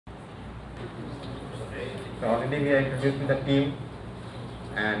So already we are introducing the team,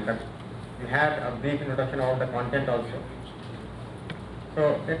 and we had a brief introduction of the content also.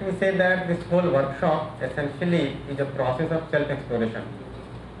 So let me say that this whole workshop essentially is a process of self-exploration.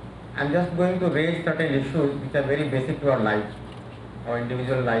 I am just going to raise certain issues which are very basic to our life, our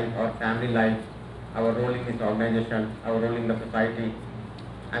individual life, our family life, our role in this organization, our role in the society.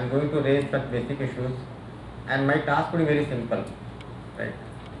 I am going to raise such basic issues, and my task will be very simple, right?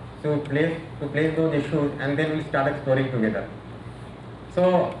 So to place those issues, and then we'll start exploring together.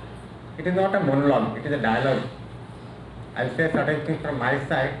 So it is not a monologue, it is a dialogue. I'll say certain things from my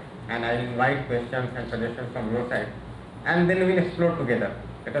side, and I'll invite questions and suggestions from your side, and then we'll explore together.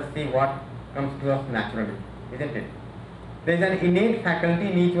 Let us see what comes to us naturally, isn't it? There is an innate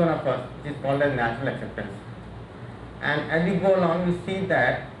faculty in each one of us, which is called as natural acceptance. And as we go along, we see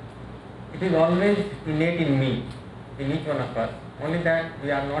that it is always innate in me, in each one of us, only that we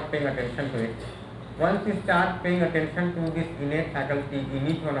are not paying attention to it. Once we start paying attention to this innate faculty in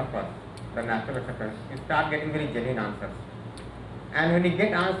each one of us, the natural acceptance, we start getting very genuine answers. And when we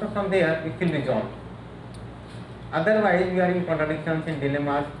get answers from there, we feel resolved. Otherwise, we are in contradictions, in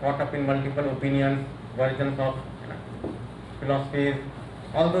dilemmas, caught up in multiple opinions, versions of philosophies,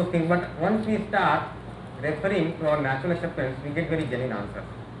 all those things. But once we start referring to our natural acceptance, we get very genuine answers.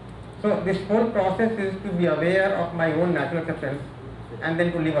 So this whole process is to be aware of my own natural acceptance and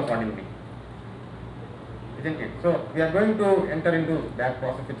then to live accordingly, isn't it? So we are going to enter into that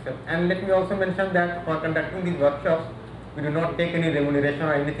process itself. And let me also mention that for conducting these workshops, we do not take any remuneration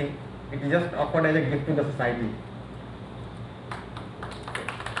or anything. It is just offered as a gift to the society.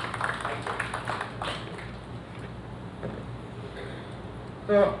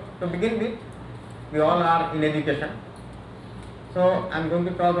 So to begin with, we all are in education. So I am going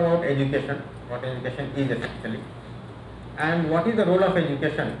to talk about education, what education is essentially, and what is the role of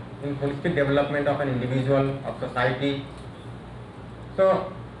education in holistic development of an individual, of society.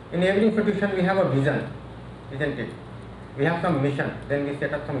 So in every institution we have a vision, isn't it? We have some mission, then we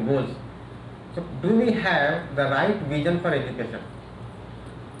set up some goals. So do we have the right vision for education?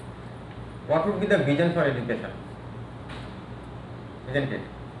 What would be the vision for education? Isn't it?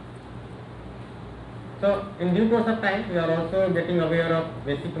 So in due course of time, we are also getting aware of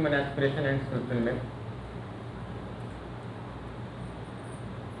basic human aspiration and fulfillment.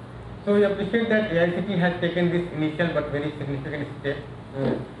 So we appreciate that AICT has taken this initial but very significant step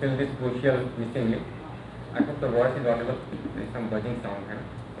to fill this crucial missing link. I hope the voice is audible. There is some buzzing sound here.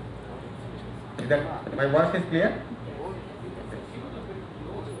 Is that my voice is clear?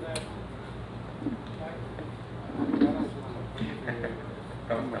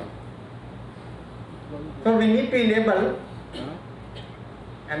 So we need to enable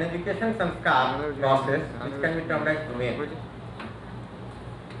an education sanskar process which can be termed as domain,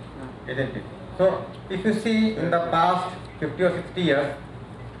 isn't it? So if you see in the past 50 or 60 years,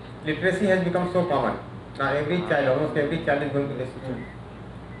 literacy has become so common. Now every child, almost every child is going to the school,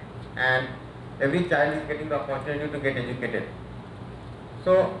 and every child is getting the opportunity to get educated.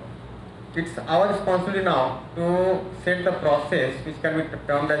 So it's our responsibility now to set the process which can be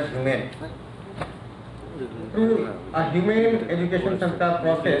termed as humane. Through a humane education sanskar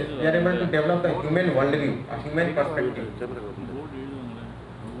process, we are able to develop the human worldview, a human perspective.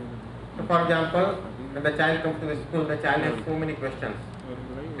 So for example, when the child comes to the school, the child has so many questions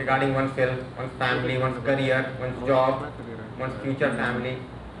regarding oneself, one's family, one's career, one's job, one's future family,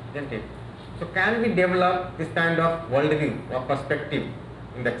 isn't it? So can we develop this kind of worldview or perspective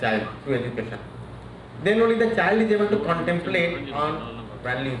in the child through education? Then only the child is able to contemplate on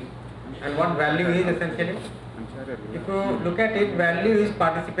values. And what value is essentially? If you look at it, value is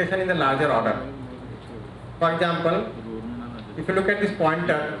participation in the larger order. For example, if you look at this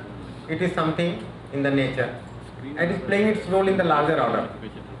pointer, it is something in the nature. It is playing its role in the larger order.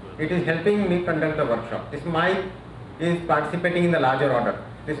 It is helping me conduct the workshop. This mic is participating in the larger order.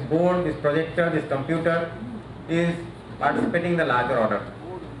 This board, this projector, this computer is participating in the larger order.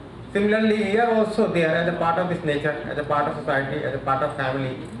 Similarly, we are also there as a part of this nature, as a part of society, as a part of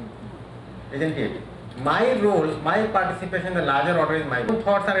family, isn't it? My role, my participation in the larger order is my own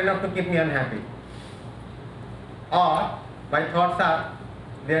thoughts are enough to keep me unhappy, or my thoughts are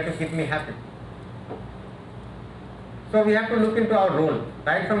there to keep me happy. So we have to look into our role,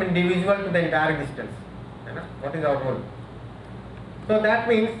 right from individual to the entire existence. What is our role? So that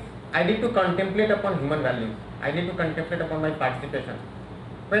means I need to contemplate upon human values. I need to contemplate upon my participation.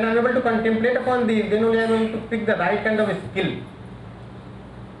 When I am able to contemplate upon these, then only I am able to pick the right kind of a skill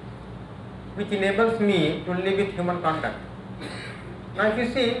which enables me to live with human contact. Now if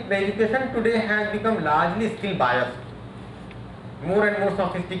you see, the education today has become largely skill biased. more and more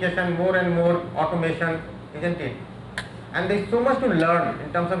sophistication, more and more automation, isn't it? And there is so much to learn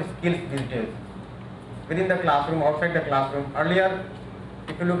in terms of skills these days, within the classroom, outside the classroom. Earlier,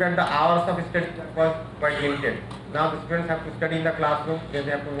 if you look at the hours of study, that was quite limited. Now the students have to study in the classroom, they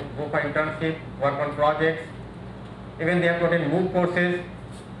have to go for internship, work on projects, even they have to attend MOOC courses,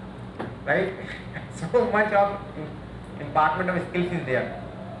 right? So much of impartment of skills is there.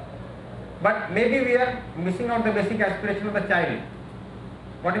 But maybe we are missing out the basic aspiration of the child.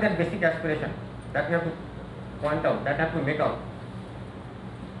 What is that basic aspiration? That we have to point out, that have to make out.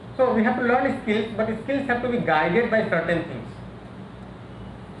 So we have to learn skills, but skills have to be guided by certain things.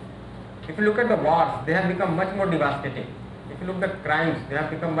 If you look at the wars, they have become much more devastating. If you look at the crimes, they have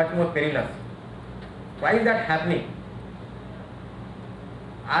become much more perilous. Why is that happening?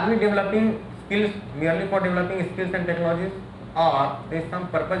 Are we developing skills merely for developing skills and technologies, or there is some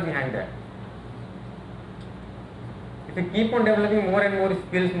purpose behind that? If we keep on developing more and more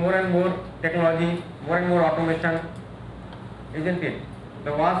skills, more and more technology, more and more automation, isn't it?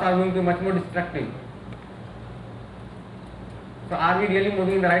 The wars are going to be much more destructive. So are we really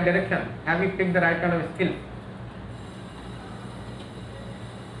moving in the right direction? Have we picked the right kind of skills?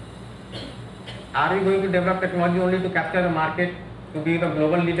 Are we going to develop technology only to capture the market, to be the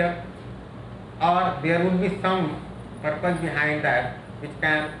global leader? Or there would be some purpose behind that which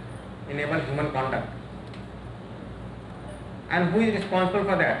can enable human conduct? And who is responsible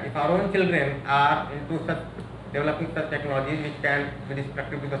for that? If our own children are into such developing such technologies which can be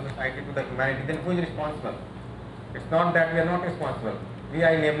destructive to the society, to the humanity, then who is responsible? It's not that we are not responsible. We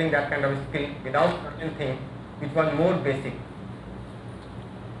are enabling that kind of skill without certain thing which was more basic.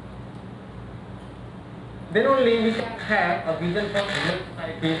 Then only we can have a vision for human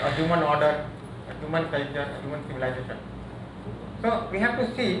society, a human order, a human culture, a human civilization. So we have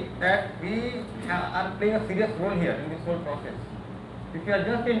to see that we are playing a serious role here in this whole process. If you are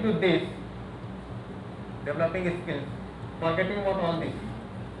just into this, developing skills, forgetting about all this,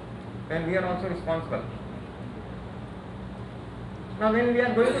 then we are also responsible. Now when we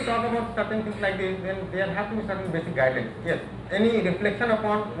are going to talk about certain things like this, then there have to be certain basic guidance. Yes. Any reflection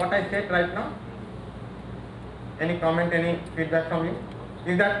upon what I said right now? Any comment, any feedback from you?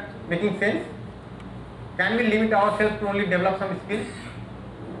 Is that making sense? Can we limit ourselves to only develop some skills?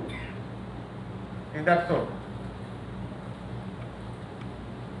 Is that so?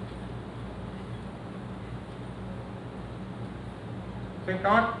 So we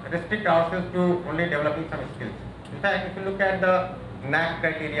cannot restrict ourselves to only developing some skills. In fact, if you look at the NAAC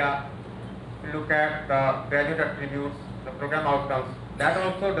criteria, if you look at the graduate attributes, the program outcomes, that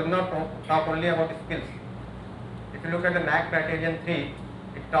also does not talk only about skills. If you look at the NAAC criterion 3,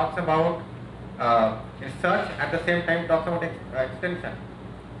 it talks about research, at the same time talks about extension.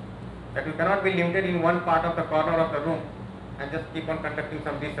 That you cannot be limited in one part of the corner of the room and just keep on conducting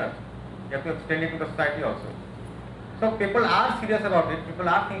some research. You have to extend it to the society also. So people are serious about it, people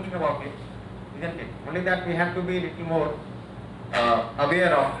are thinking about it, isn't it? Only that we have to be a little more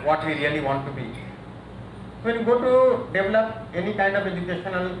aware of what we really want to be. When you go to develop any kind of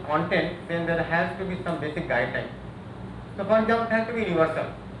educational content, then there has to be some basic guidelines. So for example, it has to be universal.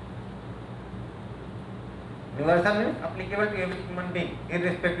 Universal means applicable to every human being,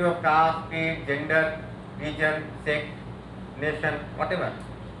 irrespective of caste, creed, gender, region, sect, nation, whatever.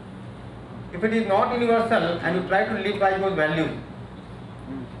 If it is not universal and you try to live by those values,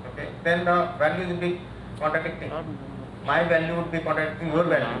 okay, then the values will be contradicting. My value would be contradicting your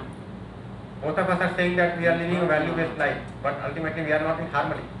value. Both of us are saying that we are living a value-based life, but ultimately we are not in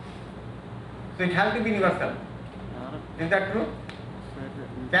harmony. So it has to be universal. Is that true?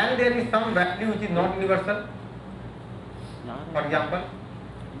 Can there be some value which is not universal? For example,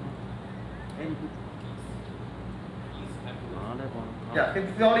 yeah, this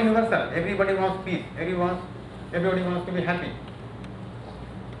is all universal. Everybody wants peace. Everybody wants to be happy.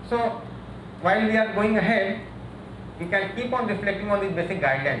 So while we are going ahead, we can keep on reflecting on these basic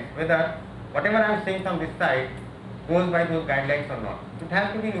guidelines, whether whatever I am saying from this side goes by those guidelines or not. It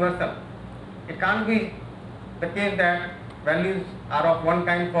has to be universal. It can't be the case that values are of one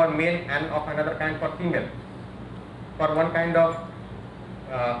kind for male and of another kind for female, for one kind of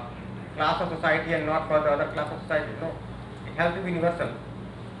class of society and not for the other class of society. No, it has to be universal.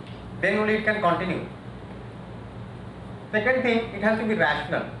 Then only it can continue. Second thing, it has to be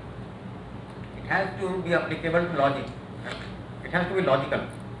rational. It has to be applicable to logic. It has to be logical.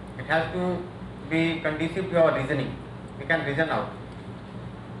 It has to be conducive to our reasoning. We can reason out.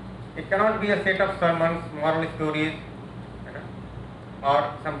 It cannot be a set of sermons, moral stories,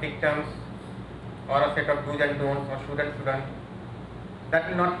 or some dictums, or a set of do's and don'ts, or should and shouldn't. That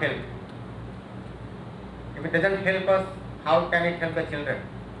will not help. If it doesn't help us how can it help the children?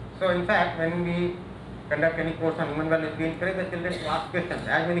 So in fact, when we conduct any course on human values, we encourage the children to ask questions,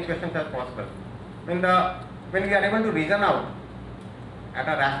 as many questions as possible. When we are able to reason out at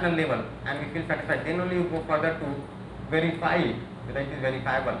a rational level and we feel satisfied, then only you go further to verify it, whether it is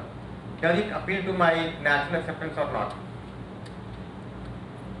verifiable. Does it appeal to my natural acceptance or not?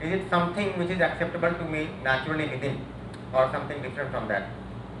 Is it something which is acceptable to me naturally within, or something different from that?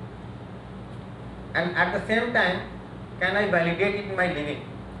 And at the same time, can I validate it in my living?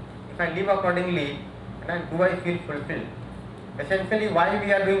 If I live accordingly, then do I feel fulfilled? Essentially, why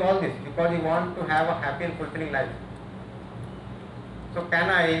we are doing all this? Because we want to have a happy and fulfilling life. So can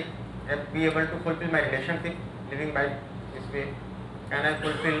I be able to fulfill my relationship living by this way? Can I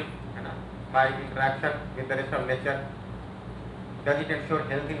fulfill my interaction with the rest of nature? Does it ensure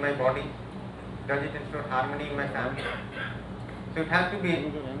health in my body? Does it ensure harmony in my family? So it has to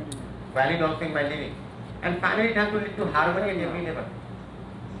be valid also in my living. And finally, it has to lead to harmony at every level.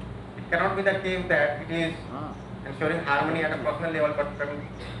 It cannot be the case that it is ensuring harmony at a personal level but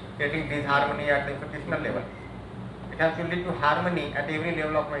creating disharmony at the institutional level. It has to lead to harmony at every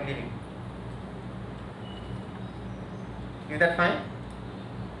level of my living. Is that fine?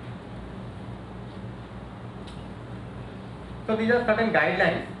 So these are certain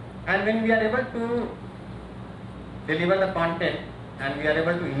guidelines, and when we are able to deliver the content and we are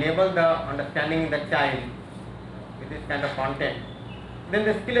able to enable the understanding in the child with this kind of content, then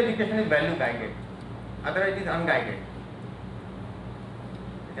the skill education is value guided. Otherwise it is unguided.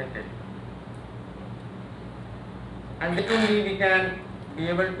 Isn't it? And then only we can be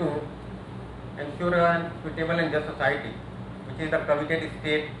able to ensure an equitable and just society, which is the coveted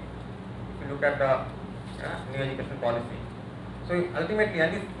state if you look at the new education policy. So ultimately,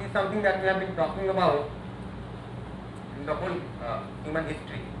 and this is something that we have been talking about in the whole human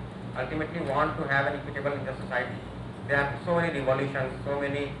history, ultimately want to have an equitable and just society. There are so many revolutions, so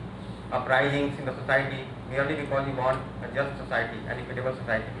many uprisings in the society merely because we want a just society, an equitable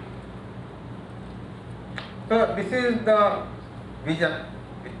society. So this is the vision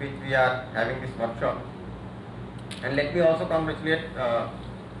with which we are having this workshop. And let me also congratulate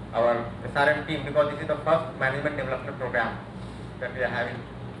our SRM team, because this is the first management development program that we are having.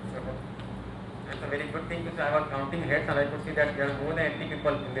 So it's a very good thing because I was counting heads and I could see that there are more than 80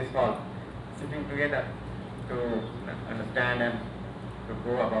 people in this hall sitting together to understand and to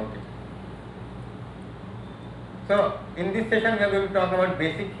go about it. So in this session we are going to talk about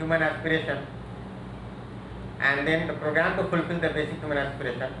basic human aspiration, and then the program to fulfill the basic human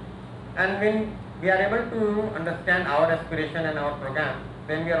aspiration. And when we are able to understand our aspiration and our program,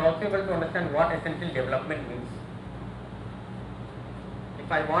 then we are also able to understand what essential development means.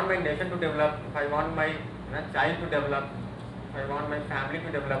 If I want my nation to develop, if I want my child to develop, if I want my family to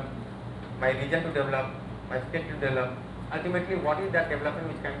develop, my region to develop, my state to develop, ultimately what is that development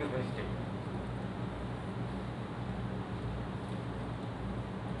which can be holistic?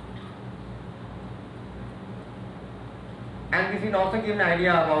 And this will also give an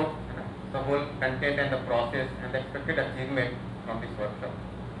idea about the whole content and the process and the expected achievement from this workshop.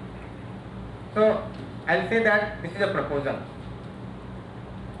 So I'll say that this is a proposal.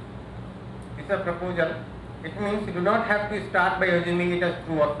 This is a proposal. It means you do not have to start by assuming it as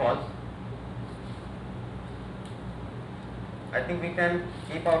true or false. I think we can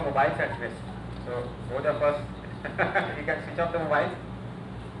keep our mobiles at rest. So both of us, we can switch off the mobiles,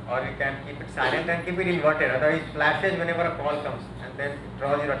 or you can keep it silent and keep it inverted. Otherwise it flashes whenever a call comes and then it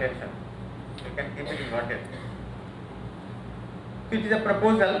draws your attention. You can keep it inverted. So it is a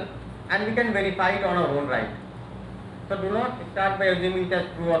proposal and we can verify it on our own right. So do not start by assuming it as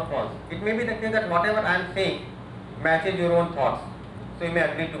true or false. It may be the case that whatever I am saying matches your own thoughts, so you may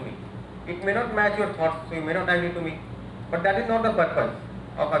agree to me. It may not match your thoughts, so you may not agree to me. But that is not the purpose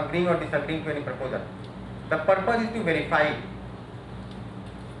of agreeing or disagreeing to any proposal. The purpose is to verify it.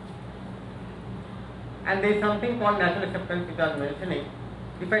 And there is something called natural acceptance which I was mentioning.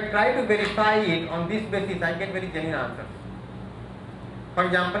 If I try to verify it on this basis, I get very genuine answers. For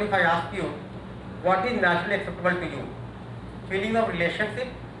example, if I ask you, what is naturally acceptable to you? Feeling of relationship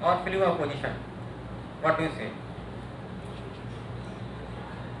or feeling of position? What do you say?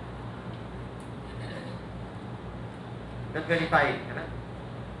 Just verify it.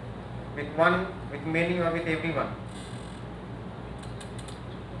 With one, with many, or with everyone.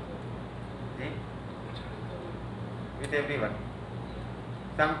 See? With everyone.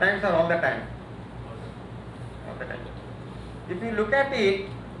 Sometimes or all the time? All the time. If you look at it,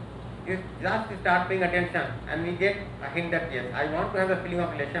 you just start paying attention and we get a hint that yes, I want to have a feeling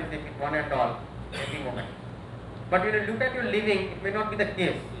of relationship with one and all, every moment. But when you look at your living, it may not be the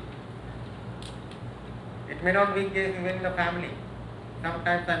case. It It may not be the case even in the family.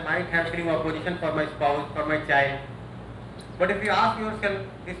 Sometimes I might have feeling of opposition for my spouse, for my child. But if you ask yourself,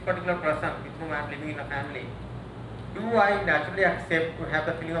 this particular person with whom I am living in a family, do I naturally accept to have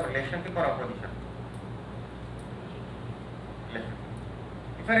the feeling of relationship or opposition?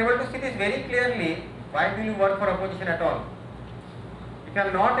 If you are able to see this very clearly, why do you work for opposition at all? If I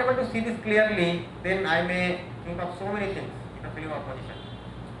am not able to see this clearly, then I may think of so many things in a feeling of opposition.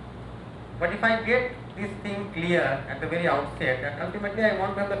 But if I get this thing clear at the very outset, that ultimately I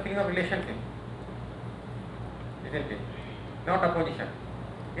want to have the feeling of relationship, isn't it? Not opposition.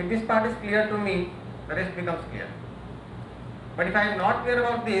 If this part is clear to me, the rest becomes clear. But if I am not clear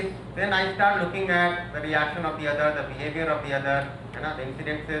about this, then I start looking at the reaction of the other, the behavior of the other, the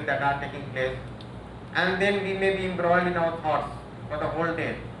incidences that are taking place, and then we may be embroiled in our thoughts for the whole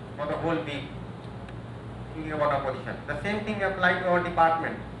day, for the whole week, thinking about opposition. The same thing applies to our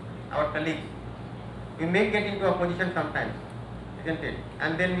department, our colleagues. We may get into opposition sometimes, isn't it?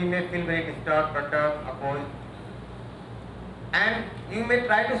 And then we may feel very disturbed, perturbed, opposed. And you may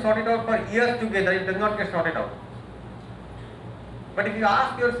try to sort it out for years together, it does not get sorted out. But if you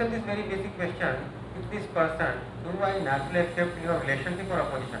ask yourself this very basic question, with this person, do I naturally accept your relationship or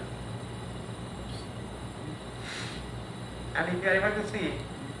opposition? And if you are able to see,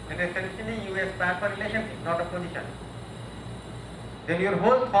 then essentially you aspire for relationship, not opposition. Then your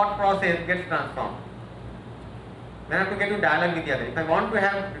whole thought process gets transformed. Then I have to get into dialogue with the other. If I want to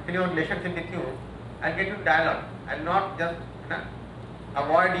have a relationship with you, I'll get into dialogue. I'll not just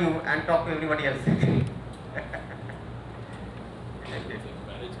avoid you and talk to everybody else.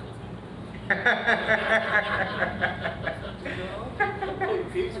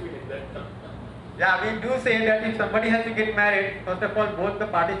 Yeah, we do say that if somebody has to get married, first of all, both the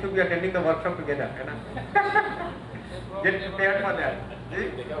parties should be attending the workshop together. Get prepared for that.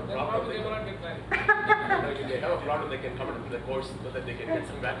 They have a problem, they cannot get married. They have a problem, they can come into the course so that they can get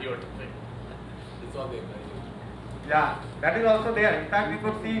some value or something. That's all they value. Yeah, that is also there. In fact, we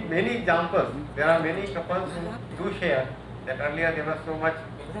could see many examples. There are many couples who do share that earlier they were so much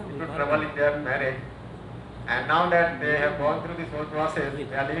into trouble in their marriage, and now that they have gone through this whole process, they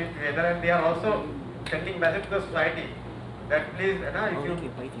are living together, and they are also sending message to the society that please, if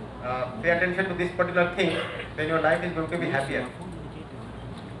you pay attention to this particular thing, then your life is going to be happier.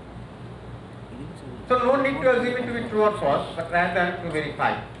 So no need to assume it to be true or false, but rather to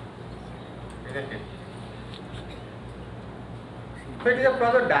verify, isn't it? So it is a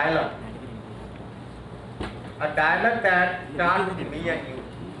proper dialogue. A dialogue that starts with me and you.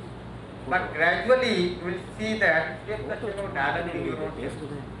 But gradually you will see that it takes the shape of dialogue within your own self.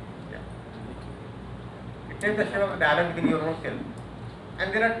 Yeah. It takes the shape of dialogue within your own self.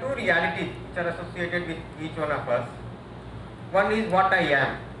 And there are two realities which are associated with each one of us. One is what I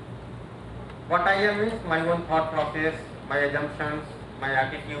am. What I am means my own thought process, my assumptions, my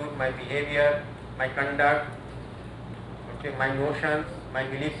attitude, my behavior, my conduct, my notions, my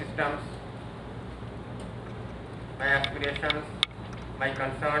belief systems, my aspirations, my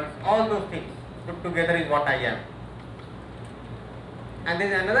concerns, all those things put together is what I am. And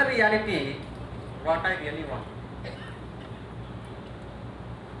there is another reality, what I really want.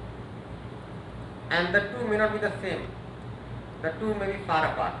 And the two may not be the same. The two may be far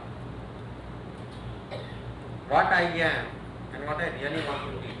apart. What I am and what I really want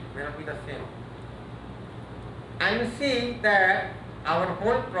to be may not be the same. And you see that our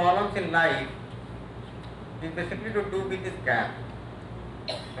whole problems in life is basically to do with this gap.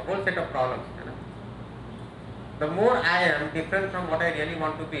 The whole set of problems. The more I am different from what I really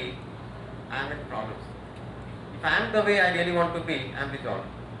want to be, I am in problems. If I am the way I really want to be, I am resolved.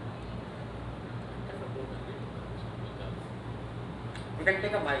 You can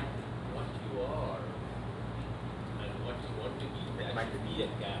take a mic. What you are and what you want to be, there might be a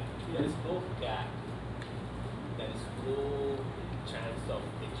gap. There is no gap. There is no chance of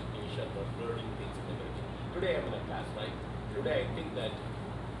education or learning things in the future. Today I am in a class, right? Today I think that it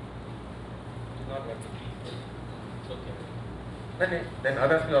is not what to be. It's okay. Then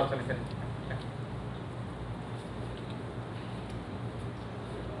others will also listen.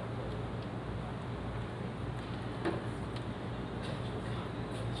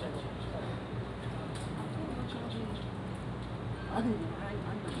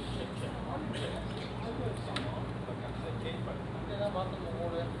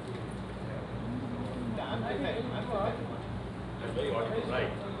 I'm very audible,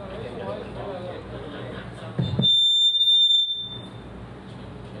 right?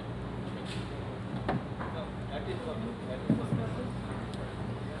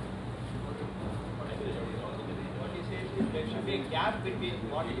 What he says is there should be a gap between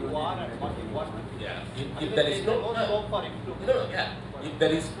what you are and what you want to be. Yeah. If there is no scope for improvement. Yeah. If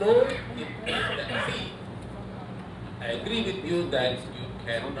there is no, see, I agree with you that you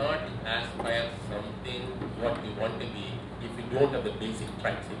cannot aspire something what you want to be if you don't have the basic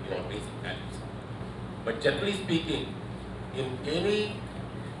traits in your basic values. But generally speaking, in any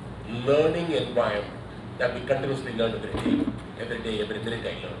learning environment that we continuously learn every minute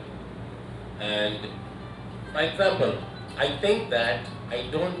I learn. And for example, I think that I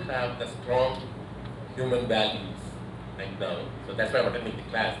don't have the strong human values right now. So that's why I want to make the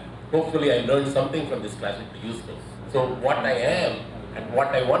class. Hopefully I learned something from this class which will be useful. So what I am and what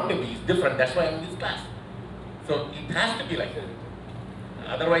I want to be is different. That's why I'm in this class. So it has to be like that.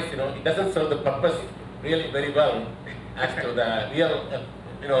 Otherwise, it doesn't serve the purpose really very well as to the real,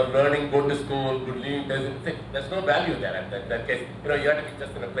 learning, go to school, good living. There's no value there at that case. You have to be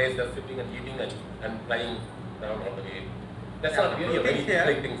just in a place just sitting and eating and flying around all the way. That's not really a very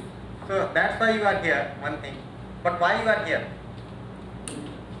big thing. So that's why you are here, one thing. But why you are here?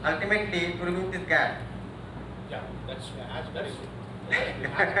 Ultimately, to remove this gap. Yeah, that's true.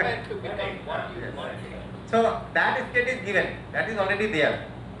 So that state is given. That is already there.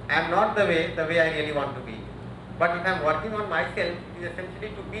 I am not the way I really want to be. But if I am working on myself, it is essentially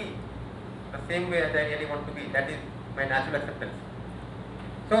to be the same way as I really want to be. That is my natural acceptance.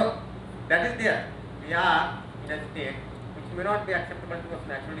 So that is there. We are in a state which may not be acceptable to us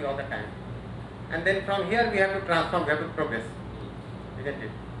naturally all the time. And then from here we have to transform, we have to progress. Isn't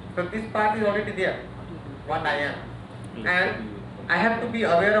it? So this part is already there, what I am. And I have to be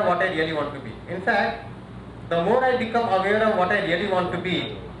aware of what I really want to be. In fact, the more I become aware of what I really want to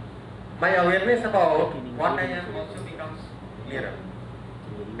be, my awareness about what I am also becomes clearer.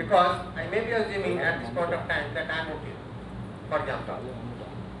 Because I may be assuming at this point of time that I am okay, for example.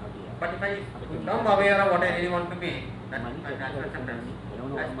 But if I become aware of what I really want to be, that is my natural acceptance,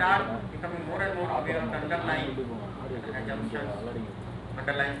 I start becoming more and more aware of the underlying assumptions,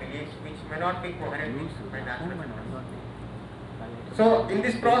 underlying beliefs which may not be coherent with my natural acceptance. So in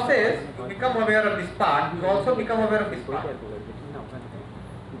this process, you become aware of this part, you also become aware of this part.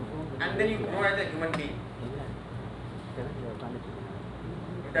 And then you grow as a human being.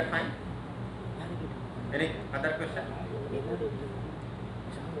 Is that fine? Any other question?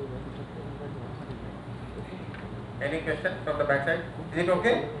 Any question from the back side? Is it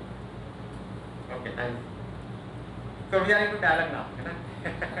okay? Okay, thanks. So we are into dialogue now.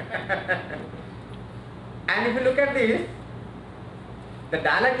 And if you look at this, the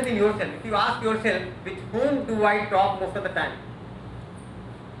dialogue within yourself, if you ask yourself, with whom do I talk most of the time?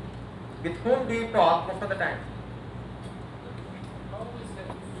 With whom do you talk most of the time?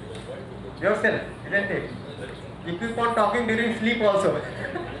 Yourself, isn't it? You keep on talking during sleep also.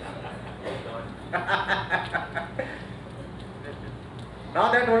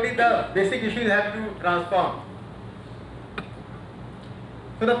 Now that only the basic issues have to transform.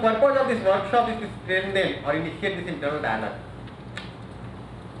 So the purpose of this workshop is to strengthen or initiate this internal dialogue.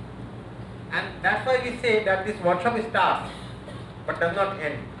 And that's why we say that this workshop starts but does not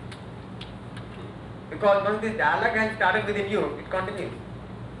end. Because once this dialogue has started within you, it continues.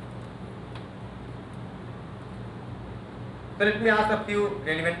 So let me ask a few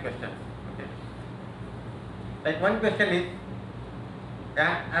relevant questions. Okay. Like one question is, I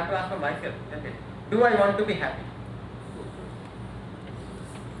have to ask for myself, isn't it? Do I want to be happy?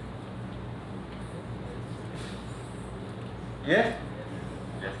 Yes?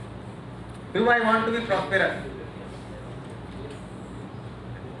 Yes. Do I want to be prosperous?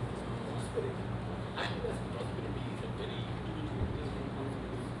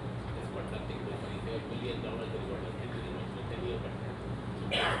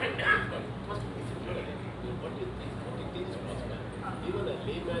 Even a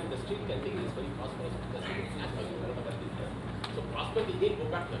layman, the street can think it's very prosperous because that's how you know about it. So prosperity again go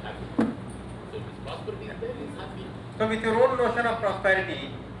back to happy. So if it's prosperity is there, it's happy. So with your own notion of prosperity,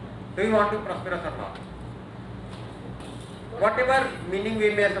 do you want to prosperous or not? Whatever meaning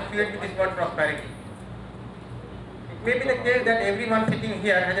we may associate with this word prosperity, it may be the case that everyone sitting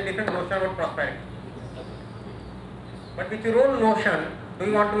here has a different notion about prosperity. But with your own notion, do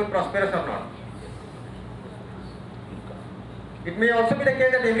you want to be prosperous or not? It may also be the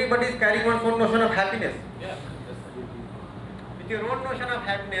case that everybody is carrying one's own notion of happiness. Yeah. With your own notion of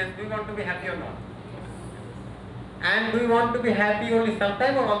happiness, do you want to be happy or not? And do you want to be happy only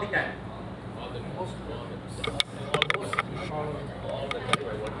sometime or all the time? All the time.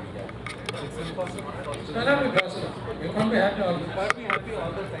 It's impossible. It cannot be prosperous. You can't be happy all the time. You can't be happy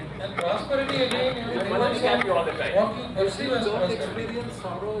all the time. And prosperity again, You can't be happy all the time. what you perceive as Don't prosperity. experience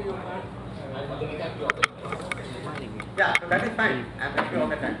sorrow, you can't. I'm going to be happy all the time. Yeah, so that is fine. I am happy all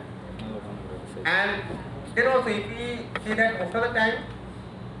the time. And then also if we see that most of the time,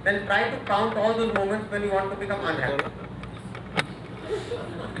 then try to count all those moments when you want to become unhappy.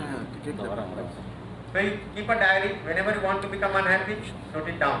 So you keep a diary, whenever you want to become unhappy, note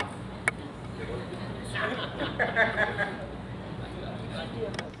it down.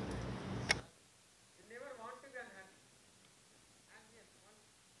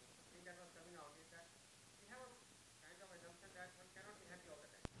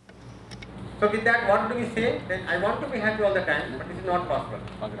 So with that, what do we say? Then I want to be happy all the time, but this is not possible.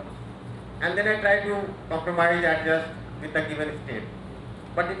 And then I try to compromise, adjust with the given state.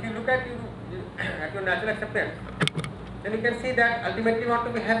 But if you look at your natural acceptance, then you can see that ultimately you want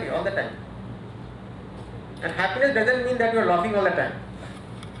to be happy all the time. And happiness doesn't mean that you are laughing all the time.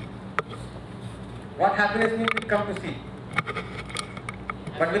 What happiness means we come to see.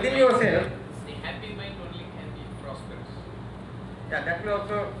 But within yourself, the happy mind only can be prosperous. yeah, that will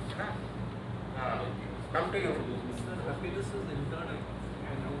also come to you. Happiness is internal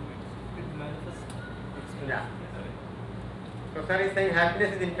and it manifests externally. Yeah. So sir is saying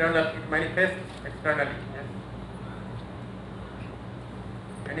happiness is internal, it manifests externally. Yes.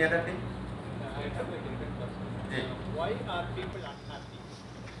 Any other thing? I have a different question. Yes. Why are people unhappy?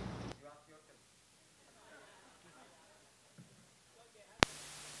 You ask yourself.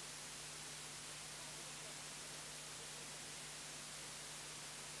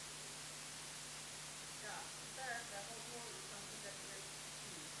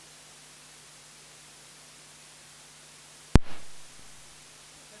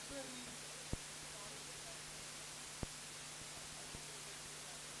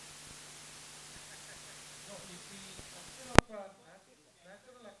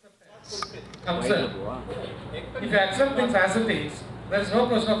 Observe. If you accept things as it is, there is no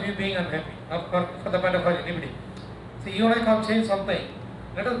question of you being unhappy, for the matter of anybody. See, you and I can't change something.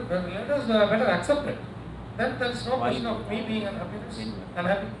 Let us better accept it. Then there is no question of me being unhappy.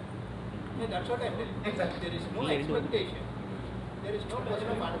 No, that's what I'm telling. Exactly. There is no expectation. There is no question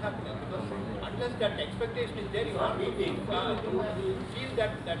of unhappiness because unless that expectation is there, you are meeting to feel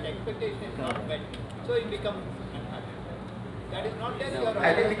that expectation is not met. So you become unhappy. That is not there. You are.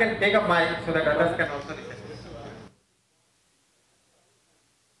 I think we can take a mic so that others can also listen.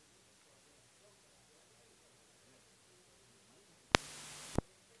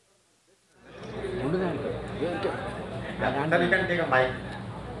 Yeah, sir, you can take a mic.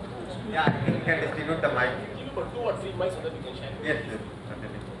 Yeah, I think we can distribute the mic. Give for 2 or 3 mics so that we can share. Yes, yes,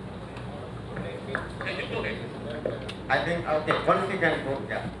 certainly. I think, okay, once you can go,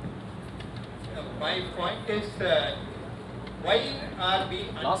 yeah. My point is, why are we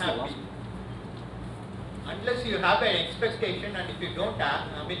unhappy? Unless you have an expectation, and if you don't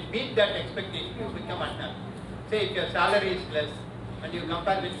have, meet that expectation, you become unhappy. Say if your salary is less and you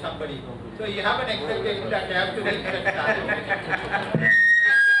compare with somebody, so you have an expectation that you have to reach that salary.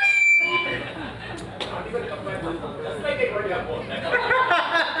 Just like I got your phone.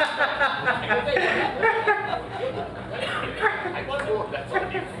 I got more, that's all.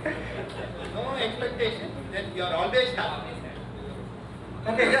 No expectation, then you are always happy.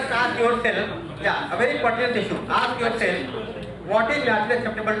 Okay, just ask yourself, yeah, a very pertinent issue. Ask yourself, what is naturally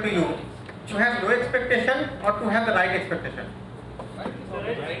acceptable to you? To have no expectation or to have the right expectation?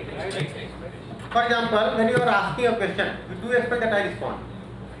 For example, when you are asking a question, you do expect that I respond.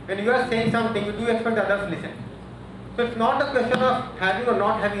 When you are saying something, you do expect that others listen. So it's not a question of having or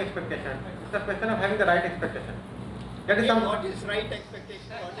not having expectation. It's a question of having the right expectation. That is some. What is right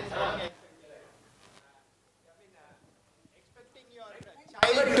expectation? What is wrong expectation?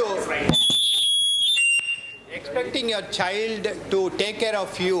 Expecting your child to take care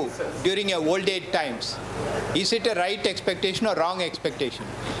of you during your old age times, is it a right expectation or wrong expectation?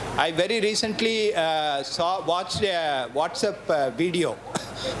 I very recently watched a WhatsApp video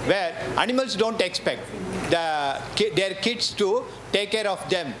where animals don't expect their kids to take care of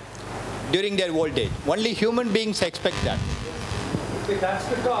them during their old age. Only human beings expect that. That's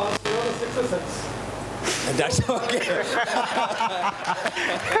because you know the sixth sense. That's okay.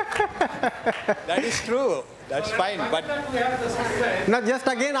 That is true. That's fine. But We have the sixth sense. Now just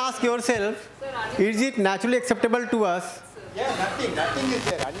again ask yourself, is it naturally acceptable to us? yeah, nothing is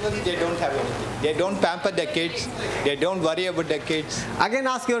there. Animals, they don't have anything. They don't pamper their kids. They don't worry about their kids. Again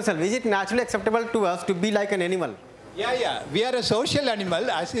ask yourself, is it naturally acceptable to us to be like an animal? Yeah. We are a social animal.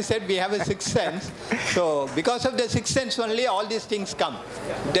 As you said, we have a sixth sense. So because of the sixth sense only, all these things come.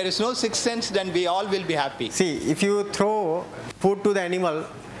 If there is no sixth sense, then we all will be happy. See, if you throw food to the animal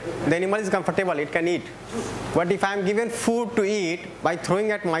is comfortable, it can eat. But if I am given food to eat by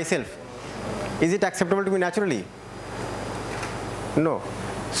throwing at myself, is it acceptable to me naturally? No.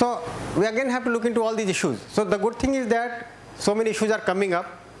 So we again have to look into all these issues. So the good thing is that so many issues are coming up.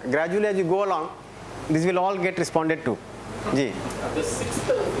 Gradually as you go along, this will all get responded to. Ji. The sixth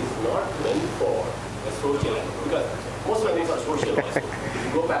term is not meant for a social animal, because most animals are social also. If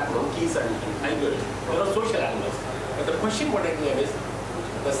you go back to monkeys and tigers, they are social animals. But the question what I have is,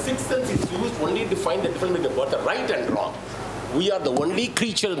 the sixth sense is used only to find the difference between what is right and wrong. We are the only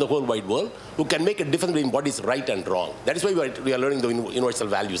creature in the whole wide world who can make a difference between what is right and wrong. That is why we are learning the universal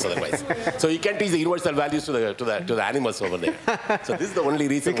values otherwise. So you can't teach the universal values to the animals over there. So this is the only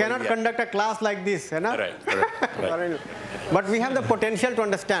reason. We cannot conduct a class like this. Right. But we have the potential to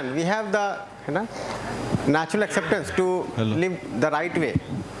understand. We have the natural acceptance to live the right way,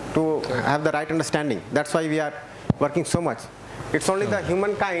 to have the right understanding. That's why we are working so much. It's only the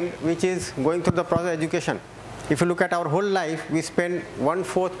humankind which is going through the process of education. If you look at our whole life, we spend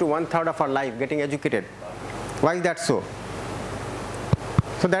 1/4 to 1/3 of our life getting educated. Why is that so?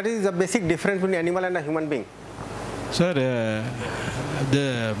 So that is the basic difference between animal and a human being. Sir,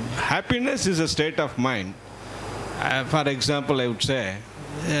 the happiness is a state of mind. For example, I would say,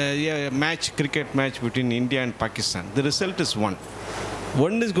 a cricket match between India and Pakistan. The result is one.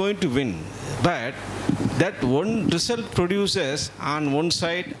 One is going to win, but that one result produces on one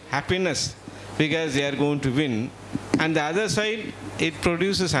side happiness, because they are going to win, and the other side it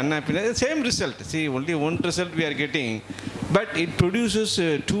produces unhappiness. The same result. See, only one result we are getting, but it produces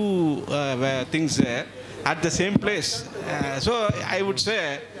two things there at the same place. So I would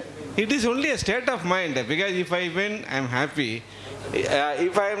say it is only a state of mind, because if I win, I am happy.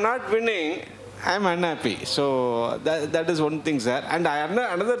 If I am not winning, I am unhappy. So that is one thing, sir. And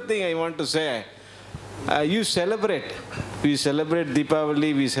another thing I want to say, you celebrate. We celebrate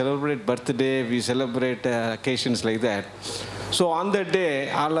Deepavali, we celebrate birthday, we celebrate occasions like that. So on that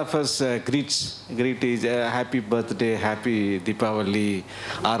day, all of us greet each happy birthday, happy Deepavali,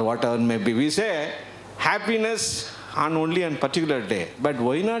 or whatever may be. We say happiness only on particular day. But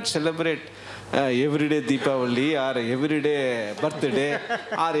why not celebrate everyday Deepavali, or everyday birthday,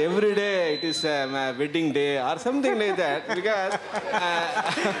 or everyday it is a wedding day, or something like that? Because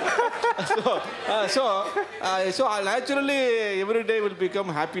so naturally every day will become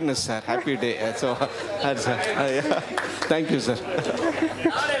happiness, sir. Happy day. So thank you, sir.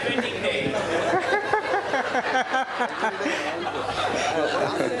 Not a wedding day.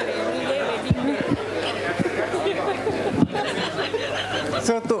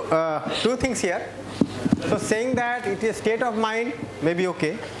 So two things here. So saying that it is a state of mind may be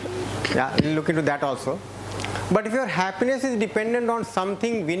okay. Yeah, we'll look into that also. But if your happiness is dependent on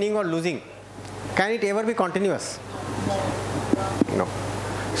something winning or losing, can it ever be continuous? No.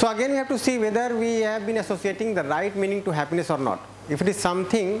 So again we have to see whether we have been associating the right meaning to happiness or not. If it is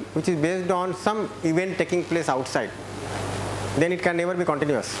something which is based on some event taking place outside, then it can never be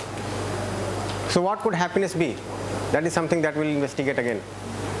continuous. So what could happiness be? That is something that we'll investigate again,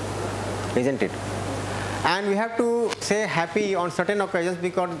 isn't it? And we have to say happy on certain occasions,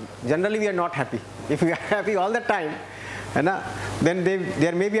 because generally we are not happy. If we are happy all the time, then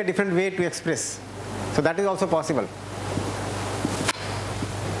there may be a different way to express. So that is also possible.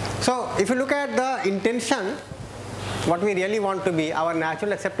 So if you look at the intention, what we really want to be, our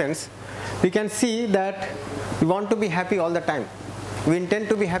natural acceptance, we can see that we want to be happy all the time. We intend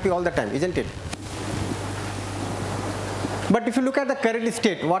to be happy all the time, isn't it? But if you look at the current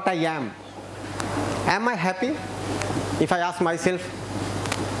state, what I am I happy? If I ask myself,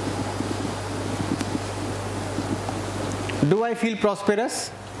 do I feel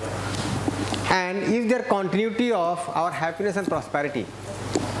prosperous? And is there continuity of our happiness and prosperity?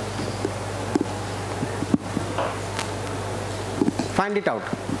 Find it out.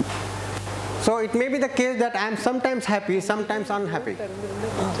 So it may be the case that I am sometimes happy, sometimes unhappy.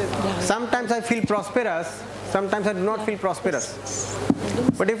 Sometimes I feel prosperous, sometimes I do not feel prosperous.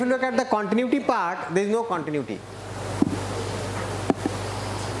 But if you look at the continuity part, there is no continuity.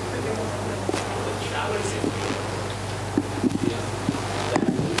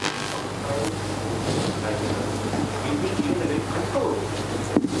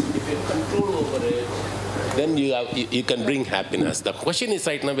 If you have control over it, then you can bring happiness. The question is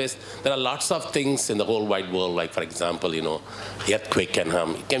right now is, there are lots of things in the whole wide world, like for example, earthquake can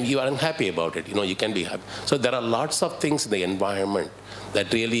harm. You are unhappy about it, you can be happy. So there are lots of things in the environment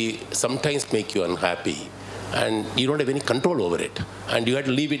that really sometimes make you unhappy, and you don't have any control over it. And you have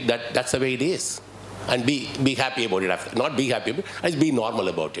to leave it that's the way it is. And be happy about it. Not be happy, but just be normal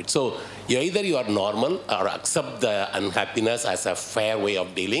about it. So either you are normal or accept the unhappiness as a fair way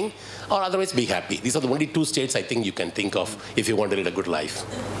of dealing, or otherwise be happy. These are the only two states I think you can think of if you want to lead a good life.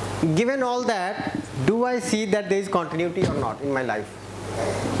 Given all that, do I see that there is continuity or not in my life?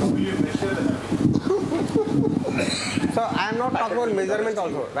 How will you measure the happiness? So I am not talking about measurement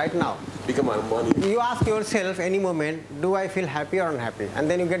also right now. Become our money. You ask yourself any moment, do I feel happy or unhappy? And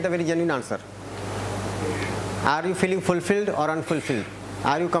then you get the very genuine answer. Are you feeling fulfilled or unfulfilled?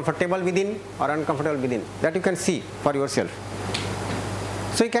 Are you comfortable within or uncomfortable within? That you can see for yourself.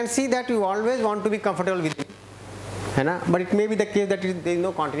 So you can see that you always want to be comfortable within. But it may be the case that there is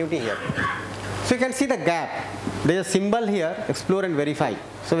no continuity here. So you can see the gap. There is a symbol here, explore and verify.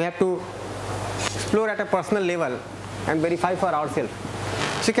 So we have to explore at a personal level and verify for ourselves.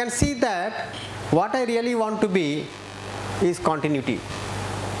 So you can see that what I really want to be is continuity.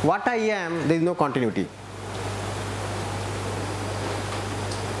 What I am, there is no continuity.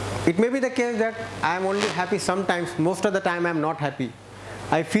 It may be the case that I am only happy sometimes, most of the time I am not happy.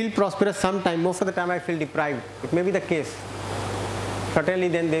 I feel prosperous sometimes, most of the time I feel deprived. It may be the case. Certainly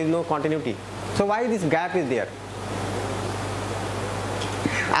then there is no continuity. So why this gap is there?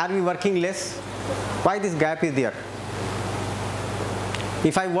 Are we working less? Why this gap is there?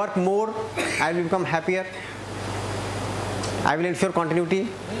 If I work more, I will become happier. I will ensure continuity.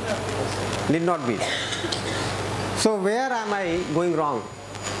 Need not be. So where am I going wrong?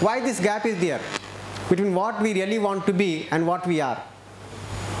 Why this gap is there between what we really want to be and what we are?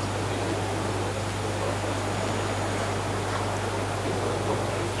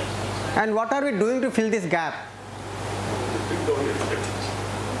 And what are we doing to fill this gap?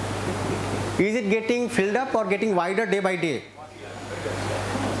 Is it getting filled up or getting wider day by day?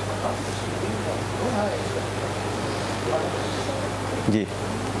 Ji,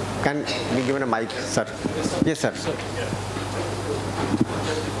 can be given a mic, sir? Yes, sir.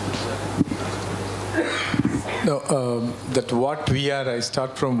 No, that what we are, I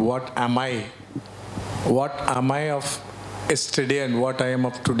start from what am I? What am I of yesterday and what I am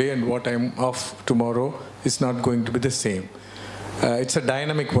of today and what I am of tomorrow is not going to be the same. It's a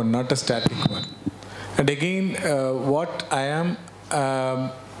dynamic one, not a static one. And again, what I am,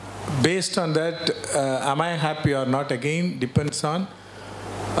 based on that, am I happy or not, again, depends on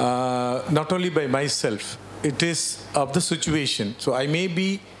not only by myself, it is of the situation. So I may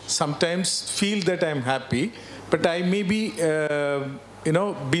be sometimes feel that I am happy, but I may be,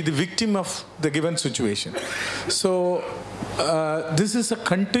 be the victim of the given situation. So this is a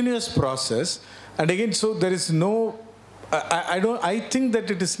continuous process. And again, so there is no, I think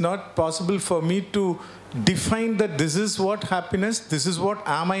that it is not possible for me to define that this is what happiness, this is what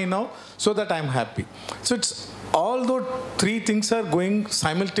am I now, so that I am happy. So it's, although three things are going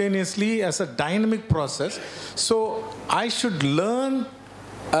simultaneously as a dynamic process, so I should learn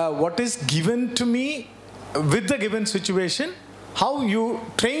what is given to me with the given situation, how you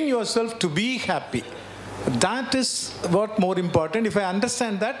train yourself to be happy. That is what more important. If I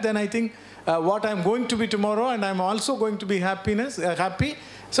understand that, then I think what I'm going to be tomorrow, and I'm also going to be happy,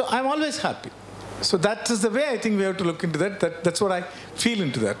 so I'm always happy. So that is the way I think we have to look into that. That's what I feel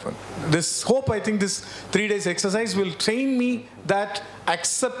into that one. This hope, I think this 3 days exercise will train me that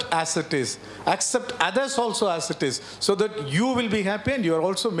accept as it is. Accept others also as it is. So that you will be happy and you are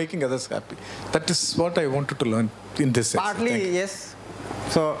also making others happy. That is what I wanted to learn in this session. Partly, yes.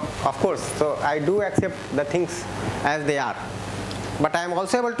 So, of course, so I do accept the things as they are. But I am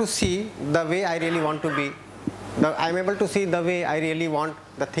also able to see the way I really want to be. I am able to see the way I really want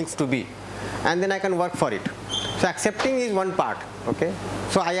the things to be. And then I can work for it. So accepting is one part, okay?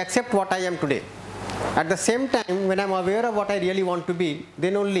 So I accept what I am today. At the same time, when I am aware of what I really want to be,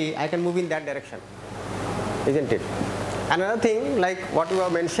 then only I can move in that direction, isn't it? Another thing, like what you were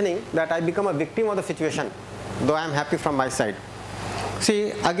mentioning, that I become a victim of the situation, though I am happy from my side.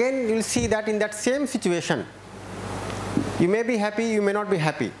 See, again you will see that in that same situation, you may be happy, you may not be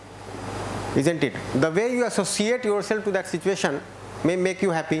happy, isn't it? The way you associate yourself to that situation may make you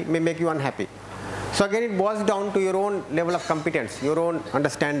happy, may make you unhappy. So again it boils down to your own level of competence, your own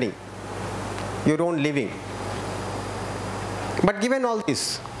understanding, your own living. But given all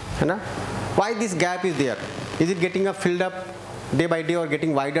this, why this gap is there? Is it getting filled up day by day or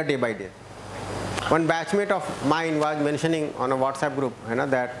getting wider day by day? One batchmate of mine was mentioning on a WhatsApp group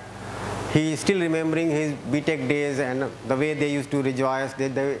that he is still remembering his BTech days and the way they used to rejoice,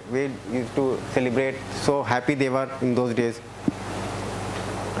 the way they used to celebrate, so happy they were in those days.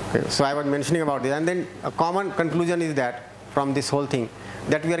 Okay, so I was mentioning about this, and then a common conclusion is that from this whole thing,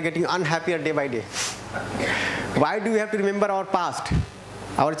 that we are getting unhappier day by day. Why do we have to remember our past,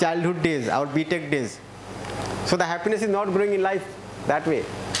 our childhood days, our BTech days? So the happiness is not growing in life that way.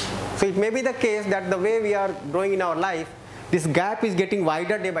 So it may be the case that the way we are growing in our life, this gap is getting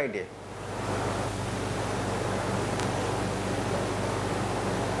wider day by day.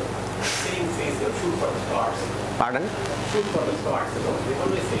 saying says, shoot for the stars. Pardon? Shoot for the stars. They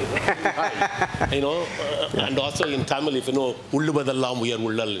always say, and also in Tamil, if you know, Ullu badallam uyar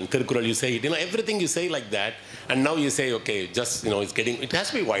ullal, in Tirukkural you say it, everything you say like that, and now you say, okay, just, it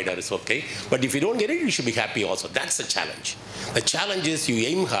has to be wider, it's okay. But if you don't get it, you should be happy also. That's the challenge. The challenge is you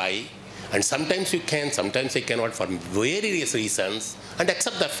aim high, and sometimes you can, sometimes you cannot for various reasons, and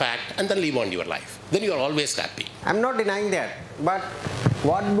accept the fact, and then live on your life. Then you are always happy. I'm not denying that, but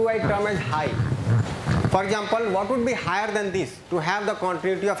what do I term as high? For example, what would be higher than this to have the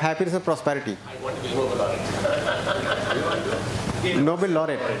continuity of happiness and prosperity? I want to be Nobel laureate. Nobel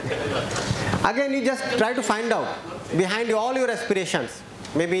laureate. Again, you just try to find out behind all your aspirations.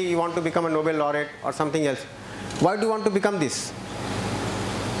 Maybe you want to become a Nobel laureate or something else. Why do you want to become this?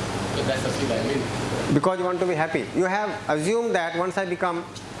 That's the thing I mean. Because you want to be happy. You have assumed that once I become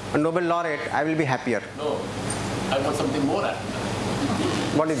a Nobel laureate, I will be happier. No, I want something more.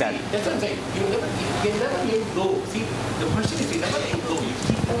 What is that? That's what I'm saying. You never aim low. See, the question is you never aim low. You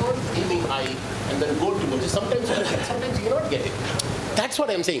keep on aiming high and then go to low. Sometimes you get it, sometimes you cannot get it. That's what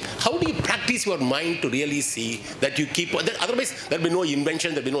I'm saying. How do you practice your mind to really see that you keep on? Otherwise, there'll be no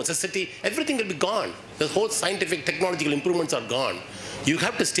invention, there'll be no necessity. Everything will be gone. The whole scientific, technological improvements are gone. You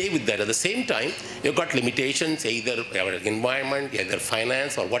have to stay with that. At the same time, you've got limitations, either your environment, either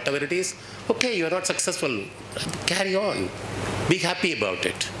finance, or whatever it is. Okay, you're not successful. Carry on. Be happy about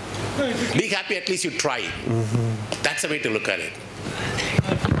it. Be happy, at least you try. That's the way to look at it.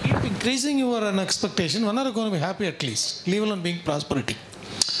 If you keep increasing your expectation, when are you going to be happy at least? Leave alone being prosperity.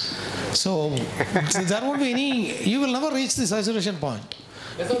 So there won't be any, you will never reach this saturation point.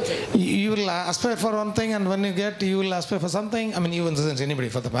 You will aspire for one thing, and when you get, you will aspire for something. I mean, even anybody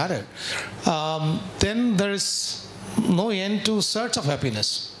for the matter. Then there is no end to search of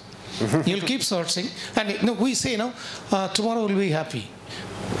happiness. You'll keep searching, and we say, tomorrow will be happy.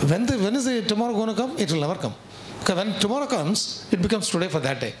 When is the tomorrow going to come? It will never come. Because when tomorrow comes, it becomes today for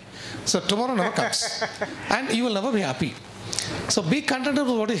that day. So tomorrow never comes, and you will never be happy. So be contented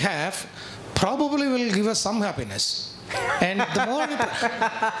with what you have. Probably will give us some happiness. And the more you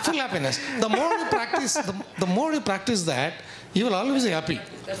full happiness, the more you practice, the more you practice that, you will always be happy.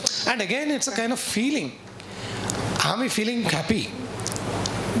 And again, it's a kind of feeling. Are we feeling happy?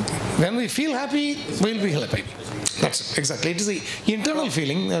 When we feel happy, we'll be happy. That's it, exactly. It is the internal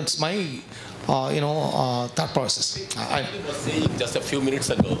feeling. That's my thought process. I was saying just a few minutes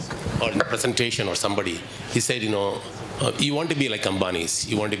ago, or in a presentation or somebody, he said, you want to be like Ambani's,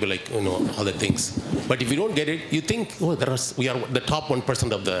 you want to be like, other things. But if you don't get it, you think, we are the top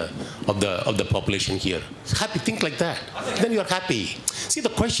 1% of the population here. Happy, think like that. Then you are happy. See, the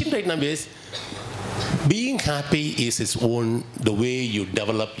question right now is, being happy is its own, the way you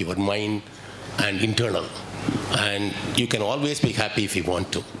develop your mind and internal. And you can always be happy if you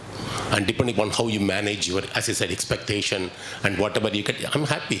want to. And depending on how you manage your, as I said, expectation and whatever you can, I'm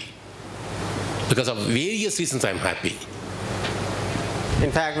happy. Because of various reasons, I'm happy.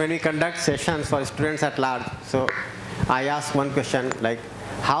 In fact, when we conduct sessions for students at large, so I ask one question like,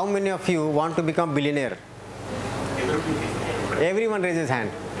 how many of you want to become billionaire? Everyone raises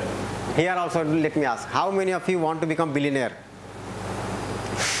hand. Here also, let me ask, how many of you want to become billionaire?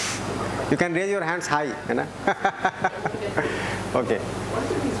 You can raise your hands high. Okay.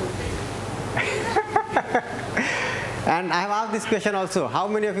 And I have asked this question also, how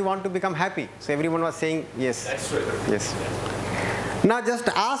many of you want to become happy? So everyone was saying yes. That's true. Yes. Now just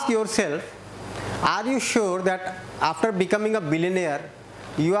ask yourself, are you sure that after becoming a billionaire,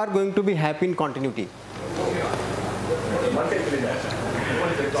 you are going to be happy in continuity?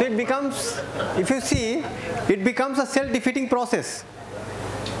 So it becomes, if you see, it becomes a self-defeating process.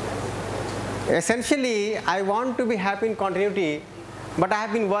 Essentially, I want to be happy in continuity, but I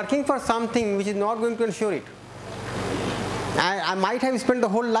have been working for something which is not going to ensure it. I might have spent the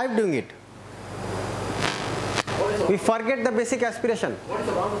whole life doing it. We forget the basic aspiration.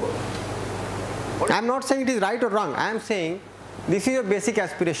 I am not saying it is right or wrong. I am saying this is your basic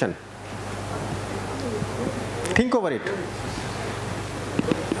aspiration. Think over it.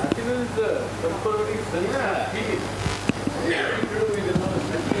 Happiness is the temporary sense of feeling.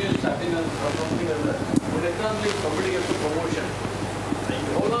 Happiness or something like that. For example, if somebody gets a promotion,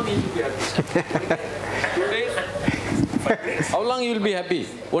 how long he will be happy? 2 days? 5 days? How long you will be happy?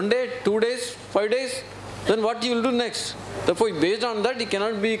 1 day, 2 days, 5 days? Then what you will do next? Therefore, based on that, you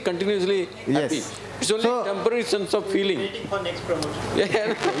cannot be continuously happy. Yes. It's only a temporary sense of feeling. Waiting for next promotion.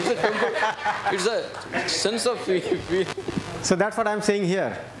 Yeah, it's a sense of feeling. So that's what I am saying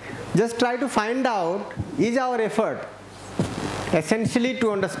here. Just try to find out, is our effort essentially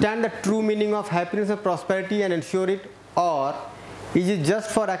to understand the true meaning of happiness and prosperity and ensure it, or Is it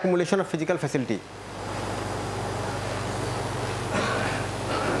just for accumulation of physical facility?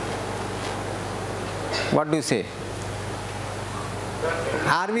 What do you say?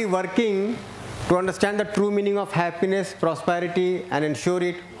 Are we working to understand the true meaning of happiness, prosperity and ensure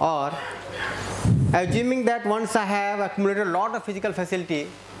it, or assuming that once I have accumulated a lot of physical facility,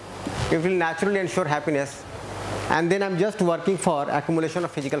 it will naturally ensure happiness, and then I'm just working for accumulation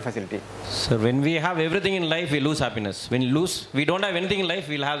of physical facility? So when we have everything in life, we lose happiness. When we don't have anything in life,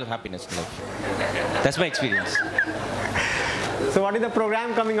 we'll have happiness in life. That's my experience. So what is the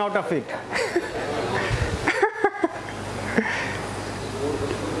program coming out of it?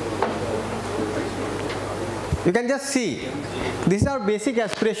 You can just see, this is our basic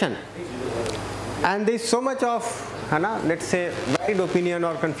aspiration, and there is so much of, let's say, varied opinion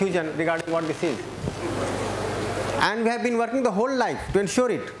or confusion regarding what this is. And we have been working the whole life to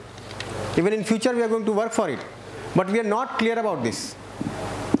ensure it. Even in future we are going to work for it. But we are not clear about this.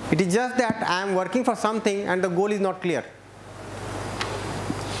 It is just that I am working for something and the goal is not clear.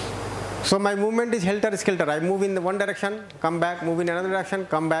 So my movement is helter-skelter. I move in one direction, come back, move in another direction,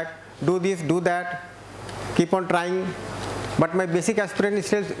 come back, do this, do that, keep on trying. But my basic aspiration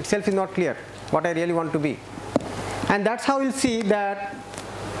itself is not clear, what I really want to be. And that's how we'll see that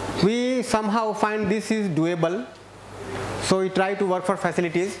we somehow find this is doable. So we try to work for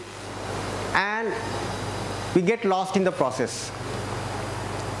facilities and we get lost in the process.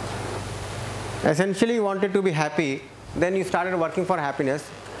 Essentially you wanted to be happy, then you started working for happiness.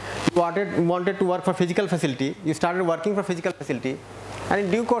 You wanted to work for physical facility, you started working for physical facility, and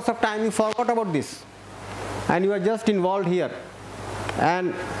in due course of time you forgot about this. And you are just involved here.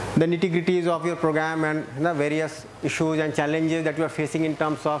 And the nitty-gritties of your program and the various issues and challenges that you are facing in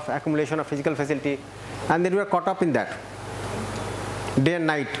terms of accumulation of physical facility, and then you are caught up in that day and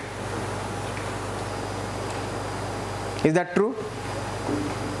night. Is that true?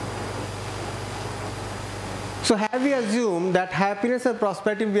 So have we assumed that happiness and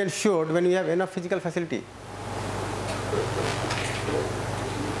prosperity will be ensured when we have enough physical facility?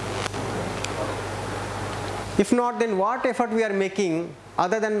 If not, then what effort we are making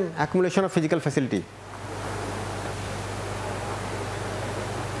other than accumulation of physical facility?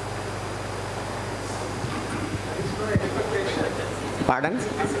 Pardon?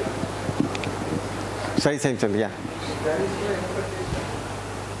 Sorry, yeah.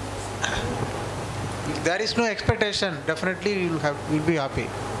 If there is no expectation, definitely you'll be happy.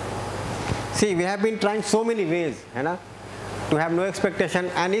 See, we have been trying so many ways, to have no expectation,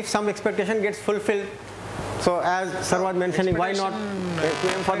 and if some expectation gets fulfilled, so as Sir was mentioning, why not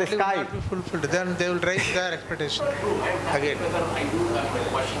aim for the sky? Will not be fulfilled. Then they will raise their expectation again.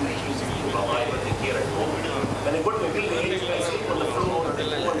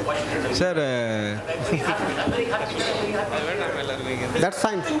 Sir, that's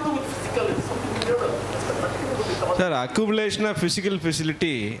fine. Sir, accumulation of physical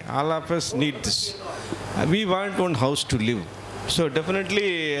facility, all of us need this. We want one house to live. So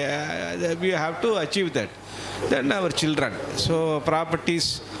definitely we have to achieve that. Then our children. So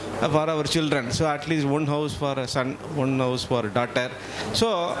properties for our children. So at least one house for a son, one house for a daughter.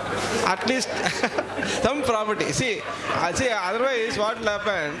 So at least some property. See, otherwise what will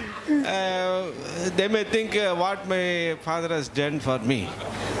happen? They may think what my father has done for me,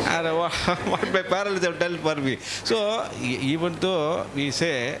 or what my parents have done for me. So even though we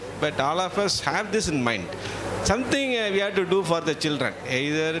say, but all of us have this in mind. Something we have to do for the children,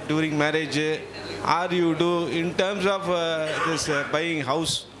 either during marriage, or you do in terms of this buying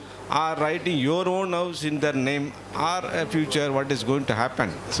house, or writing your own house in their name, or a future what is going to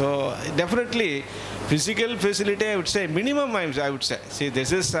happen. So definitely physical facility, I would say minimum, I would say. See,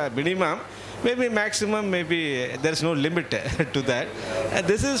 this is a minimum, maybe maximum, maybe there is no limit to that.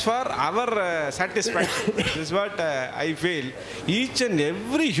 This is for our satisfaction. This is what I feel. Each and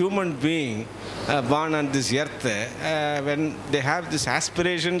every human being born on this earth, when they have these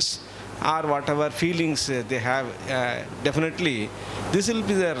aspirations or whatever feelings they have, definitely this will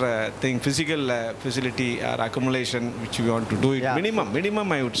be their thing, physical facility or accumulation which we want to do it. Yeah.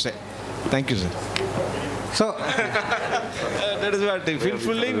 Minimum I would say. Thank you, sir. So that is what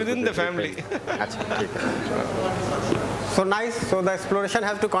fulfilling within the family. So nice. So the exploration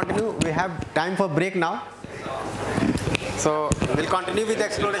has to continue. We have time for break now. So we'll continue with the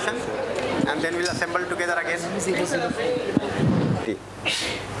exploration and then we'll assemble together again.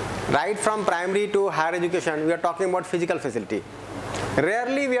 Right from primary to higher education, we are talking about physical facility.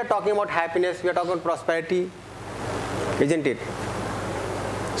 Rarely we are talking about happiness, we are talking about prosperity, isn't it?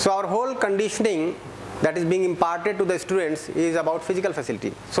 So our whole conditioning that is being imparted to the students is about physical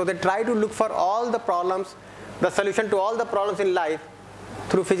facility. So they try to look for all the problems the solution to all the problems in life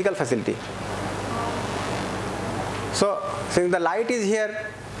through physical facility. So since the light is here,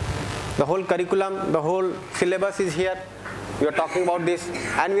 the whole curriculum, the whole syllabus is here, we are talking about this,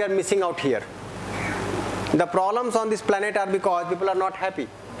 and we are missing out here. The problems on this planet are because people are not happy.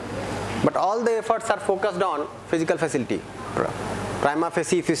 But all the efforts are focused on physical facility, prima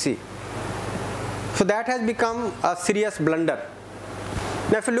facie if you see. So that has become a serious blunder.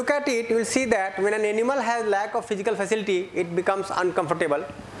 Now if you look at it, you will see that when an animal has lack of physical facility, it becomes uncomfortable.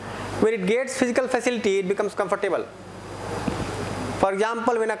 When it gets physical facility, it becomes comfortable. For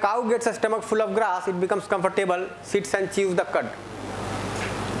example, when a cow gets a stomach full of grass, it becomes comfortable, sits and chews the cud.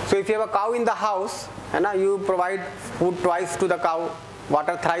 So if you have a cow in the house, and you provide food twice to the cow,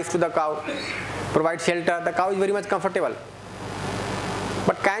 water thrice to the cow, provide shelter, the cow is very much comfortable.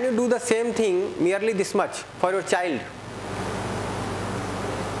 But can you do the same thing merely this much for your child?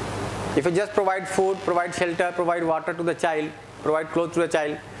 If you just provide food, provide shelter, provide water to the child, provide clothes to the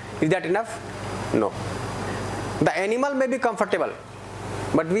child, is that enough? No. The animal may be comfortable,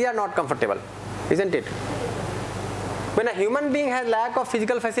 but we are not comfortable, isn't it? When a human being has lack of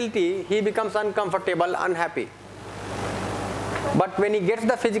physical facility, he becomes uncomfortable, unhappy. But when he gets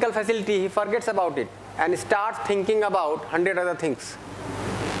the physical facility, he forgets about it and starts thinking about 100 other things.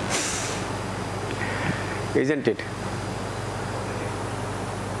 Isn't it?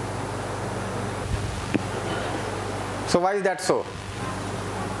 So why is that so?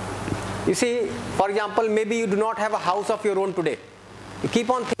 You see, for example, maybe you do not have a house of your own today. You keep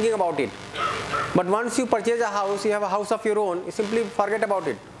on thinking about it. But once you purchase a house, you have a house of your own, you simply forget about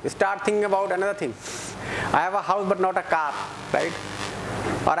it. You start thinking about another thing. I have a house but not a car, right?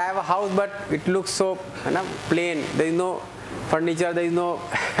 Or I have a house but it looks so plain. There is no furniture, there is no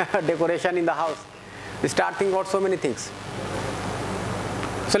decoration in the house. You start thinking about so many things.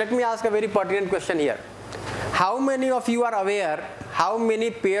 So let me ask a very pertinent question here. How many of you are aware how many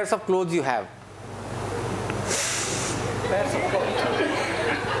pairs of clothes you have?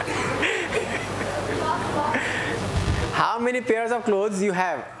 How many pairs of clothes you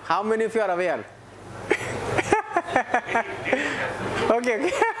have? How many of you are aware?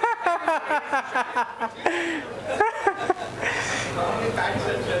 Okay.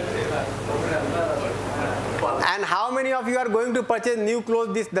 And how many of you are going to purchase new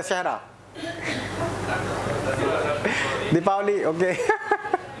clothes this Dashera? Deepavali, okay.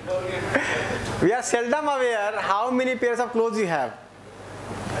 We are seldom aware how many pairs of clothes you have.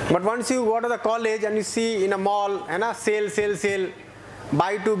 But once you go to the college and you see in a mall, sale,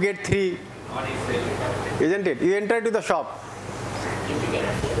 buy 2 get 3, isn't it? You enter to the shop.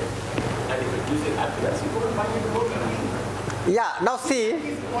 Yeah, now see.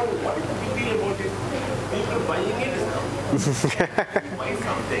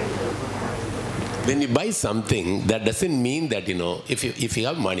 When you buy something, that doesn't mean that, if you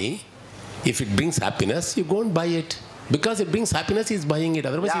have money, if it brings happiness, you go and buy it. Because it brings happiness, he's buying it.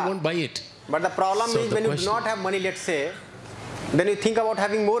 Otherwise, you won't buy it. But the problem is when you do not have money, let's say, then you think about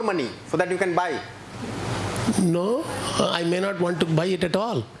having more money so that you can buy. No, I may not want to buy it at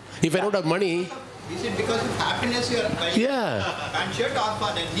all. If I don't have money. Is it because of happiness you are buying? Yeah. And shirt or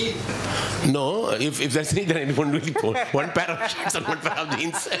for the need? No, if there's need, then I don't really go. One pair of shirts and one pair of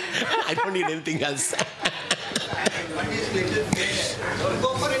jeans. I don't need anything else. One is little fair.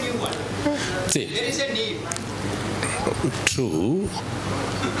 Go for a new one. See, there is a need. True.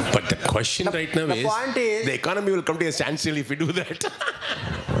 But the question right now is, the economy will come to a standstill if we do that.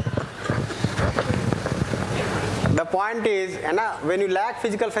 The point is, when you lack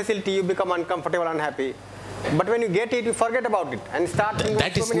physical facility, you become uncomfortable, unhappy. But when you get it, you forget about it and start thinking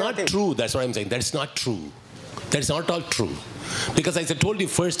that so is many not other things. true. That's what I'm saying. That's not true. That's not all true. Because as I told you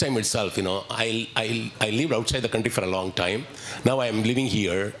first time itself, I lived outside the country for a long time. Now I am living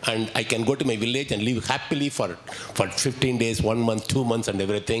here, and I can go to my village and live happily for 15 days, 1 month, 2 months, and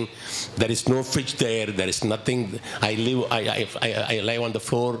everything. There is no fridge there. There is nothing. I lie on the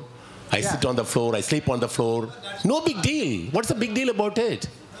floor. I sit on the floor. I sleep on the floor. No big deal. What's the big deal about it?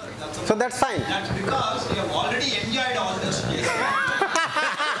 So that's fine. That's because you have already enjoyed all this.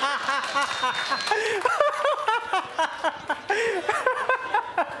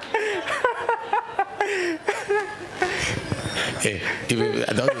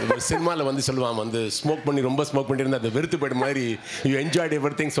 சினிமாவில் வந்து சொல்லுவான் வந்து smoke பண்ணி ரொம்ப smoke பண்ணிட்டு அந்த வெறுத்து போய்ட மாதிரி you enjoyed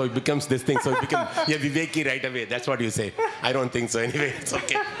everything so it becomes this thing so it become a viveki right away. That's what you say. I don't think so anyway. It's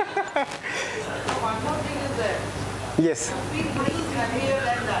okay. One more thing is that yes, money is happier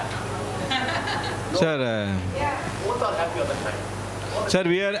than that. Sir, Both are happy all the time.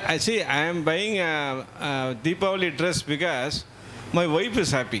 sir, I am buying a Deepavali dress because my wife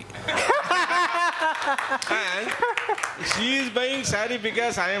is happy. And she is buying sari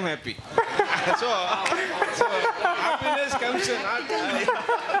because I am happy. So happiness comes in not.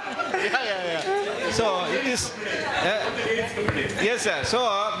 So it is. Yes, sir. So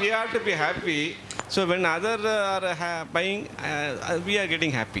we have to be happy. So when others are buying, we are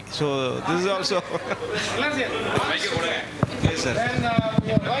getting happy. So this is also. Yes, sir. When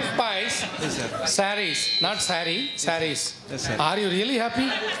your wife buys saris, not sari, saris. Yes, sir. Are you really happy?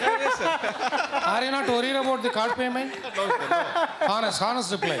 Yes, sir. Are you not worried about the card payment? No, sir. No.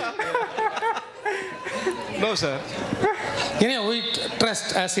 Honest reply. No, sir. You know, we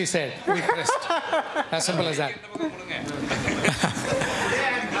trust, as he said. We trust. As simple as that.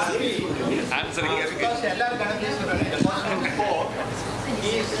 Because L.R. Kattankulathur, the person before,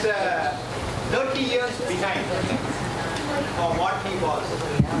 is 30 years behind for what he was.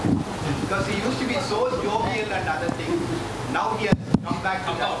 Because he used to be so jovial and other things. Now he has come back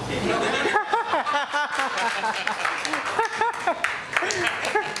to that stage.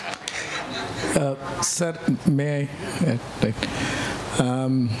 Sir, may I? Right.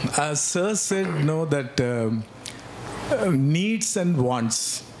 As Sir said, no, that needs and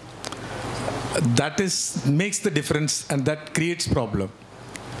wants, that makes the difference and that creates problem.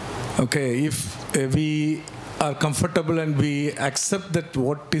 Okay, if we are comfortable and we accept that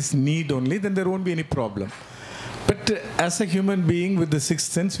what is need only, then there won't be any problem. But as a human being with the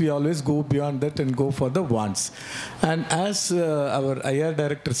sixth sense, we always go beyond that and go for the wants. And as our IR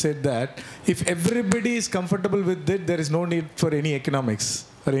director said that, if everybody is comfortable with it, there is no need for any economics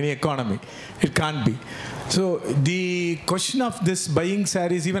or any economy. It can't be. So the question of this buying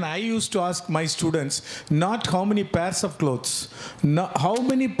saris, even I used to ask my students, not how many pairs of clothes, not how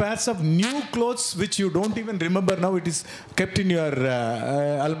many pairs of new clothes which you don't even remember now, it is kept in your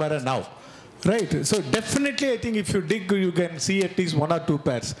almirah now. Right. So definitely I think if you dig, you can see at least 1 or 2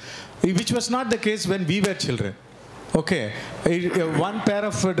 pairs, which was not the case when we were children. Okay, one pair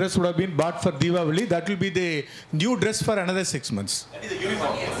of dress would have been bought for Diwali. That will be the new dress for another 6 months. That is a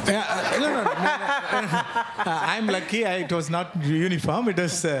uniform. No. I'm lucky. It was not uniform. It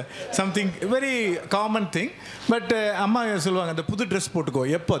was something very common thing. But Amma சொல்லுவாங்க அந்த புது dress போட்டுக்கோ.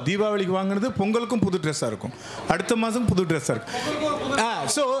 எப்போ தீபாவளிக்கு வாங்குனது பொங்கலுக்கும் புது dress இருக்கும். அடுத்த மாசம் புது dress இருக்கும்.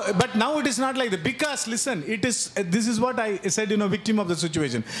 So, but now it is not like that. Because listen, it is. This is what I said. Victim of the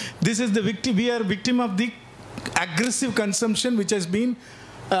situation. This is the victim. We are victim of the aggressive consumption which has been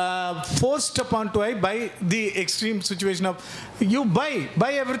forced upon to us by the extreme situation of you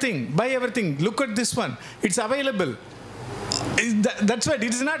buy everything. Look at this one, it's available. That's right.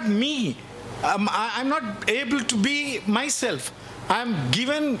 It is not me. I'm not able to be myself. I'm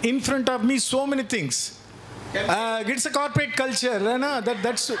given in front of me so many things. It's a corporate culture.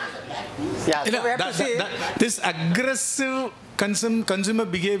 That's yeah. So we have to see this aggressive consumer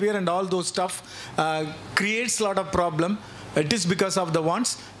behavior and all those stuff creates a lot of problem. It is because of the wants.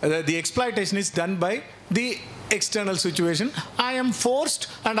 The exploitation is done by the external situation. I am forced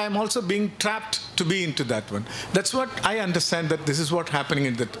and I am also being trapped to be into that one. That's what I understand, that this is what happening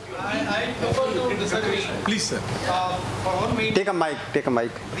in that. I prefer to disagree. Please, sir. For one meeting, take a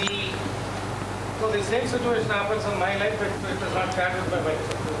mic. So the same situation happens in my life, it is not shared with my wife.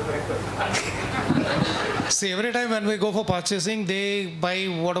 See, every time when we go for purchasing, they buy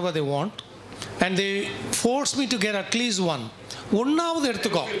whatever they want and they force me to get at least one. ஒன்னாவது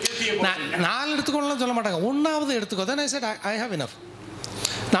எடுத்துக்கோ. நாலு எடுத்துக்கோன்னு சொல்ல மாட்டாங்க. ஒன்னாவது எடுத்துக்கோ. Then I said, I have enough.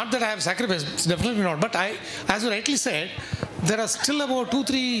 Not that I have sacrificed, definitely not. But as you rightly said, there are still about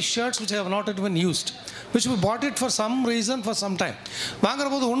 2-3 shirts which I have not even used, which we bought it for some reason for some time. வாங்குற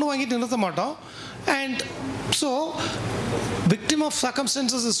போது ஒன்று வாங்கிட்டு நிறுத்த மாட்டோம். And so, victim of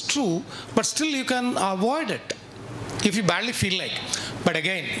circumstances is true, but still you can avoid it if you badly feel like. But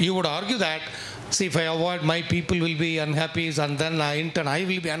again, you would argue that, see, if I avoid, my people will be unhappy, and then in turn I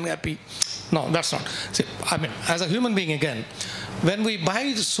will be unhappy. No, that's not. See, I mean, as a human being again, when we buy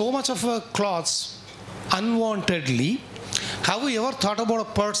so much of clothes unwantedly, have you ever thought about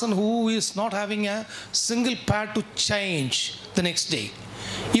a person who is not having a single pad to change the next day?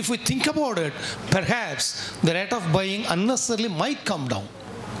 If we think about it, perhaps the rate of buying unnecessarily might come down.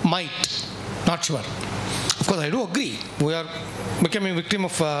 Might. Not sure. Of course, I do agree. We are becoming victim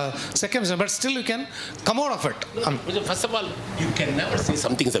of circumstances, but still you can come out of it. First of all, you can never say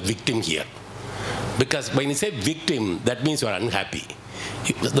something is a victim here. Because when you say victim, that means you are unhappy.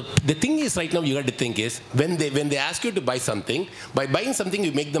 The thing is right now you got to think is when they ask you to buy something, by buying something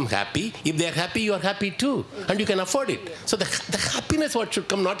you make them happy. If they are happy, you are happy too, and you can afford it. So the happiness what should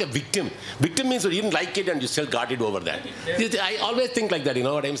come, not a victim. Victim means you didn't like it and you still got it over that. I always think like that. You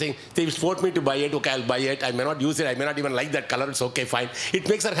know what I'm saying? They force me to buy it. Okay, I'll buy it. I may not use it. I may not even like that color. It's okay, fine. It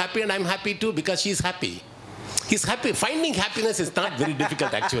makes her happy, and I'm happy too because she's happy. He's happy. Finding happiness is not very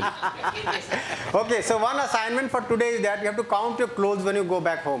difficult actually. Okay, so one assignment for today is that you have to count your clothes when you go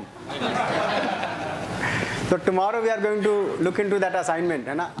back home. So tomorrow we are going to look into that assignment.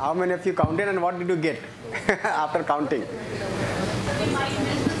 How many of you counted and what did you get after counting? We might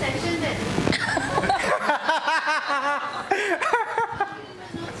miss the section then.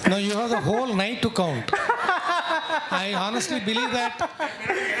 No, you have the whole night to count. I honestly believe that,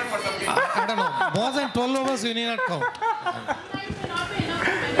 I don't know, more than 12 hours you need not count.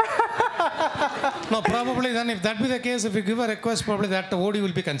 No, probably then if that be the case, if you give a request, probably that OD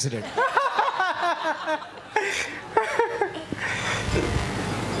will be considered.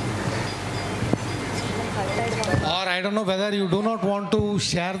 Or I don't know whether you do not want to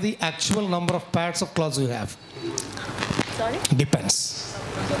share the actual number of pairs of clothes you have. Sorry? Depends.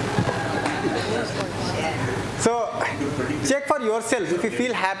 So, check for yourself if you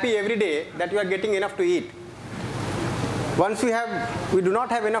feel happy every day that you are getting enough to eat. Once we do not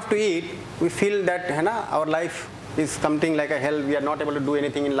have enough to eat, we feel that our life is something like a hell, we are not able to do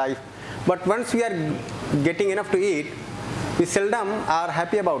anything in life. But once we are getting enough to eat, we seldom are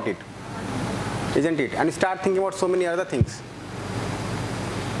happy about it, isn't it? And start thinking about so many other things.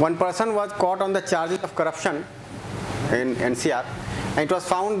 One person was caught on the charges of corruption in NCR, and it was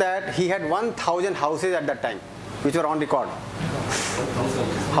found that he had 1,000 houses at that time, which were on record.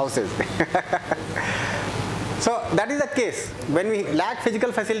 Houses. So that is the case. When we lack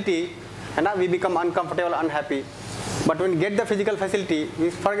physical facility, we become uncomfortable, unhappy. But when we get the physical facility, we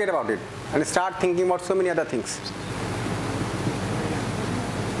forget about it and start thinking about so many other things.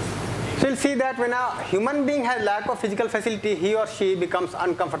 So you'll see that when a human being has lack of physical facility, he or she becomes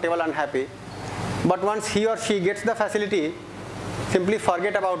uncomfortable, unhappy. But once he or she gets the facility, simply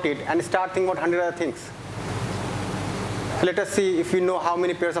forget about it and start thinking about 100 other things. So let us see if we know how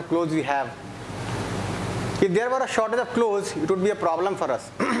many pairs of clothes we have. If there were a shortage of clothes, it would be a problem for us.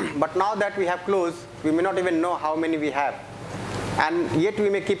 But now that we have clothes, we may not even know how many we have. And yet we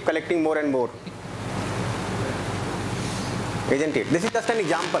may keep collecting more and more. Isn't it? This is just an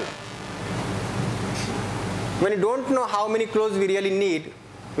example. When you don't know how many clothes we really need,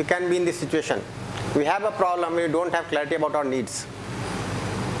 we can be in this situation. We have a problem when we don't have clarity about our needs.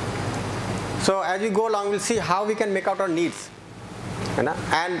 So as we go along, we'll see how we can make out our needs.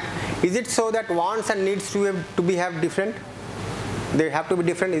 And is it so that wants and needs to have different? They have to be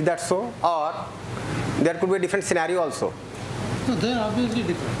different, is that so? Or there could be a different scenario also? No, they are obviously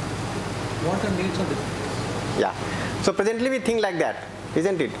different. Want and needs are different. Yeah. So presently we think like that,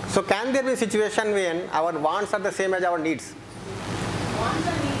 isn't it? So can there be a situation when our wants are the same as our needs? Wants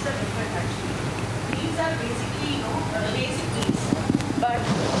and needs are different actually. Needs are basically, basic needs. But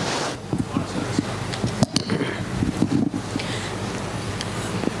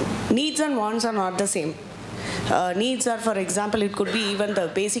needs and wants are not the same. Needs are, for example, it could be even the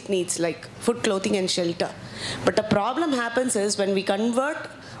basic needs like food, clothing and shelter. But the problem happens is when we convert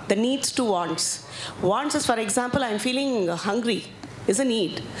the needs to wants. Wants is, for example, I'm feeling hungry is a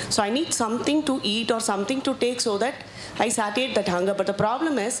need. So I need something to eat or something to take so that I satiate that hunger. But the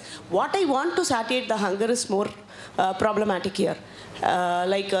problem is what I want to satiate the hunger is more problematic here.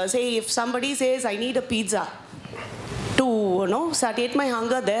 Say if somebody says I need a pizza to satiate my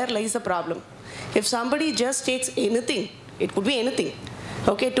hunger, there lies the problem. If somebody just takes anything, it could be anything,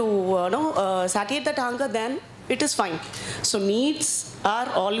 okay, to satiate that hunger, then it is fine. So needs are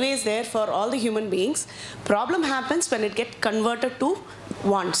always there for all the human beings. Problem happens when it gets converted to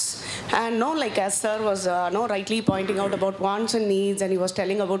wants. And like as sir was rightly pointing out about wants and needs, and he was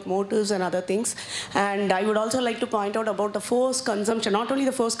telling about motives and other things. And I would also like to point out about the forced consumption, not only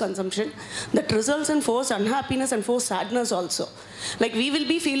the forced consumption, that results in forced unhappiness and forced sadness also. Like we will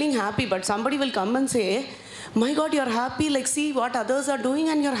be feeling happy, but somebody will come and say, my God, you're happy, like see what others are doing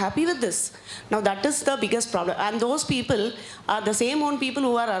and you're happy with this. Now that is the biggest problem. And those people are the same own people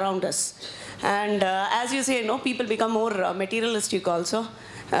who are around us. And as you say, people become more materialistic also.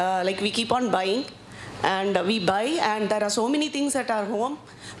 Like we keep on buying and we buy, and there are so many things at our home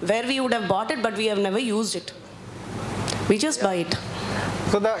where we would have bought it but we have never used it. We just buy it.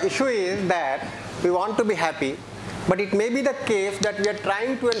 So the issue is that we want to be happy, but it may be the case that we are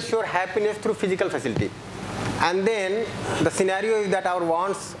trying to ensure happiness through physical facility. And then the scenario is that our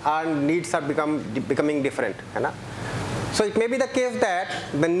wants and needs are becoming different. So it may be the case that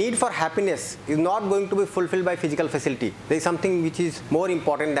the need for happiness is not going to be fulfilled by physical facility. There is something which is more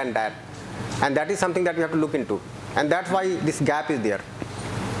important than that. And that is something that we have to look into. And that's why this gap is there.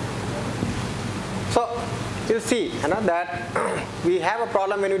 So you'll see that we have a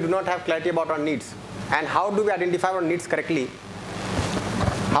problem when we do not have clarity about our needs. And how do we identify our needs correctly?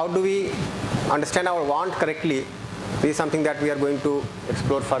 How do we understand our want correctly? This is something that we are going to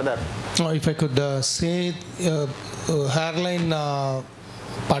explore further. If I could say hairline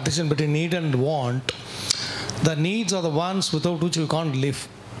partition between need and want, the needs are the ones without which you can't live.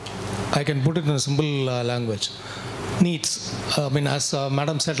 I can put it in a simple language. Needs, I mean, as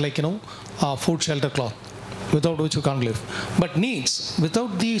madam said, like, food, shelter, cloth, without which you can't live. But needs,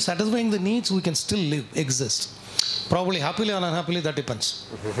 without the satisfying the needs, we can still live, exist. Probably happily or unhappily, that depends.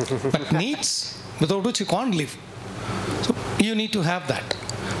 But needs, without which you can't live. So you need to have that.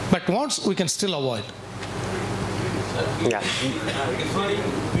 But wants, we can still avoid. Yeah. Referring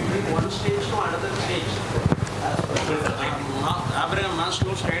between one stage to another stage. Abraham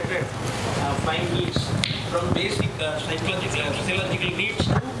Maslow stated 5 needs, from basic physiological needs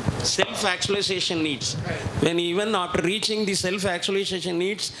to self-actualization needs. When even after reaching the self-actualization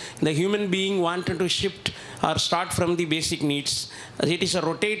needs, the human being wanted to shift or start from the basic needs. It is a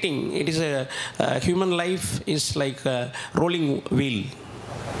rotating, it is a human life is like a rolling wheel.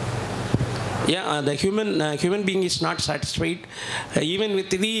 Yeah, the human being is not satisfied even with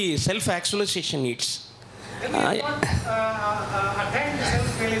the self-actualization needs. Attain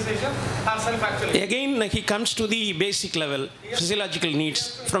self-realization or self-actualization. Again, he comes to the basic level, physiological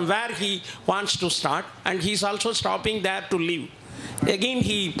needs, from where he wants to start, and he's also stopping there to live. Again,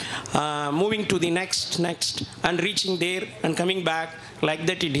 he moving to the next, and reaching there and coming back, like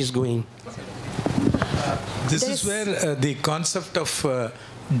that it is going. This is where the concept of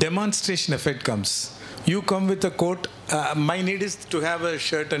demonstration effect comes. You come with a coat, my need is to have a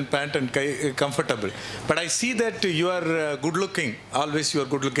shirt and pant and comfortable. But I see that you are good looking, always you are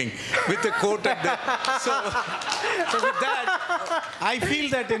good looking, with a coat and so with that, I feel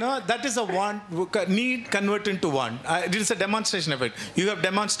that, that is a want, need converted into want. It is a demonstration effect. You have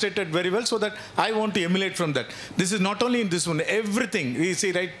demonstrated very well so that I want to emulate from that. This is not only in this one, everything. We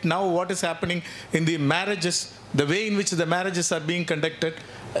see right now what is happening in the marriages, the way in which the marriages are being conducted.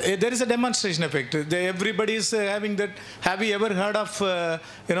 There is a demonstration effect. Everybody is having that. Have you ever heard of,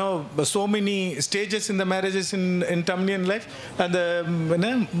 so many stages in the marriages in Tamilian life? And the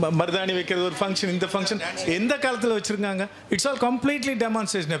Mardani Vekar function, in the function, in the Kalathala vechirukanga. It's all completely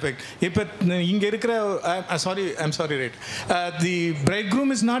demonstration effect. I'm sorry, right. The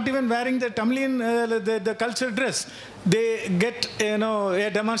bridegroom is not even wearing the Tamilian, the cultural dress. They get, a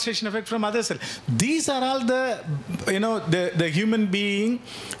demonstration effect from others. These are all the, the human being,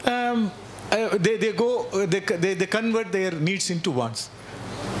 they convert their needs into wants.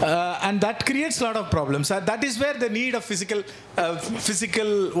 And that creates a lot of problems. That is where the need of physical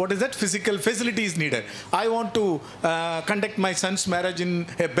facility is needed. I want to conduct my son's marriage in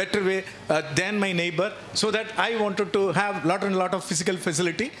a better way than my neighbor, so that I wanted to have lot of physical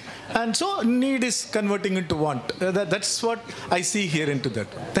facility. And so need is converting into want. That's what I see here into that.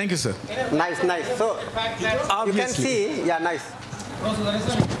 Thank you, sir. Nice. So you can see, yeah, nice.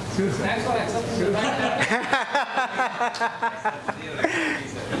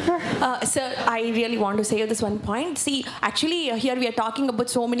 Sir, I really want to say this one point. See, actually here we are talking about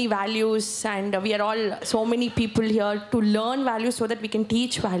so many values, and we are all so many people here to learn values so that we can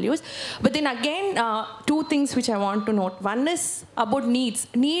teach values. But then again, two things which I want to note. One is about needs.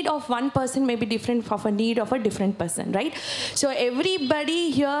 Need of one person may be different from a need of a different person, right? So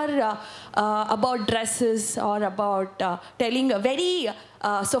everybody here about dresses or about telling a very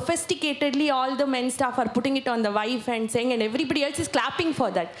sophisticatedly all the men staff are putting it on the wife and saying, and everybody else is clapping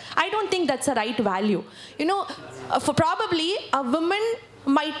for that. I don't think that's a right value. For probably a woman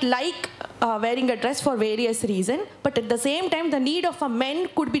might like wearing a dress for various reasons, but at the same time the need of a man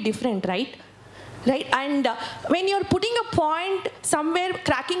could be different, right? And when you're putting a point somewhere,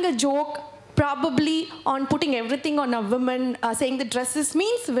 cracking a joke, probably on putting everything on a woman, saying the dresses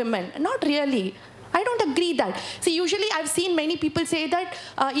means women. Not really. I don't agree that. See, usually I've seen many people say that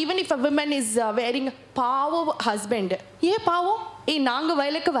even if a woman is wearing power husband, ye power, naanga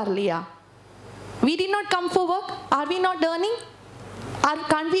vailakku varliya. We did not come for work. Are we not earning?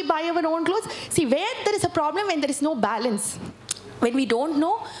 Can't we buy our own clothes? See, where there is a problem, when there is no balance. When we don't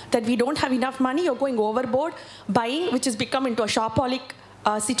know that we don't have enough money, you're going overboard, buying, which has become into a shopaholic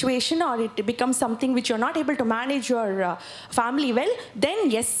situation, or it becomes something which you're not able to manage your family well, then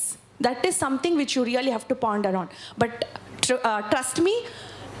yes, that is something which you really have to ponder on. But trust me,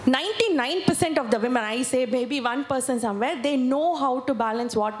 99% of the women, I say maybe 1% somewhere, they know how to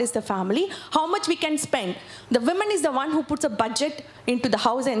balance what is the family, how much we can spend. The woman is the one who puts a budget into the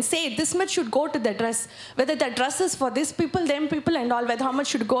house and say this much should go to the dress, whether the dress is for this people, them people and all, whether how much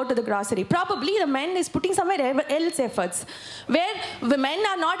should go to the grocery. Probably the man is putting somewhere else efforts, where the men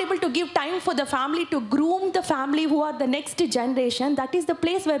are not able to give time for the family to groom the family who are the next generation. That is the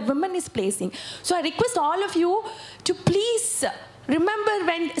place where women is placing. So I request all of you to please remember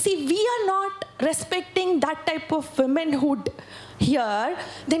when, see, we are not respecting that type of womanhood here,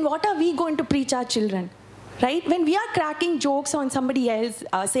 then what are we going to preach our children? Right? When we are cracking jokes on somebody else,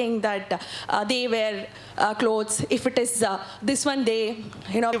 saying that they wear clothes, if it is this one day,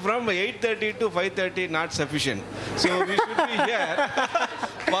 you know. From 8:30 to 5:30, not sufficient. So we should be here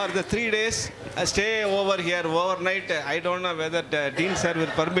for the 3 days. Stay over here overnight. I don't know whether the Dean sir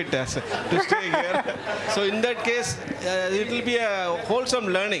will permit us to stay here. So in that case, it will be a wholesome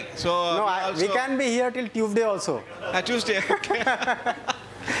learning. So no, we can be here till Tuesday also. Tuesday, okay.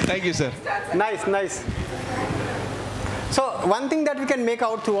 Thank you, sir. Nice, nice. So one thing that we can make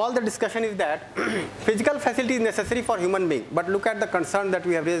out through all the discussion is that physical facility is necessary for human being. But look at the concern that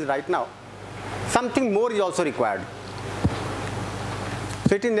we have raised right now. Something more is also required.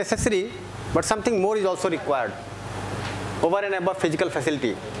 So it is necessary, but something more is also required over and above physical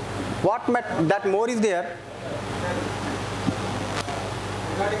facility. What that more is there?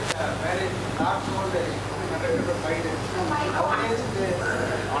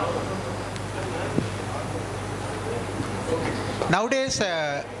 Nowadays,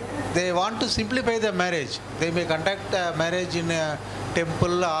 they want to simplify the marriage. They may conduct a marriage in a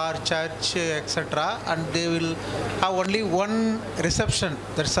temple or church, etc., and they will have only one reception,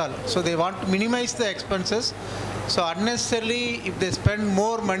 that's all. So they want to minimize the expenses. So unnecessarily, if they spend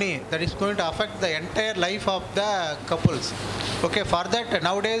more money, that is going to affect the entire life of the couples. Okay, for that,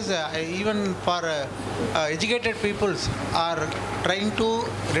 nowadays, even for educated peoples are trying to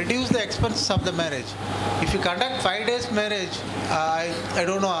reduce the expenses of the marriage. If you conduct 5 days marriage, I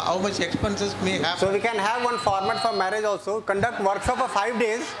don't know how much expenses may happen. So we can have one format for marriage also, conduct workshop for 5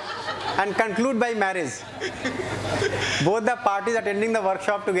 days and conclude by marriage. Both the parties attending the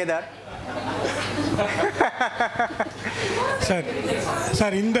workshop together. Sir,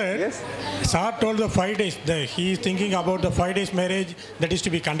 in there, yes? Sir told the 5 days, he is thinking about the 5 days marriage that is to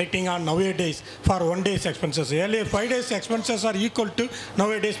be conducting on nowadays for 1 day's expenses. Earlier 5 days expenses are equal to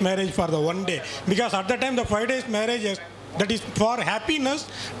nowadays marriage for the 1 day. Because at the time the 5 days marriage, that is for happiness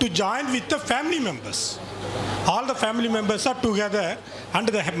to join with the family members. All the family members are together and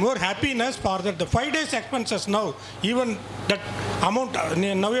the more happiness for that. The 5 days expenses now, even that amount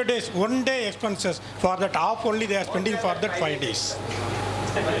nowadays 1 day expenses for that half only they are spending for that 5 days.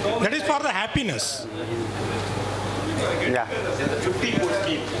 That is for the happiness. Yeah.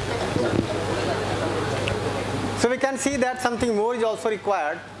 So we can see that something more is also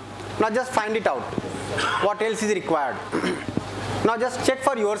required. Now just find it out. What else is required? Now just check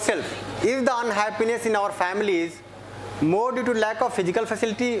for yourself. Is the unhappiness in our family is more due to lack of physical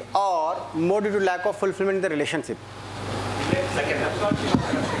facility or more due to lack of fulfillment in the relationship?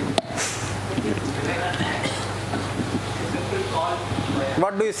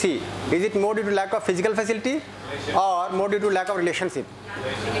 What do you see? Is it more due to lack of physical facility or more due to lack of relationship?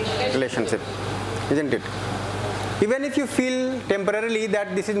 Relationship, isn't it? Even if you feel temporarily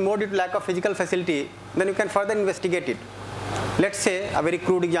that this is more due to lack of physical facility, then you can further investigate it. Let's say, a very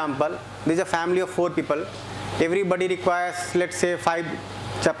crude example, there is a family of 4 people. Everybody requires, let's say, 5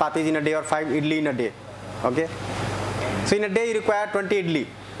 chapatis in a day or 5 idli in a day. Okay? So in a day you require 20 idli.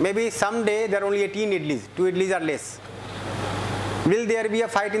 Maybe someday there are only 18 idlis, 2 idlis are less. Will there be a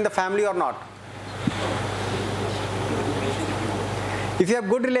fight in the family or not? If you have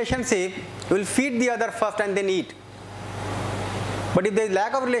good relationship, you will feed the other first and then eat. But if there is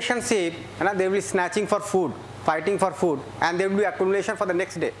lack of relationship, they will be snatching for food, fighting for food, and there will be accumulation for the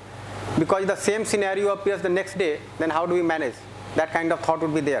next day. Because if the same scenario appears the next day, then how do we manage? That kind of thought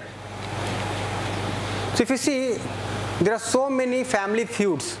would be there. So if you see, there are so many family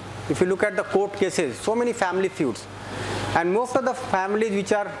feuds. If you look at the court cases, so many family feuds. And most of the families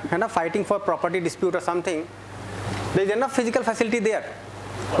which are fighting for property dispute or something, there is enough physical facility there.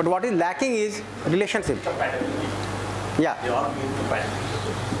 But what is lacking is relationship. Yeah.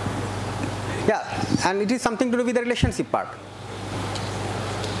 Yeah, and it is something to do with the relationship part.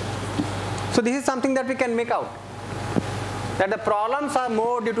 So this is something that we can make out. That the problems are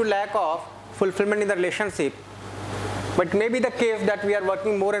more due to lack of fulfillment in the relationship. But it may be the case that we are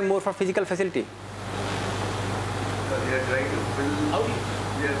working more and more for physical facility. We are trying to fill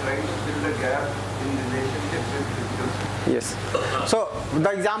the gap in relationship with physical facility. Yes. So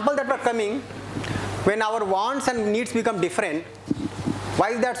the example that were coming, when our wants and needs become different,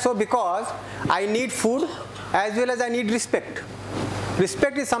 why is that so? Because I need food as well as I need respect.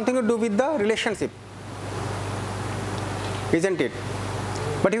 Respect is something to do with the relationship, isn't it?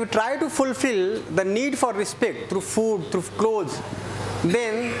 But if you try to fulfill the need for respect through food, through clothes,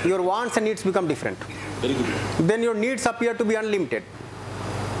 then your wants and needs become different. Very good. Then your needs appear to be unlimited.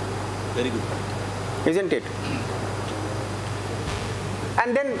 Very good. Isn't it?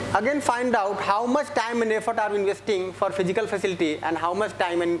 And then again find out how much time and effort are we investing for physical facility and how much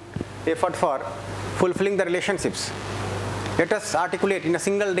time and effort for fulfilling the relationships. Let us articulate in a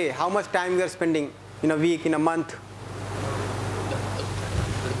single day how much time we are spending in a week, in a month.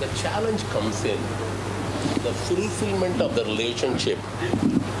 The challenge comes in the fulfillment of the relationship.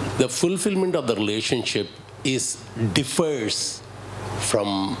 The fulfillment of the relationship differs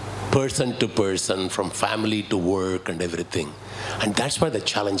from person to person, from family to work and everything. And that's where the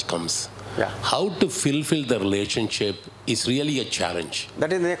challenge comes. Yeah. How to fulfill the relationship is really a challenge.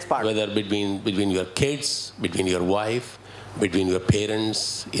 That is the next part. Whether between your kids, between your wife, between your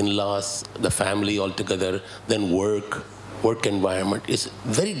parents, in-laws, the family altogether, then work environment is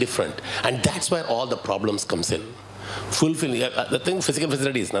very different. And that's where all the problems comes in. Fulfilling, the thing, physical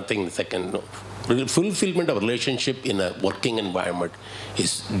facility is nothing second. No. Fulfillment of relationship in a working environment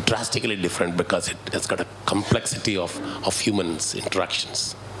is drastically different because it's got a complexity of humans'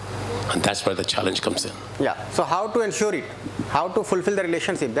 interactions. And that's where the challenge comes in. Yeah. So how to ensure it? How to fulfill the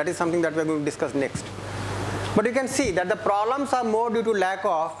relationship? That is something that we are going to discuss next. But you can see that the problems are more due to lack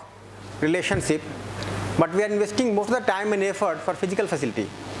of relationship, but we are investing most of the time and effort for physical facility.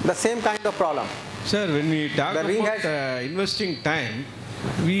 The same kind of problem. Sir, when we talk about investing time,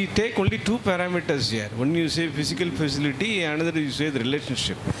 we take only two parameters here. One you say physical facility, another you say the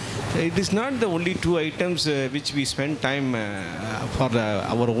relationship. It is not the only two items which we spend time for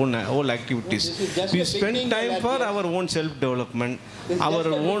our own whole activities. We spend time for our own self-development, our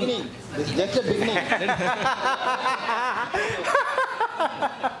own... This is just the beginning.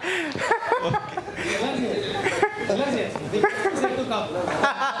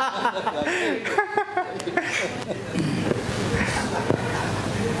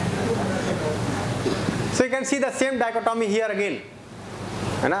 So you can see the same dichotomy here again.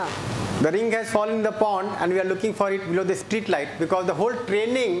 The ring has fallen in the pond and we are looking for it below the street light because the whole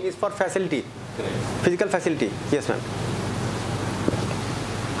training is for facility, physical facility. Yes, ma'am.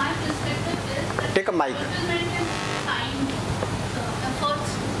 My perspective is that Take a mic. time, efforts.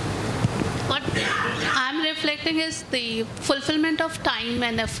 What I'm reflecting is the fulfillment of time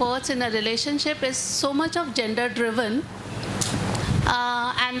and efforts in a relationship is so much of gender driven,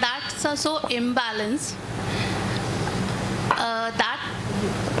 and that's so imbalanced. That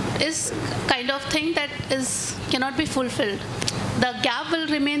is kind of thing that cannot be fulfilled. The gap will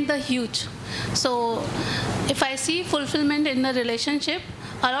remain the huge. So if I see fulfillment in the relationship,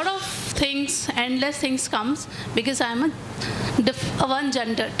 a lot of things, endless things comes because I'm a one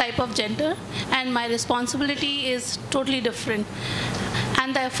gender, type of gender, and my responsibility is totally different.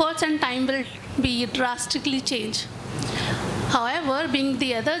 And the efforts and time will be drastically changed. However, being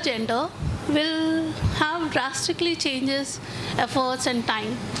the other gender will have drastically changes efforts and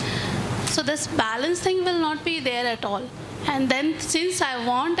time. So this balance thing will not be there at all. And then since I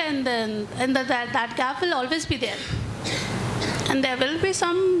want that gap will always be there. And there will be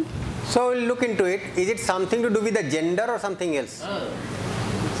some... So we'll look into it. Is it something to do with the gender or something else?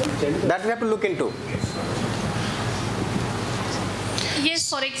 That we have to look into. Yes,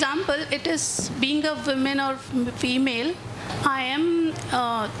 for example, it is being a woman or female, I am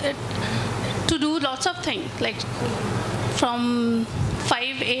to do lots of things, like from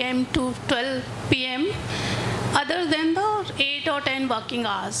 5 a.m. to 12 p.m. other than the 8 or 10 working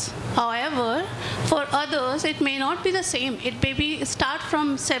hours. However, for others, it may not be the same. It may be start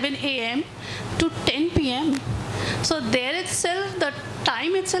from 7 a.m. to 10 p.m. So there itself, the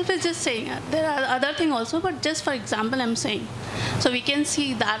time itself is just saying, there are other things also, but just for example, I'm saying. So we can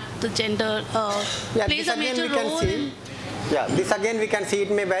see that the gender plays a major role. This again we can see.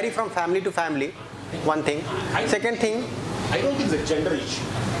 It may vary from family to family, one thing. Second thing, I don't think it's a gender issue.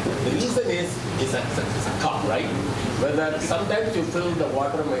 The reason is a cup, right? Whether sometimes you fill the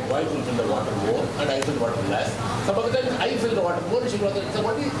water, my wife will fill the water more, and I fill the water less. Some other times I fill the water more, she will. So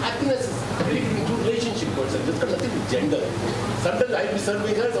what is happiness is related to relationship person. It's got nothing with gender. Sometimes I'll be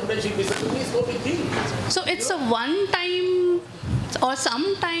serving her, sometimes she'll be serving me. It's no big deal. So it's a one time or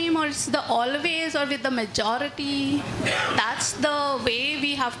sometime, or it's the always, or with the majority. That's the way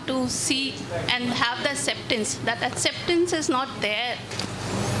we have to see and have the acceptance. That acceptance is not there.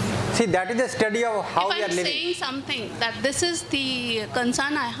 See, that is a study of how we are If I'm living. saying something that this is the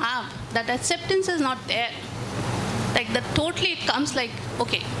concern I have, that acceptance is not there. Like that totally it comes like,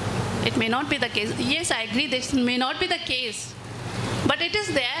 okay, it may not be the case. Yes, I agree this may not be the case. But it is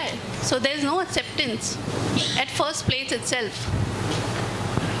there. So there is no acceptance at first place itself.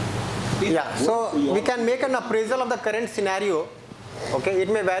 Yeah, so we can make an appraisal of the current scenario. Okay, it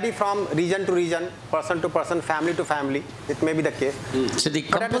may vary from region to region, person to person, family to family. It may be the case. So the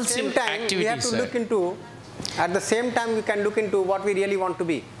But at the same compulsive time, we have to look into, at the same time, we can look into what we really want to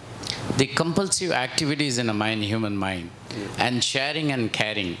be. the compulsive activities in a mind, human mind, and sharing and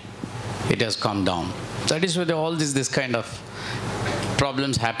caring, it has come down. That is why all this kind of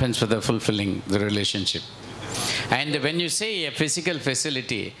problems happens for the fulfilling the relationship. And when you say a physical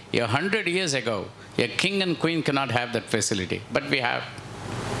facility, 100 years ago, a king and queen cannot have that facility, but we have.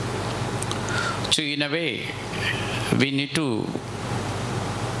 So in a way, we need to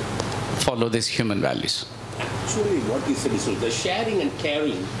follow these human values. Actually, what you said is so. The sharing and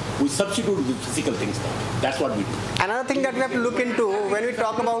caring, we substitute with physical things now. That's what we do. Another thing that we have to look into when we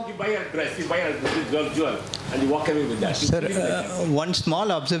talk about... You buy a dress, you buy a jewel, and you walk away with that. Sir, one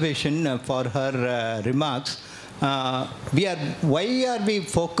small observation for her remarks. Why are we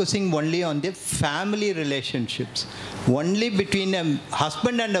focusing only on the family relationships? Only between a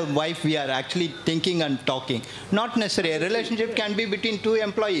husband and a wife we are actually thinking and talking. Not necessarily. A relationship can be between two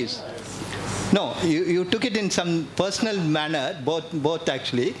employees. No, you took it in some personal manner, both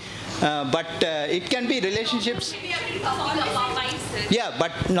actually. But it can be relationships. Yeah,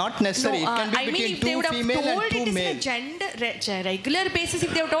 but not necessarily. No, it can be I mean, between if they two would have female told and two it is male. a regular basis,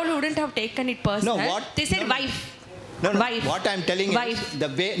 if they were told, we wouldn't have taken it personal. No, what? They said No, wife. No, Wife. what I'm telling Wife. is the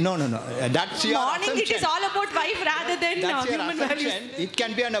way. No. That's your Morning, assumption. it is all about wife rather than That's your human assumption. values. It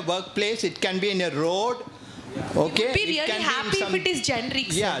can be on a workplace. It can be in a road. Okay. You would be It really can happy in if it is generic.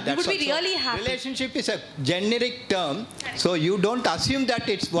 Yeah, You that's would be also- really happy. Relationship is a generic term, so you don't assume that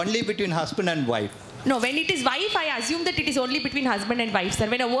it's only between husband and wife. No, when it is wife, I assume that it is only between husband and wife, sir.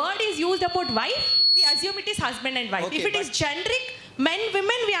 When a word is used about wife, we assume it is husband and wife. Okay, if it is generic, men,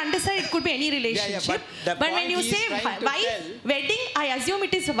 women, we understand it could be any relationship. but the when point you he is say trying to wife, tell- wedding, I assume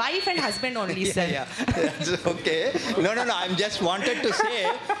it is wife and husband only, sir. Yeah, that's okay. No. I'm just wanted to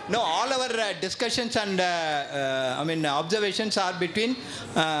say, no, all our discussions and observations are between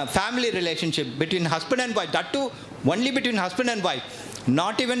family relationship, between husband and wife. That too, only between husband and wife.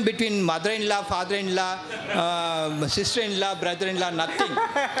 Not even between mother-in-law, father-in-law, sister-in-law, brother-in-law, nothing.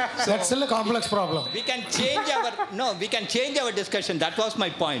 So That's still a complex problem. we can change our discussion. That was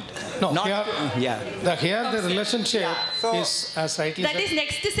my point. No, Not, here the relationship is, as rightly That said, is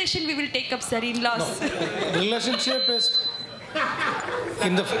next session we will take up, sir, in-laws. relationship is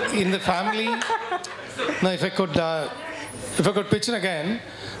in the family. Now, if I could pitch in again,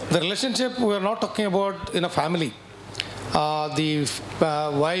 the relationship we are not talking about in a family. The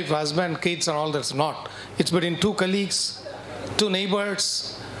wife, husband, kids and all that's not. It's between two colleagues, two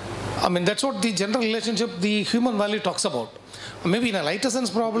neighbors. I mean, that's what the general relationship, the human value talks about. Maybe in a lighter sense,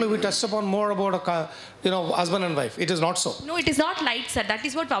 probably we touched upon more about husband and wife. It is not so. No, it is not light, sir. That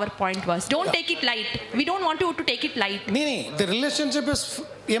is what our point was. Don't take it light. We don't want you to take it light. No. The relationship is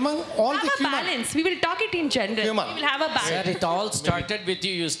among all Have the a human. balance. We will talk it in general. Human. We will have a balance. Sir, it all started with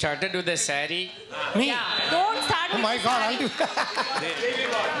you. You started with a sari. Me? Yeah. Don't start Oh with my the God, saree.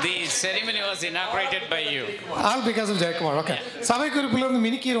 The ceremony was inaugurated by you. All because of Jayakumar. Okay. சபைக்குறிப்பில் இருந்து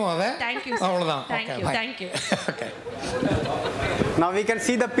மினிக்கிரும் அதை. Thank you, sir. அவ்வளவுதான். Thank Okay, you. fine. Thank you. Now we can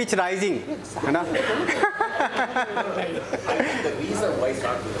see the pitch rising. You know? The reason why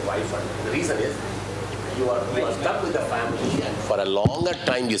start with the wife, the reason is you are stuck with the family, and for a longer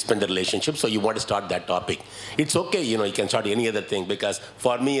time you spend the relationship, so you want to start that topic. It's okay, you can start any other thing, because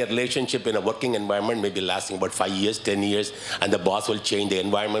for me a relationship in a working environment may be lasting about 5 years, 10 years, and the boss will change, the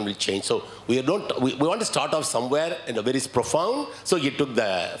environment will change. So we want to start off somewhere in a very profound, so you took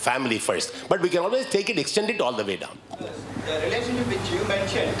the family first. But we can always take it, extend it all the way down. The relationship which you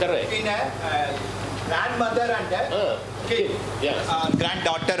mentioned between a grandmother and a kid.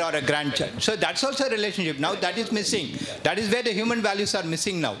 Granddaughter or a grandchild. So that's also a relationship. Now that is missing. That is where the human values are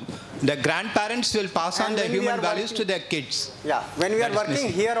missing now. The grandparents will pass on the human values to their kids. Yeah, when we are working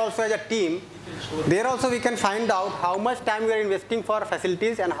here also as a team, there also we can find out how much time we are investing for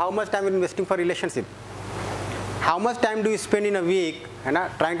facilities and how much time we are investing for relationship. How much time do we spend in a week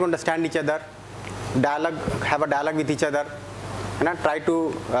trying to understand each other, have a dialogue with each other, try to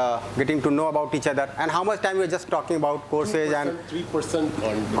getting to know about each other, and how much time we are just talking about courses and 3%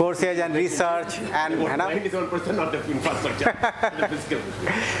 on courses and research and 97% on the infrastructure, the physical.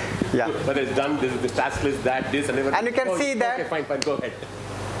 Yeah. Whether it's done, this is the task list, that, this, and everything. And you can see that. Okay, fine, go ahead.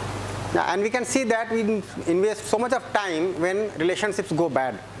 Yeah, and we can see that we invest so much of time when relationships go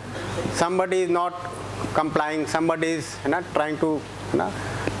bad. Somebody is not complying, somebody is trying to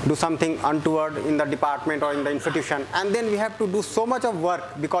do something untoward in the department or in the institution, and then we have to do so much of work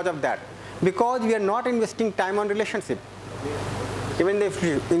because of that, because we are not investing time on relationship. Even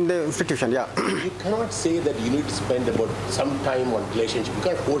in the institution, yeah. You cannot say that you need to spend about some time on relationship. You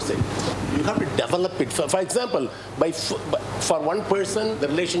can't force it. You have to develop it. For example, for one person, the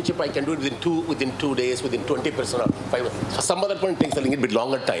relationship I can do it within 2 days, within 20% or 5. For some other person, it takes a little bit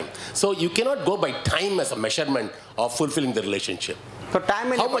longer time. So you cannot go by time as a measurement of fulfilling the relationship. So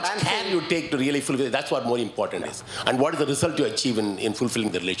time and how much care you take to really fulfill it, that's what more important is. And what is the result you achieve in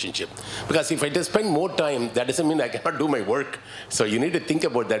fulfilling the relationship. Because if I just spend more time, that doesn't mean I cannot do my work. So you need to think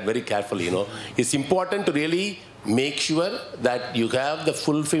about that very carefully, It's important to really make sure that you have the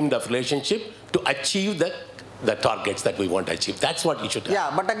fulfillment of relationship to achieve the targets that we want to achieve. That's what you should have.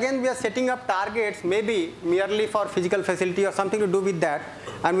 Yeah, but again we are setting up targets maybe merely for physical facility or something to do with that,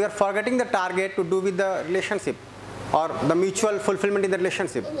 and we are forgetting the target to do with the relationship or the mutual fulfillment in the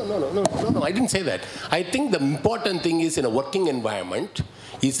relationship. No, I didn't say that. I think the important thing is in a working environment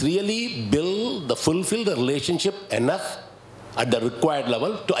is really fulfill the relationship enough at the required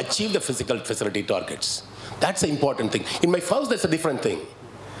level to achieve the physical facility targets. That's the important thing. In my house, that's a different thing.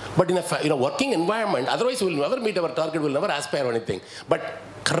 But in a working environment, otherwise we'll never meet our target, we'll never aspire or anything. But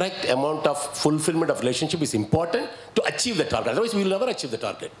correct amount of fulfillment of relationship is important to achieve the target. Otherwise, we'll never achieve the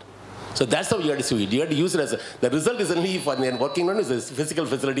target. So that's how you have to see it. You have to use it as the result is only for the working one, is the physical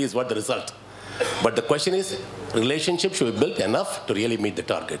facility is what the result. But the question is, relationship should be built enough to really meet the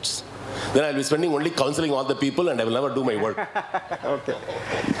targets. Then I'll be spending only counseling all the people and I will never do my work. Okay.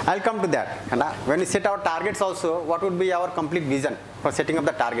 I'll come to that. When we set our targets also, what would be our complete vision for setting up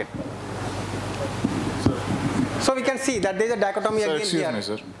the target? So we can see that there is a dichotomy again here. Excuse me,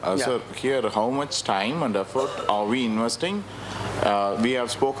 sir. Sir, here how much time and effort are we investing? We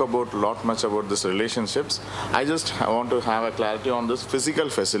have spoke about much about this relationships. I just want to have a clarity on this physical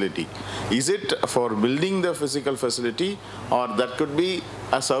facility. Is it for building the physical facility, or that could be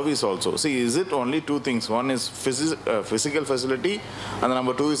a service also? See, is it only two things? One is physical facility, and the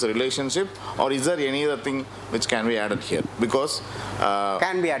number two is relationship, or is there any other thing which can be added here? Because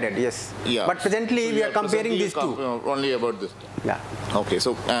can be added, yes. Yeah. But presently we are comparing these two. Only about this. Yeah. Okay,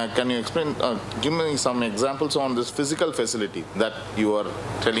 so can you explain, give me some examples on this physical facility that you are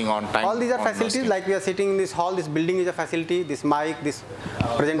telling on time? All these are facilities, like we are sitting in this hall, this building is a facility, this mic, this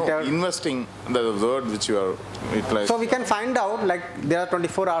presenter. No, investing, the word which you are utilizing. So we can find out, like there are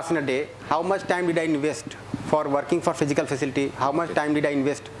 24 hours in a day, how much time did I invest for working for physical facility, how much time did I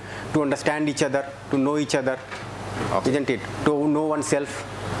invest to understand each other, to know each other, isn't it, to know oneself.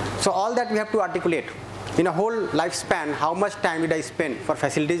 So all that we have to articulate. In a whole lifespan, how much time did I spend for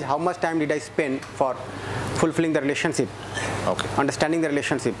facilities, how much time did I spend for fulfilling the relationship, understanding the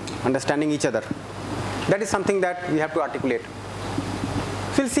relationship, understanding each other. That is something that we have to articulate.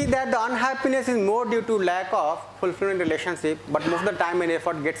 So you'll see that the unhappiness is more due to lack of fulfilling relationship, but most of the time and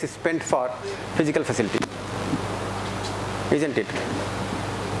effort gets spent for physical facility, isn't it?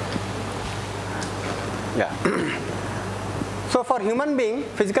 Yeah. So for human being,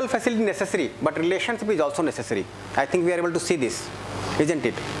 physical facility is necessary, but relationship is also necessary. I think we are able to see this, isn't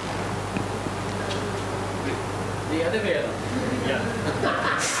it? The other way around.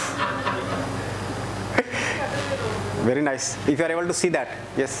 Very nice. If you are able to see that,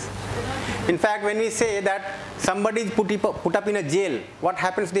 yes. In fact, when we say that somebody is put up in a jail, what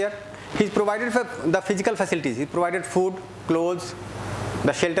happens there? He is provided for the physical facilities. He is provided food, clothes,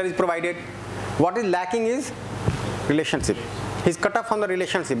 the shelter is provided. What is lacking is relationship. He's cut off from the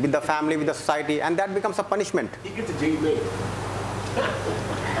relationship with the family, with the society, and that becomes a punishment. He gets a jailmate.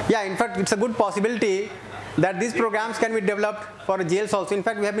 Yeah, in fact, it's a good possibility that these programs can be developed for jails also. In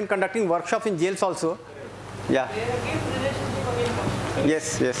fact, we have been conducting workshops in jails also. Yeah.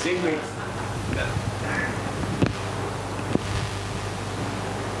 Yes, yes.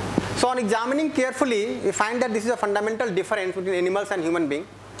 So on examining carefully, we find that this is a fundamental difference between animals and human beings.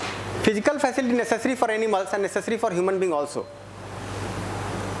 Physical facility necessary for animals and necessary for human being also.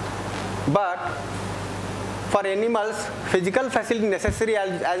 But for animals, physical facility necessary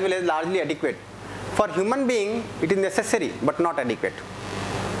as well as largely adequate. For human being, it is necessary but not adequate.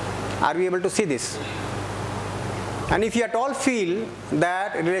 Are we able to see this? And if you at all feel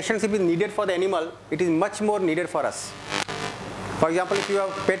that relationship is needed for the animal, it is much more needed for us. For example, if you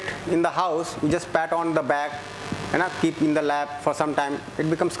have a pet in the house, you just pat on the back and keep in the lap for some time, it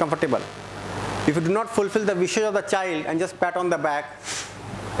becomes comfortable. If you do not fulfill the wishes of the child and just pat on the back,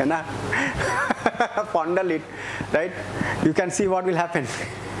 fondle it, right? You can see what will happen.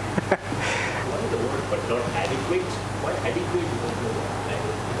 Why the word but not adequate? Why adequate? I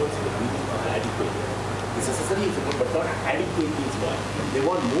don't see the meaning of adequate. Necessary is good, but not adequate is why. They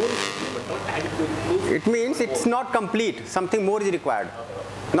want more, but not adequate. It means it's not complete. Something more is required.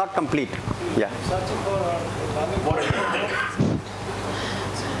 Not complete. Yeah.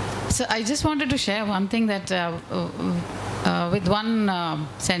 So I just wanted to share one thing that with one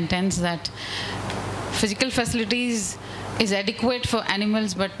sentence, that physical facilities is adequate for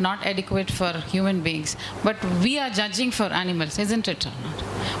animals but not adequate for human beings. But we are judging for animals, isn't it or not?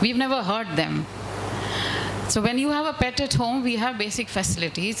 We've never hurt them. So when you have a pet at home, we have basic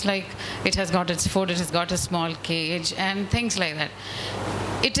facilities like it has got its food, it has got a small cage and things like that.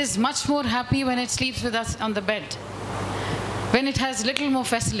 It is much more happy when it sleeps with us on the bed, when it has little more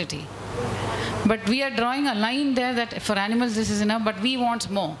facility. But we are drawing a line there that for animals this is enough, but we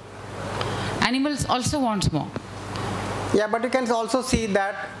want more. Animals also want more. Yeah, but you can also see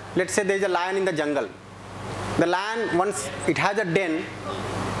that, let's say there is a lion in the jungle. The lion, once it has a den,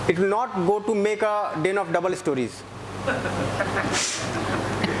 it will not go to make a den of double stories.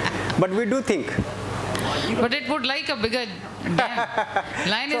 But we do think. But it would like a bigger den.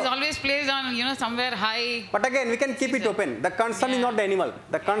 Lion is always placed on, somewhere high. But again, we can keep it open. The concern is not the animal.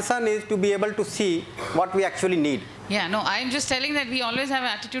 The concern is to be able to see what we actually need. Yeah, no, I'm just telling that we always have an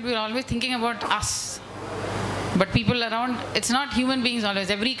attitude, we're always thinking about us. But people around, it's not human beings always.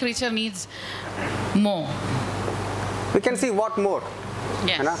 Every creature needs more. We can see what more.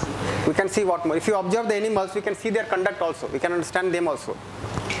 Yes. We can see what more. If you observe the animals, we can see their conduct also. We can understand them also.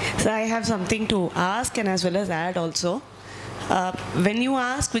 So I have something to ask and as well as add also. When you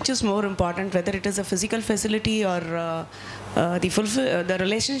ask which is more important, whether it is a physical facility or the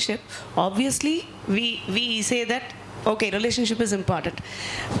relationship, obviously we say that okay, relationship is important.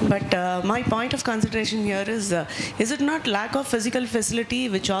 But my point of consideration here is it not lack of physical facility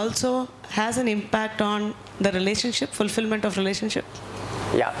which also has an impact on the relationship, fulfillment of relationship?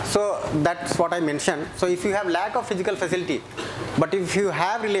 Yeah, so that's what I mentioned. So if you have lack of physical facility, but if you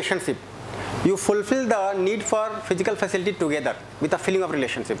have relationship, you fulfill the need for physical facility together with a feeling of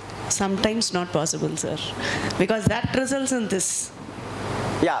relationship. Sometimes not possible, sir, because that results in this.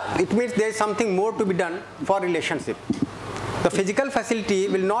 Yeah, it means there is something more to be done for relationship. The physical facility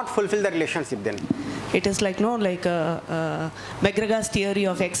will not fulfill the relationship then. It is like McGregor's theory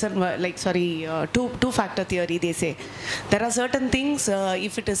of X and Y, two-factor theory, they say. There are certain things,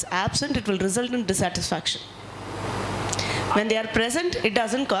 if it is absent, it will result in dissatisfaction. When they are present, it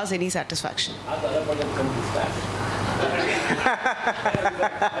doesn't cause any satisfaction.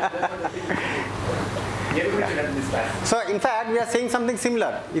 So in fact, we are saying something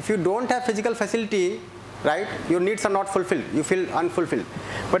similar. If you don't have physical facility, right, your needs are not fulfilled. You feel unfulfilled.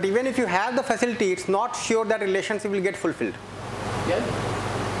 But even if you have the facility, it's not sure that relationship will get fulfilled.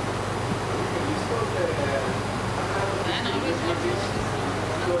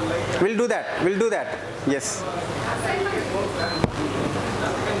 We'll do that. We'll do that. Yes.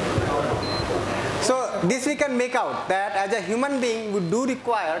 So this we can make out that as a human being, we do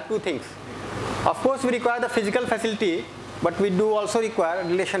require two things. Of course, we require the physical facility, but we do also require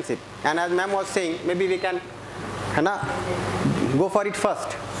relationship. And as ma'am was saying, maybe we can go for it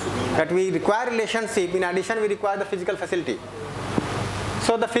first. That we require relationship, in addition we require the physical facility.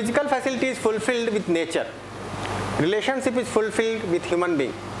 So the physical facility is fulfilled with nature. Relationship is fulfilled with human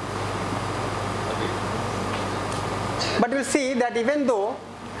being. But we'll see that even though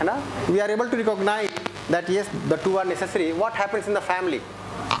we are able to recognize that yes, the two are necessary, what happens in the family?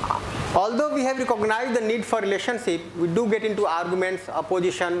 Although we have recognized the need for relationship, we do get into arguments,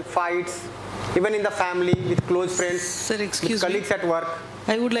 opposition, fights, even in the family, with close friends, Sir, excuse with colleagues me. at work.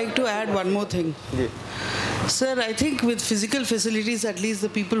 I would like to add one more thing. Yeah. Sir, I think with physical facilities, at least the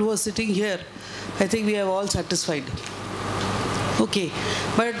people who are sitting here, I think we are all satisfied. Okay,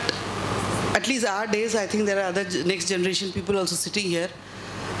 but at least our days, I think there are other next generation people also sitting here.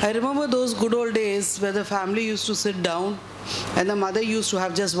 I remember those good old days where the family used to sit down and the mother used to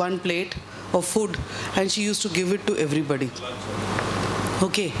have just one plate of food and she used to give it to everybody.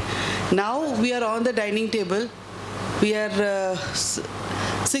 Okay, now we are on the dining table, we are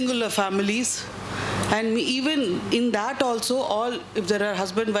singular families, and even in that also, all, if there are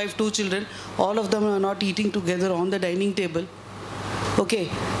husband, wife, two children, all of them are not eating together on the dining table. Okay,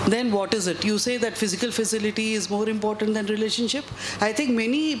 then what is it? You say that physical facility is more important than relationship? I think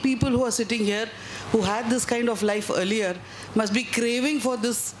many people who are sitting here who had this kind of life earlier must be craving for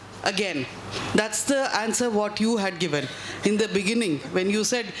this again. That's the answer what you had given in the beginning when you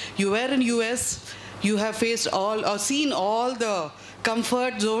said you were in US, you have faced all or seen all the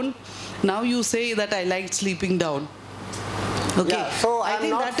comfort zone. Now you say that I liked sleeping down. Okay. Yeah, so I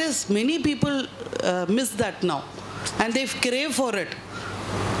think that is, many people miss that now, and they crave for it.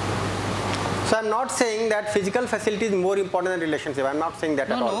 So I'm not saying that physical facility is more important than relationship. I'm not saying that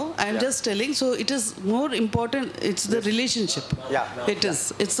at all. No, I'm just telling. So it is more important. It's the relationship. Yeah. It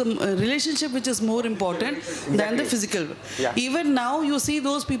is. It's a relationship which is more important than the physical. Yeah. Even now, you see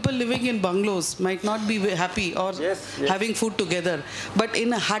those people living in bungalows might not be happy or having food together, but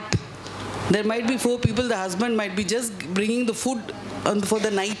in a hut, there might be 4 people. The husband might be just bringing the food for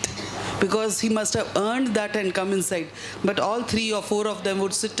the night, because he must have earned that and come inside. But all 3 or 4 of them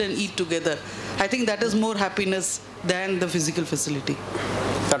would sit and eat together. I think that is more happiness than the physical facility.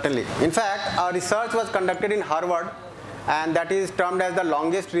 Certainly. In fact, our research was conducted in Harvard, and that is termed as the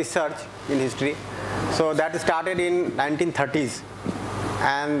longest research in history. So that started in 1930s.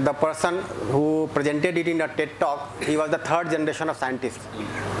 And the person who presented it in a TED talk, he was the 3rd generation of scientists.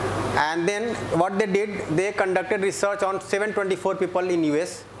 And then what they did, they conducted research on 724 people in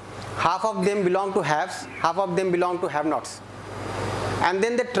US. Half of them belong to haves, half of them belong to have-nots. And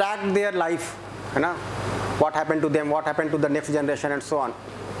then they tracked their life, what happened to them, what happened to the next generation, and so on.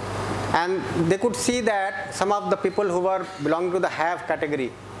 And they could see that some of the people who were belonging to the have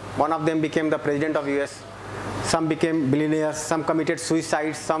category, one of them became the president of US, some became billionaires, some committed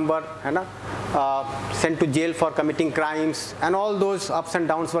suicide, some were sent to jail for committing crimes, and all those ups and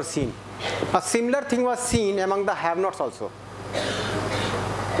downs were seen. A similar thing was seen among the have-nots also.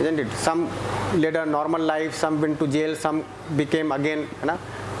 Isn't it? Some led a normal life, some went to jail, some became again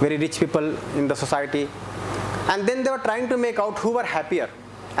very rich people in the society. And then they were trying to make out who were happier.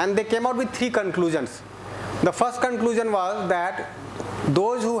 And they came out with 3 conclusions. The first conclusion was that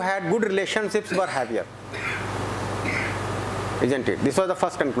those who had good relationships were happier. Isn't it? This was the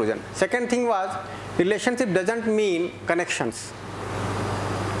first conclusion. Second thing was, relationship doesn't mean connections.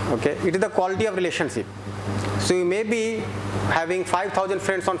 Okay? It is the quality of relationship. So you may be having 5,000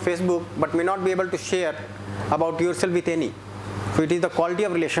 friends on Facebook, but may not be able to share about yourself with any. So it is the quality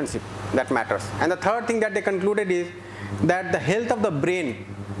of relationship that matters. And the third thing that they concluded is that the health of the brain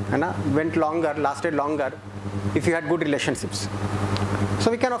lasted longer if you had good relationships. So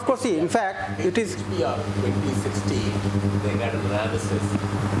we can of course see, in fact, it is... HBR 2016, they had an analysis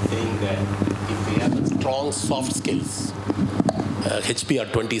saying that if we have strong soft skills, HBR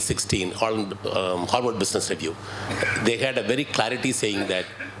 2016, Harvard Business Review, they had a very clarity saying that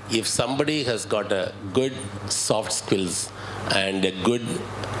if somebody has got a good soft skills and a good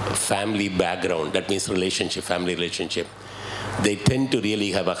family background, that means relationship, family relationship, they tend to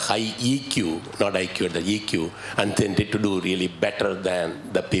really have a high EQ, not IQ, the EQ, and tend to do really better than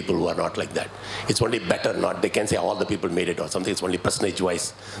the people who are not like that. It's only better, not, they can say all the people made it or something, it's only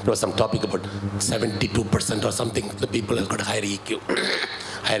percentage-wise. There was some topic about 72% or something, the people have got higher EQ,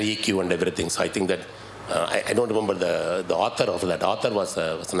 higher EQ and everything. So I think that, I don't remember the author of that. The author was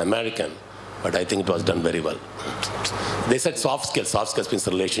an American, but I think it was done very well. They said soft skills means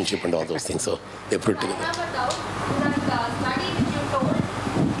relationship and all those things, so they put it together.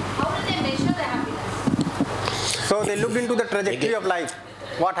 So they looked into the trajectory of life,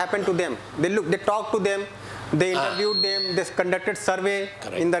 what happened to them. They talked to them, they interviewed them, they conducted survey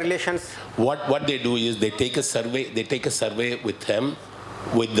in the relations. What they do is they take a survey with them,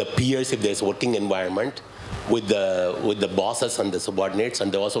 with the peers if there's working environment, with the bosses and the subordinates,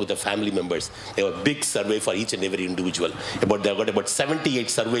 and also with the family members. They have a big survey for each and every individual. They've got about 78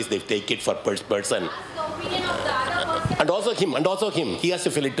 surveys they take it for per person. And also him. He has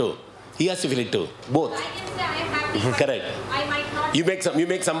to fill it too. Both. Correct. You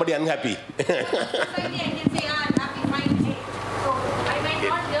make somebody unhappy.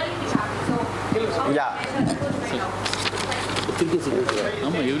 Yeah.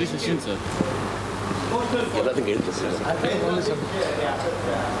 Every session, sir.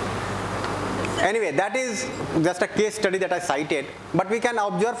 Anyway, that is just a case study that I cited, but we can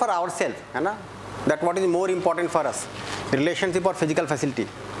observe for ourselves that what is more important for us, relationship or physical facility.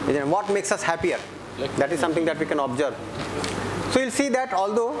 What makes us happier? That is something that we can observe. So you'll see that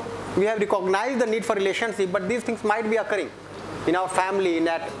although we have recognized the need for relationship, but these things might be occurring in our family,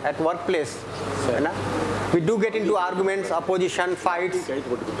 at workplace. We do get into arguments, opposition, fights,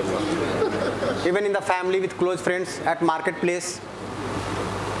 even in the family with close friends, at marketplace.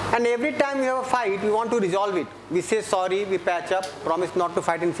 And every time we have a fight, we want to resolve it. We say sorry, we patch up, promise not to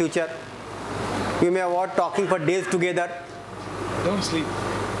fight in future. We may avoid talking for days together. Don't sleep.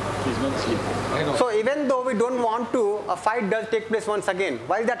 Please don't sleep. So even though we don't want to, a fight does take place once again.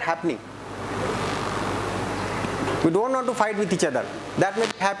 Why is that happening? We don't want to fight with each other. That may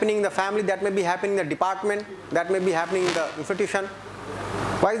be happening in the family, that may be happening in the department, that may be happening in the institution.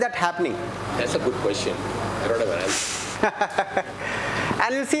 Why is that happening? That's a good question. I don't have an answer.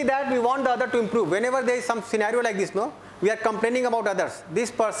 And you see that we want the other to improve. Whenever there is some scenario like this, no, we are complaining about others.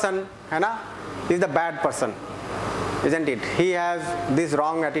 This person, is the bad person, isn't it? He has this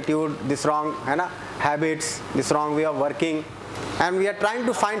wrong attitude, this wrong habits, this wrong way of working, and we are trying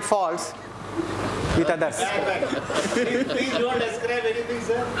to find faults with others. Please don't describe anything,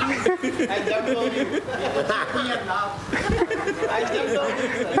 sir. I jumped on you. I jumped on you,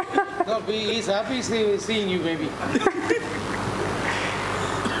 sir. No, he's happy seeing you, maybe.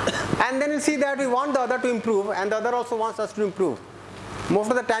 And then you see that we want the other to improve, and the other also wants us to improve. Most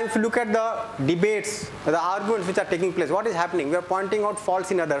of the time, if you look at the debates, the arguments which are taking place, what is happening? We are pointing out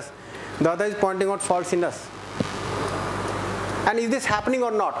faults in others. The other is pointing out faults in us. And is this happening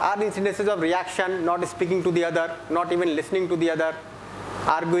or not? Are incidences of reaction, not speaking to the other, not even listening to the other,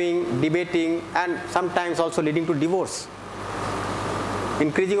 arguing, debating, and sometimes also leading to divorce?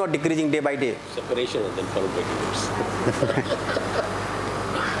 Increasing or decreasing day by day? Separation and then followed by divorce.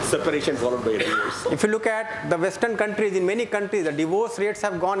 Separation followed by divorce. If you look at the Western countries, in many countries, the divorce rates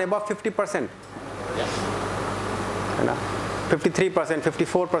have gone above 50%. Yes. 53%,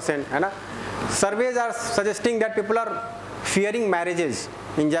 54%. Surveys are suggesting that people are fearing marriages.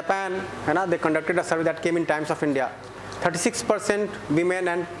 In Japan, they conducted a survey that came in Times of India. 36% women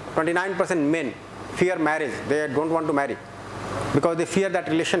and 29% men fear marriage. They don't want to marry because they fear that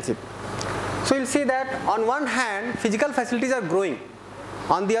relationship. So you'll see that on one hand, physical facilities are growing.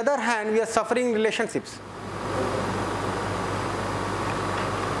 On the other hand, we are suffering in relationships.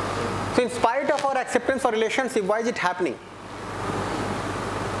 So in spite of our acceptance for relationship, why is it happening?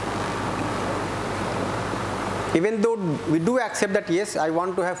 Even though we do accept that, yes, I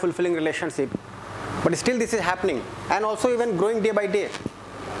want to have fulfilling relationship, but still this is happening, and also even growing day by day.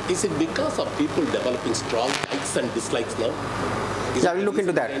 Is it because of people developing strong likes and dislikes now? Yeah, we'll look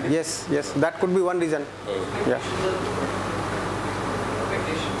into that. Yes, that could be one reason. Yeah.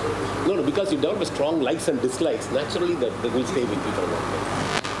 No, because you develop strong likes and dislikes, naturally that will stay with you for a long time.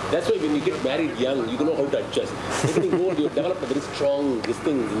 That's why when you get married young, you know how to adjust. Getting old, you develop a very strong this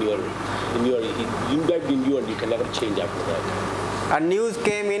thing imbibed in you, and you can never change after that. A news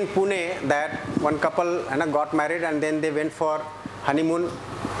came in Pune that one couple got married, and then they went for honeymoon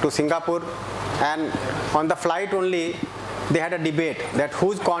to Singapore, and on the flight only they had a debate that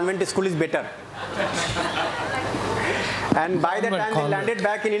whose convent school is better. And by the time they landed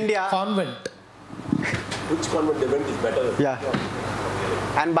back in India, which convent they went is better? Yeah.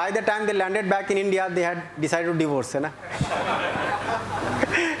 And by the time they landed back in India, they had decided to divorce. So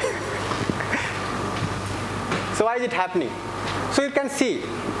why is it happening? So you can see,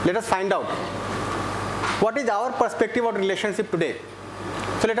 let us find out. What is our perspective of relationship today?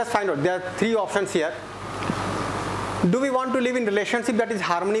 So let us find out. There are three options here. Do we want to live in relationship that is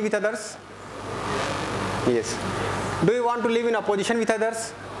harmony with others? Yes. Do we want to live in opposition with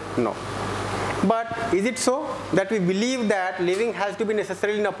others? No. But is it so that we believe that living has to be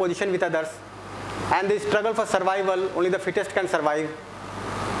necessarily in opposition with others, and the struggle for survival, only the fittest can survive?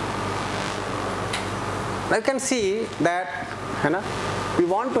 I can see that we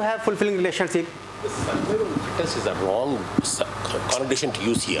want to have fulfilling relationship. The survival of the fittest is a wrong connotation to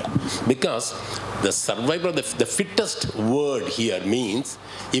use here, because the survival of the fittest word here means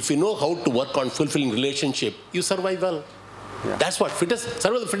if you know how to work on fulfilling relationship, you survive well. Yeah. That's what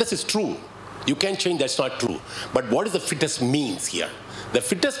survival of the fittest is true. You can't change, that's not true. But what does the fittest means here? The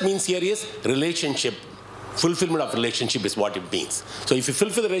fittest means here is relationship. Fulfillment of relationship is what it means. So if you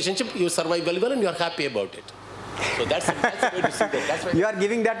fulfill the relationship, you survive very well and you are happy about it. So that's the way to see that. That's why you are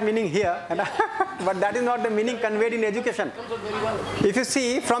giving that meaning here, but that is not the meaning conveyed in education. If you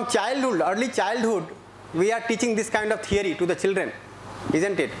see, from childhood, early childhood, we are teaching this kind of theory to the children,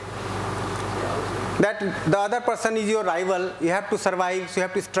 isn't it? That the other person is your rival, you have to survive, so you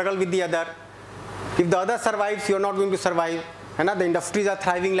have to struggle with the other. If the other survives, you are not going to survive. The industries are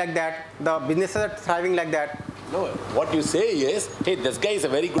thriving like that, the businesses are thriving like that. No, what you say is, hey, this guy is a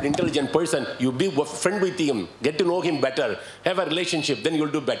very good, intelligent person. You be a friend with him, get to know him better, have a relationship, then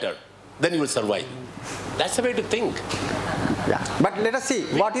you'll do better. Then you will survive. That's the way to think. Yeah, but let us see,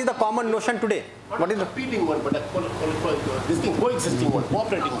 what is the common notion today? What is the competing one, but this thing, coexisting one,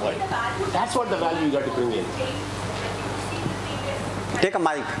 cooperating one. That's what the value you got to bring in. Take a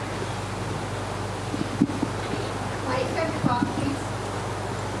mic.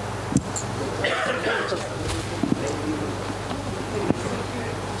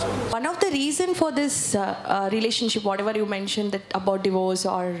 One of the reason for this relationship, whatever you mentioned that about divorce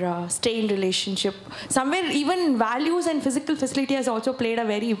or stay in relationship, somewhere even values and physical facility has also played a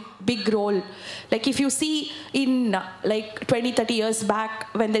very big role. Like if you see in like 20, 30 years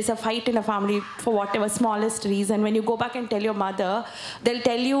back, when there's a fight in a family for whatever smallest reason, when you go back and tell your mother, they'll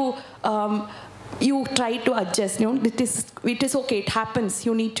tell you, you try to adjust, you know, it is okay, it happens,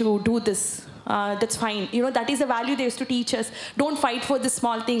 you need to do this. That's fine. You know, that is the value they used to teach us. Don't fight for the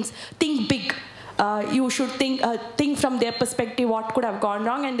small things. Think big. You should think from their perspective what could have gone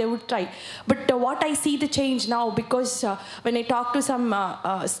wrong, and they would try. But what I see the change now, because when I talk to some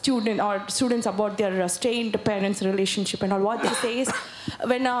students about their strained parents' relationship and all, what they say is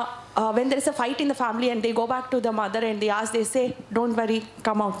when there is a fight in the family and they go back to the mother and they say, don't worry,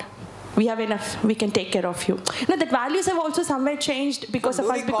 come out. We have enough, we can take care of you. You know, that values have also somewhere changed because of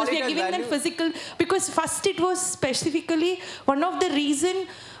us, because we are giving them physical, because first it was specifically one of the reason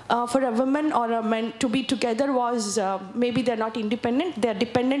for a woman or a man to be together was maybe they're not independent, they're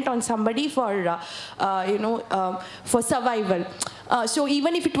dependent on somebody for, for survival. So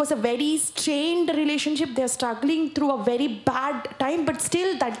even if it was a very strained relationship, they're struggling through a very bad time, but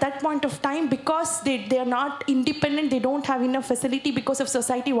still at that point of time, because they're not independent, they don't have enough facility because of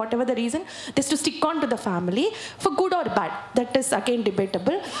society, whatever the reason, they have to stick on to the family for good or bad. That is again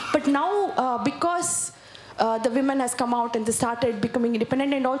debatable. But now because the women has come out and they started becoming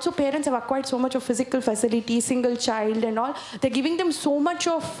independent, and also parents have acquired so much of physical facility, single child and all, they're giving them so much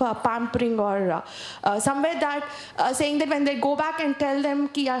of pampering or somewhere that saying that when they go back and tell them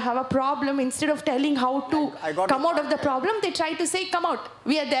ki I have a problem, instead of telling how to come out of the problem, they try to say come out,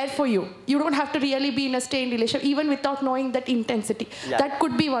 we are there for you, you don't have to really be in a strained relationship, even without knowing that intensity. That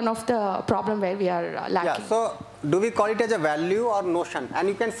could be one of the problem where we are lacking. So do we call it as a value or notion? And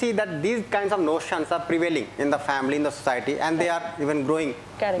you can see that these kinds of notions are prevailing in the family, in the society, and they are even growing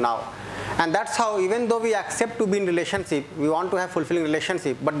now. And that's how, even though we accept to be in relationship, we want to have fulfilling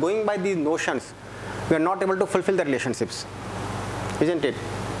relationship, but going by these notions, we are not able to fulfill the relationships, isn't it?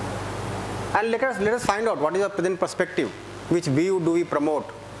 And let us find out what is our present perspective, which view do we promote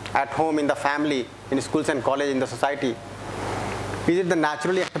at home, in the family, in schools and college, in the society. Is it the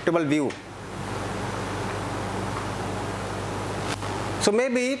naturally acceptable view? So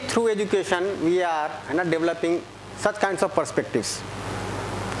maybe through education we are developing such kinds of perspectives.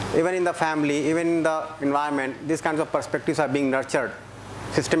 Even in the family, even in the environment, these kinds of perspectives are being nurtured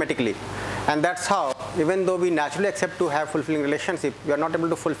systematically. And that's how, even though we naturally accept to have fulfilling relationship, we are not able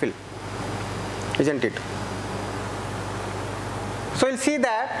to fulfill, isn't it? So you'll see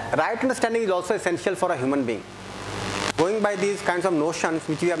that right understanding is also essential for a human being. Going by these kinds of notions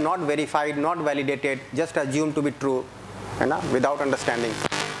which we have not verified, not validated, just assumed to be true, without understanding,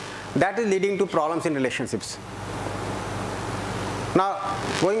 that is leading to problems in relationships. Now,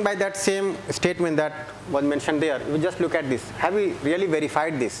 going by that same statement that was mentioned there, you just look at this. Have we really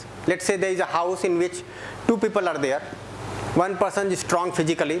verified this? Let's say there is a house in which two people are there. One person is strong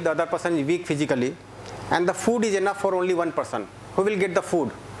physically, the other person is weak physically, and the food is enough for only one person. Who will get the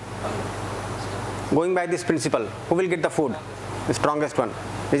food? Going by this principle, who will get the food? The strongest one,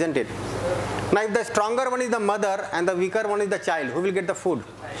 isn't it? Now, if the stronger one is the mother and the weaker one is the child, who will get the food?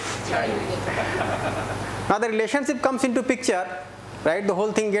 Now, the relationship comes into picture, right? The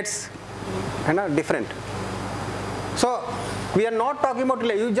whole thing gets different. So, we are not talking about,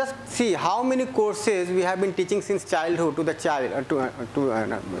 you just see how many courses we have been teaching since childhood to the child,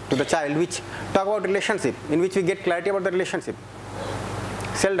 to the child, which talk about relationship, in which we get clarity about the relationship.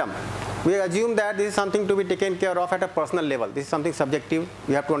 Seldom. We assume that this is something to be taken care of at a personal level. This is something subjective.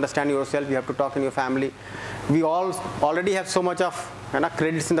 You have to understand yourself. You have to talk in your family. We all already have so much of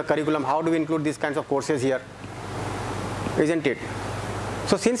credits in the curriculum. How do we include these kinds of courses here? Isn't it?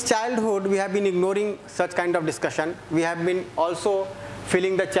 So since childhood, we have been ignoring such kind of discussion. We have been also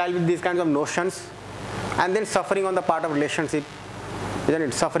filling the child with these kinds of notions, and then suffering on the part of relationship. Isn't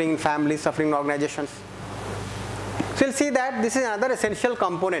it? Suffering in families, suffering in organizations. So you'll see that this is another essential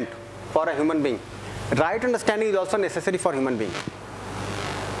component for a human being. Right understanding is also necessary for human being.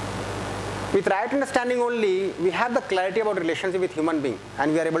 With right understanding only, we have the clarity about relationship with human being,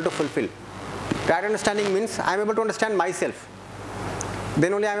 and we are able to fulfill. Right understanding means I am able to understand myself.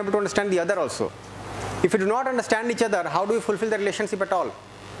 Then only I am able to understand the other also. If we do not understand each other, how do we fulfill the relationship at all?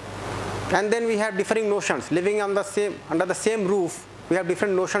 And then we have differing notions. Living on the under the same roof, we have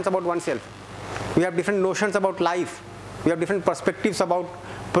different notions about oneself. We have different notions about life. We have different perspectives about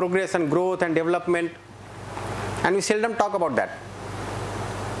progress and growth and development, and we seldom talk about that,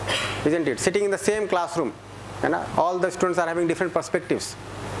 isn't it? Sitting in the same classroom, all the students are having different perspectives,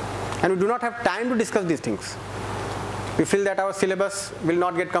 and we do not have time to discuss these things. We feel that our syllabus will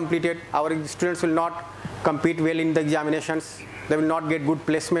not get completed, our students will not compete well in the examinations, they will not get good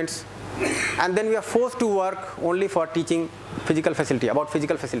placements, and then we are forced to work only for teaching physical facility, about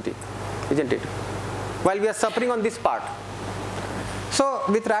physical facility, isn't it? While we are suffering on this part. So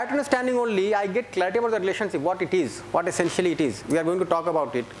with right understanding only, I get clarity about the relationship, what it is, what essentially it is. We are going to talk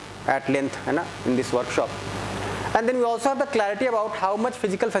about it at length in this workshop. And then we also have the clarity about how much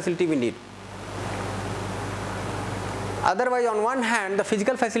physical facility we need. Otherwise, on one hand, the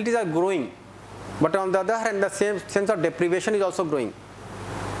physical facilities are growing, but on the other hand, the same sense of deprivation is also growing.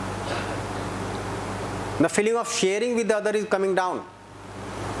 The feeling of sharing with the other is coming down.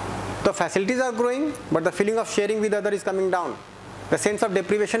 The facilities are growing, but the feeling of sharing with the other is coming down. The sense of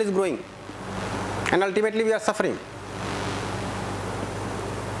deprivation is growing, and ultimately we are suffering.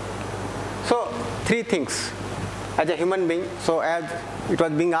 So, three things as a human being. So, as it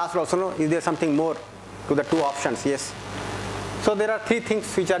was being asked also, no, is there something more to the two options? Yes. So, there are three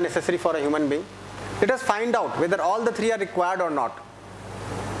things which are necessary for a human being. Let us find out whether all the three are required or not.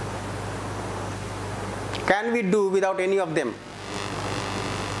 Can we do without any of them?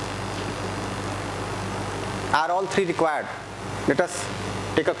 Are all three required? Let us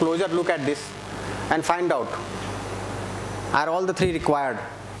take a closer look at this and find out. Are all the three required?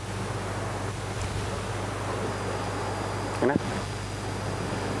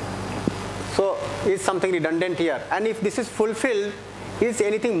 So, is something redundant here? And if this is fulfilled, is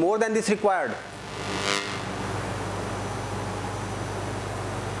anything more than this required?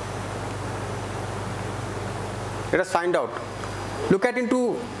 Let us find out. Look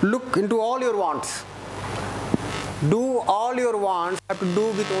into all your wants. Do all your wants have to do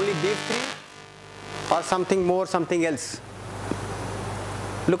with only these three, or something more, something else?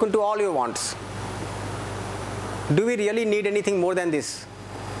 Look into all your wants. Do we really need anything more than this?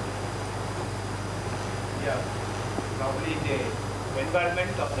 Yeah, probably the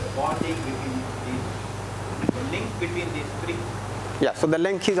environment of the bonding between these, the link between these three. Yeah, so the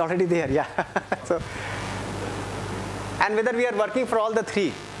link is already there, yeah. So, and whether we are working for all the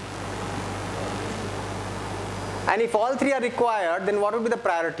three. And if all three are required, then what would be the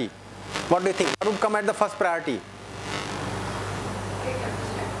priority? What do you think? What would come at the first priority?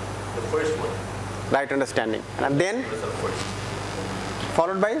 The first one. Right understanding. And then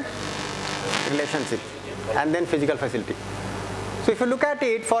followed by relationship. And then physical facility. So if you look at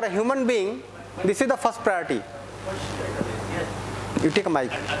it, for a human being, this is the first priority. You take a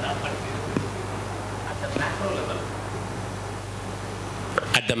mic.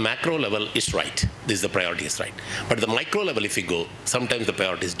 At the macro level is right. This is the priority is right. But at the micro level, if you go, sometimes the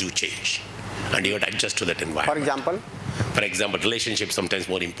priorities do change. And you have to adjust to that environment. For example, relationships sometimes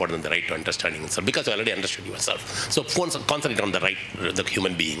more important than the right to understanding yourself, because you already understood yourself. So concentrate on the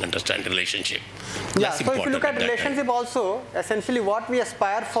human being, understand relationship. Yeah, so if you look at relationship also, essentially what we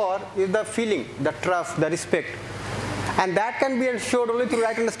aspire for is the feeling, the trust, the respect. And that can be ensured only through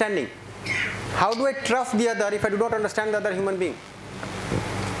right understanding. How do I trust the other if I do not understand the other human being?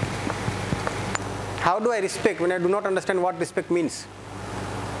 How do I respect when I do not understand what respect means?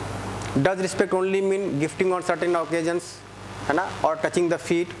 Does respect only mean gifting on certain occasions, or touching the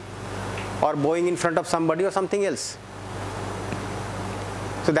feet, or bowing in front of somebody, or something else?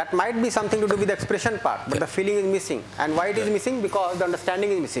 So that might be something to do with the expression part, but the feeling is missing. And why it is missing? Because the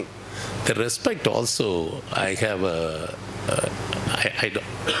understanding is missing. The respect also, I have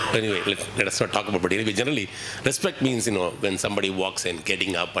anyway, let us not talk about it. But anyway, generally, respect means, when somebody walks in,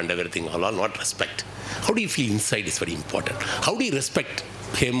 getting up and everything, all not respect. How do you feel inside is very important. How do you respect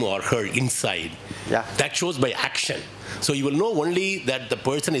him or her inside? Yeah. That shows by action. So you will know only that the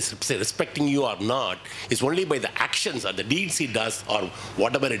person is respecting you or not is only by the actions or the deeds he does or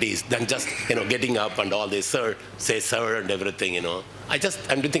whatever it is, than just, getting up and all this, sir, say sir and everything,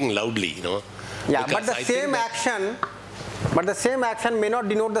 I'm thinking loudly, Yeah, but the same action may not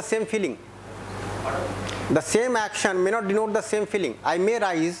denote the same feeling. The same action may not denote the same feeling. I may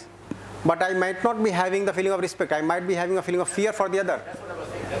rise, but I might not be having the feeling of respect. I might be having a feeling of fear for the other.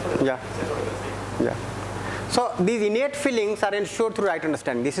 Yeah. Yeah. So these innate feelings are ensured through right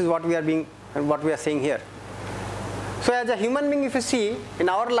understanding. This is what we are saying here. So as a human being, if you see, in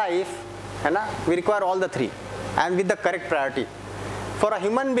our life, we require all the three, and with the correct priority. For a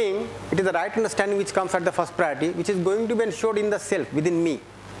human being, it is the right understanding which comes at the first priority, which is going to be ensured in the self, within me.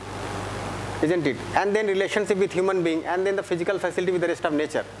 Isn't it? And then relationship with human being, and then the physical facility with the rest of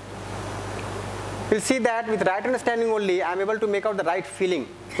nature. We'll see that with right understanding only, I am able to make out the right feeling,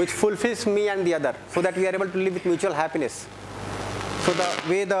 which fulfills me and the other, so that we are able to live with mutual happiness. So the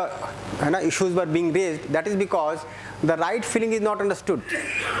way the issues were being raised, that is because the right feeling is not understood.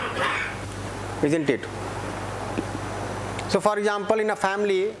 Isn't it? So for example, in a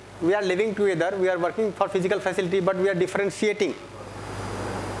family, we are living together, we are working for physical facility, but we are differentiating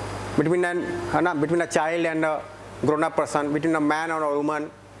between a child and a grown-up person, between a man and a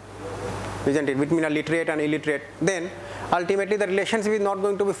woman, isn't it? Between a literate and illiterate. Then ultimately the relationship is not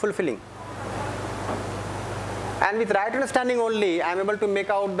going to be fulfilling. And with right understanding only, I am able to make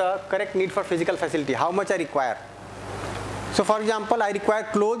out the correct need for physical facility, how much I require. So for example, I require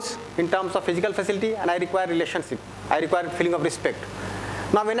clothes in terms of physical facility, and I require relationship. I require feeling of respect.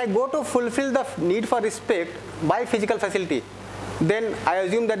 Now when I go to fulfill the need for respect by physical facility, then I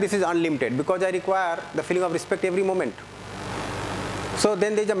assume that this is unlimited because I require the feeling of respect every moment. So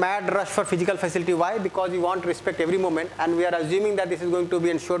then there is a mad rush for physical facility. Why? Because we want respect every moment, and we are assuming that this is going to be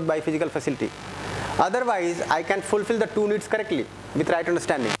ensured by physical facility. Otherwise, I can fulfill the two needs correctly with right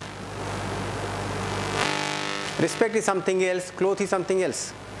understanding. Respect is something else, clothes is something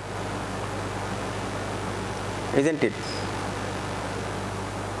else. Isn't it?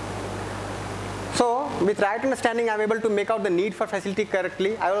 So, with right understanding, I am able to make out the need for facility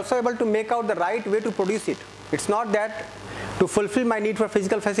correctly. I am also able to make out the right way to produce it. It's not that to fulfill my need for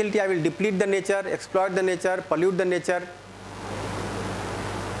physical facility, I will deplete the nature, exploit the nature, pollute the nature.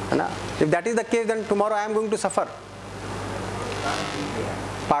 If that is the case, then tomorrow I am going to suffer.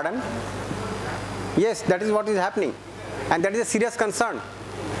 Pardon? Yes, that is what is happening. And that is a serious concern.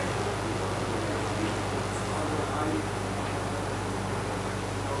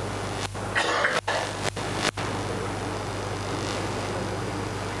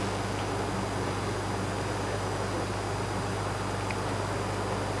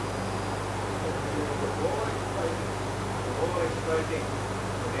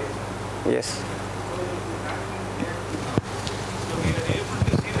 Yes.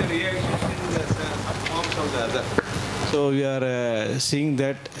 So we are seeing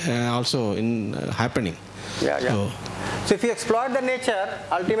that also in happening. So if we exploit the nature,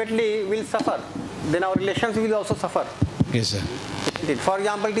 ultimately we will suffer. Then our relations will also suffer. Yes, sir. For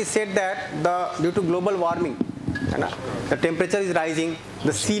example, it is said that due to global warming, the temperature is rising,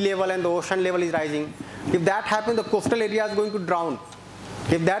 the sea level and the ocean level is rising. If that happens, the coastal area is going to drown.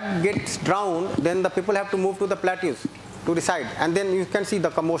 If that gets drowned, then the people have to move to the plateaus to reside. And then you can see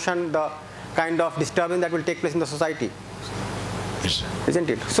the commotion, the kind of disturbance that will take place in the society. Yes. Isn't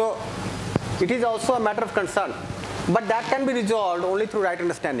it? So, it is also a matter of concern. But that can be resolved only through right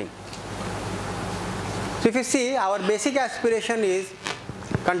understanding. So, if you see, our basic aspiration is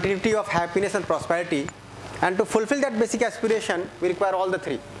continuity of happiness and prosperity. And to fulfill that basic aspiration, we require all the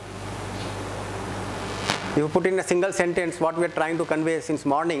three. If you put in a single sentence what we are trying to convey since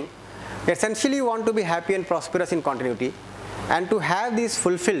morning, essentially you want to be happy and prosperous in continuity, and to have these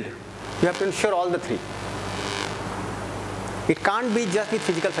fulfilled, you have to ensure all the three. It can't be just with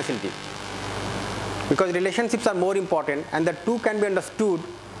physical facility, because relationships are more important, and the two can be understood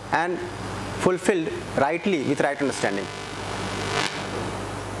and fulfilled rightly with right understanding.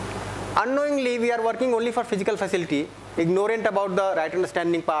 Unknowingly, we are working only for physical facility, ignorant about the right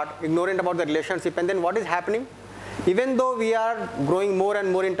understanding part, ignorant about the relationship, and then what is happening? Even though we are growing more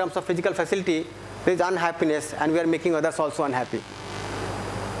and more in terms of physical facility, there is unhappiness, and we are making others also unhappy.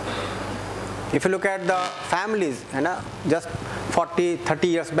 If you look at the families, just 40, 30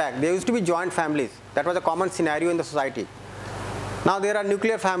 years back, there used to be joint families. That was a common scenario in the society. Now there are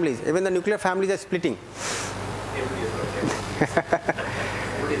nuclear families. Even the nuclear families are splitting.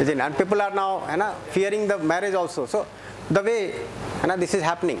 And people are now fearing the marriage also. So the way this is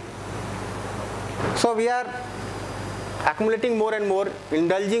happening. So we are accumulating more and more,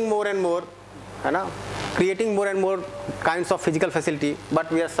 indulging more and more, creating more and more kinds of physical facility, but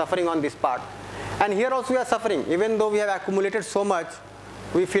we are suffering on this part. And here also we are suffering. Even though we have accumulated so much,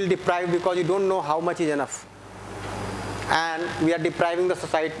 we feel deprived because we don't know how much is enough. And we are depriving the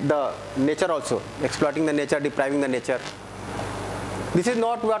society, the nature also, exploiting the nature, depriving the nature. This is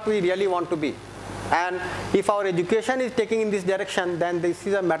not what we really want to be. And if our education is taking in this direction, then this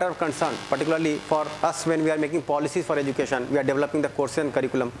is a matter of concern, particularly for us when we are making policies for education, we are developing the courses and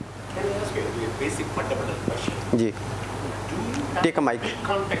curriculum. Can I ask you a basic fundamental question? Ji. Take a mic.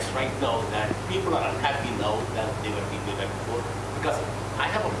 Context right now that people are unhappy now than they were before? Because I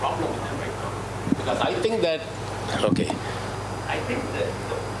have a problem with them right now. Because I think that, okay. I think that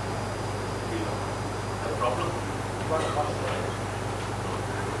the problem, the problem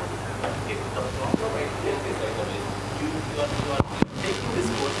right here is like you are taking this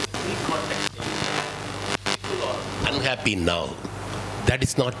course in context. People are unhappy now. That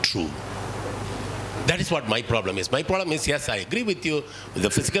is not true. That is what my problem is. My problem is, yes, I agree with you. The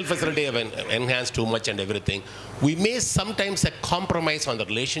physical facility have enhanced too much and everything. We may sometimes compromise on the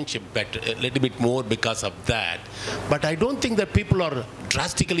relationship better, a little bit more because of that. But I don't think that people are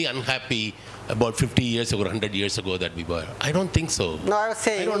drastically unhappy about 50 years ago or 100 years ago that we were. I don't think so. No, I was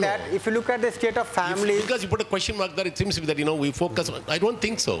saying that if you look at the state of families... Because you put a question mark there, it seems to be that, we focus on... I don't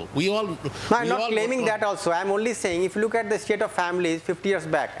think so. We all... No, I'm not claiming that also. I'm only saying if you look at the state of families 50 years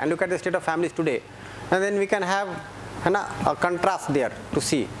back and look at the state of families today, and then we can have a contrast there to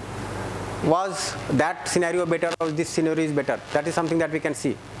see. Was that scenario better or this scenario is better? That is something that we can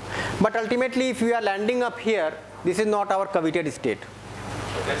see. But ultimately, if we are landing up here, this is not our coveted state.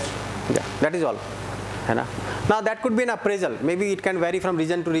 Yeah, that is all. Now that could be an appraisal. Maybe it can vary from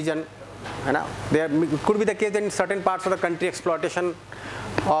region to region. It could be the case that in certain parts of the country exploitation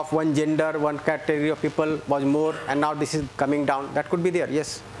of one gender, one category of people was more, and now this is coming down. That could be there,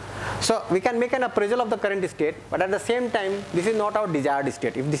 yes. So we can make an appraisal of the current state, but at the same time, this is not our desired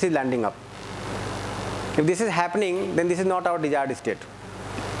state if this is landing up. If this is happening, then this is not our desired state.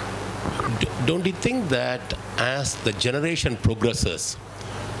 Don't you think that as the generation progresses,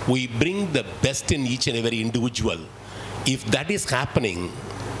 we bring the best in each and every individual? If that is happening,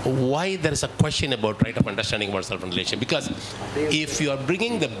 why there is a question about right of understanding about self and relation? Because if you are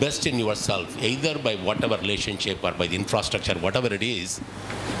bringing the best in yourself, either by whatever relationship or by the infrastructure, whatever it is,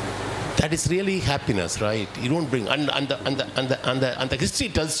 that is really happiness, right? You don't bring, and the history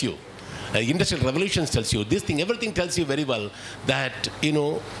tells you, industrial revolutions tells you, this thing, everything tells you very well that,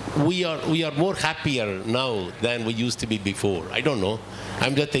 we are more happier now than we used to be before. I don't know.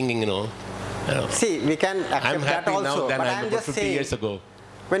 I'm just thinking, See, we can accept I'm that happy also, now than but I I'm was just 50 saying, years ago.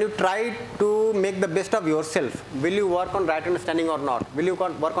 when you try to make the best of yourself, will you work on right understanding or not? Will you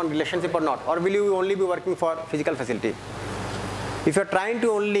work on relationship or not? Or will you only be working for physical facility? If you're trying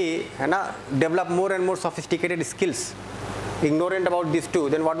to only develop more and more sophisticated skills, ignorant about these two,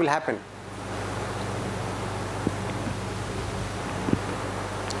 then what will happen?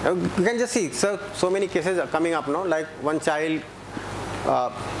 You can just see so many cases are coming up, like one child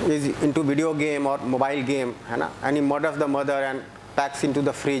is into video game or mobile game, and he murders the mother and packs into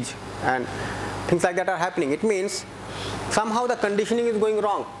the fridge, and things like that are happening. It means somehow the conditioning is going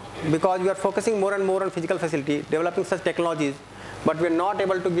wrong because we are focusing more and more on physical facility, developing such technologies, but we are not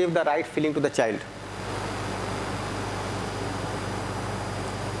able to give the right feeling to the child.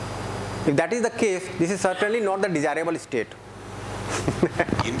 If that is the case, this is certainly not the desirable state.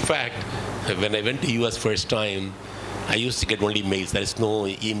 In fact, when I went to US first time, I used to get only mails. There is no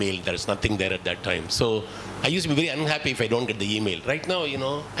email. There is nothing there at that time. So I used to be very unhappy if I don't get the email. Right now,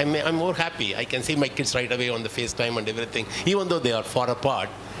 I'm more happy. I can see my kids right away on the FaceTime and everything. Even though they are far apart,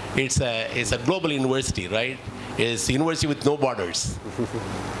 it's a global university, right? It's a university with no borders.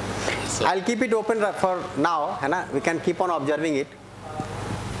 So I'll keep it open for now. We can keep on observing it.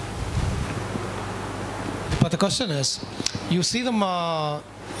 But the question is, you see them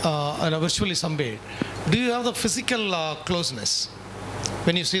virtually someday. Do you have the physical closeness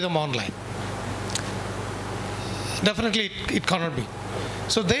when you see them online? Definitely, it cannot be.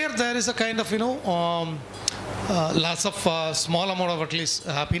 So there is a kind of lots of small amount of at least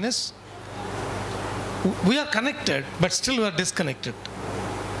happiness. We are connected, but still we are disconnected.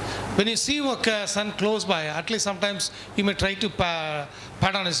 When you see your son close by, at least sometimes you may try to pat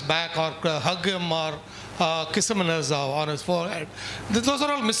on his back or hug him or kiss him on his forehead. Those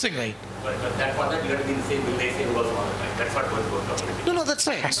are all missing, right? But that for that you have been saying, will they say was all right? That's what was talking. No, that's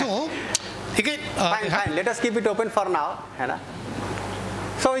right. So, again, fine. Let us keep it open for now.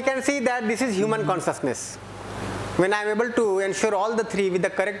 So we can see that this is human consciousness. When I am able to ensure all the three with the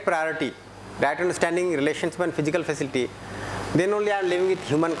correct priority, right understanding, relationship and physical facility, then only I am living with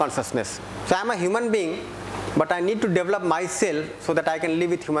human consciousness. So I am a human being, but I need to develop myself so that I can live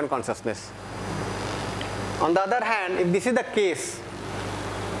with human consciousness. On the other hand, if this is the case,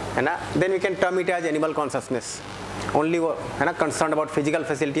 then we can term it as animal consciousness. Only concerned about physical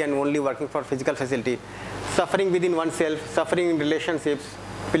facility and only working for physical facility. Suffering within oneself, suffering in relationships,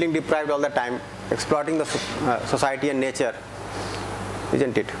 feeling deprived all the time, exploiting the society and nature,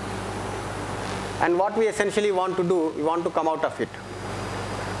 isn't it? And what we essentially want to do, we want to come out of it.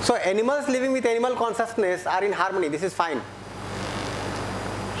 So animals living with animal consciousness are in harmony. This is fine.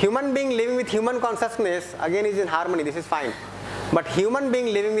 Human being living with human consciousness again is in harmony. This is fine. But human being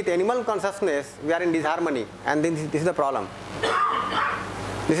living with animal consciousness, we are in disharmony, and this is the problem.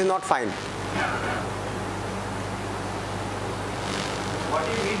 This is not fine. What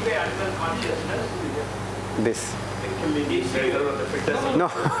do you mean by animal consciousness? this. No.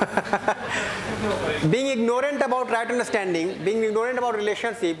 Being ignorant about right understanding, being ignorant about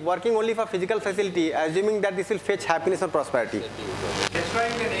relationship, working only for physical facility, assuming that this will fetch happiness and prosperity.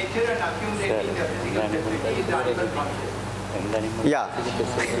 Destroying the nature and accumulating the physical facility is the animal conscious. Yeah.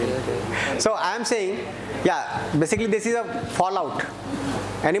 So I am saying, yeah, basically this is a fallout.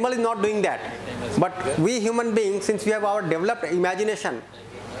 Animal is not doing that. But we human beings, since we have our developed imagination,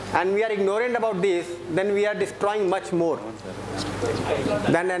 and we are ignorant about this, then we are destroying much more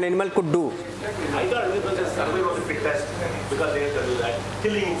than an animal could do. I thought animals are survival of the fittest because they have to do that.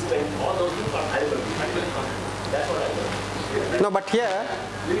 Killing instinct, all those things are animal. That's what I thought. No, but here,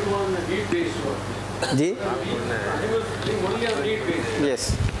 Ji? Animals live only on need basis.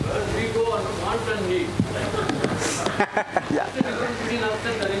 Yes. We go on want and need.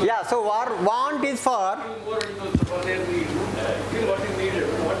 Yeah, so want is for For their need. Feel what is needed,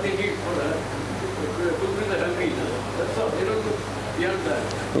 what they need for fulfill the hungry. That's all. They don't go beyond that.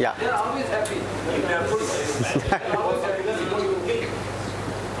 Yeah. They are always happy.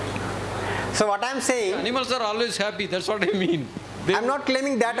 So what I am saying, Animals are always happy. That's what I mean. I am not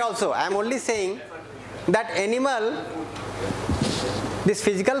claiming that also. I am only saying that animal, this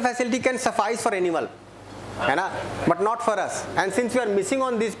physical facility can suffice for animal, but not for us. And since we are missing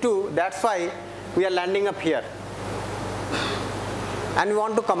on these two, that's why we are landing up here. And we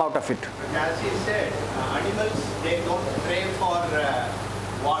want to come out of it. As he said, animals, they don't crave for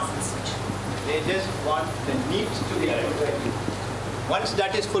wants. They just want the needs to be fulfilled. Once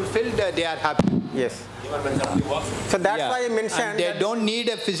that is fulfilled, they are happy. Yes. So that's why I mentioned and they don't need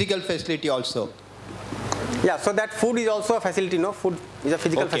a physical facility also. Yeah, so that food is also a facility, no? Food is a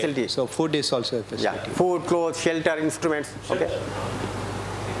physical facility. So food is also a facility. Yeah, food, clothes, shelter, instruments. Okay.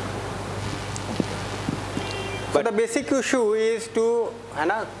 So the basic issue is to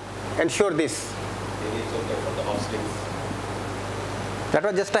ensure this. That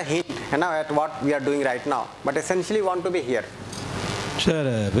was just a hint at what we are doing right now. But essentially want to be here.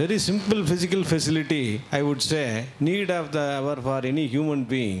 Sir, a very simple physical facility, I would say, need of the hour for any human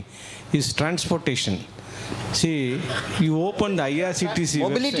being is transportation. See, you open the IRCTC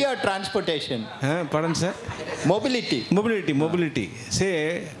Mobility website. or transportation? Pardon, sir? Mobility. Mobility.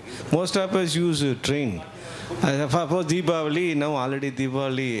 Say, most of us use a train. For Deepavali, now already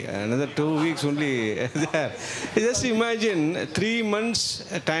Deepavali, another 2 weeks only there. Just imagine 3 months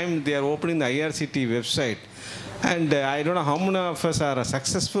time they are opening the IRCT website. And I don't know how many of us are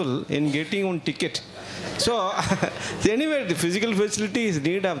successful in getting one ticket. So, anyway, the physical facility is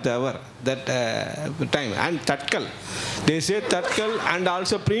need of the hour, that time. And Tatkal. They say Tatkal and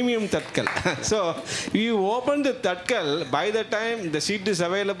also premium Tatkal. So, you open the Tatkal, by the time the seat is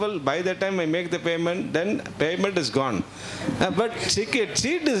available, by the time I make the payment, then payment is gone. But seat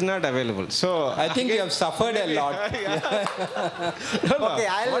is not available. So, I think you have suffered a lot. Okay,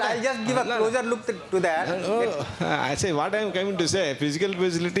 I'll just give a closer look to that. I say what I am coming to say, physical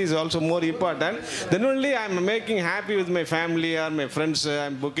facility is also more important. Then only I am making happy with my family or my friends. I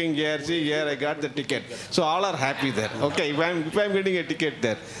am booking here, see here I got the ticket. So all are happy there. Okay, if I am getting a ticket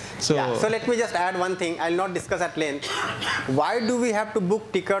there. So, yeah, so let me just add one thing. I will not discuss at length. Why do we have to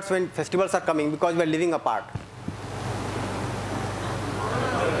book tickets when festivals are coming? Because we are living apart.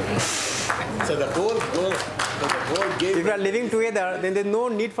 So the whole game. If we are living together, then there is no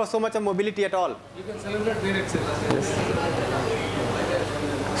need for so much of mobility at all. You can celebrate where it's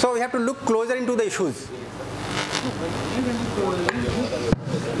So we have to look closer into the issues.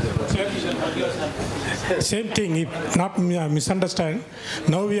 Same thing, if not misunderstand.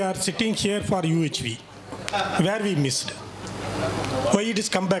 Now we are sitting here for UHV, where we missed. Why it is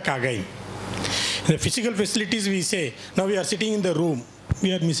come back again? The physical facilities we say, now we are sitting in the room,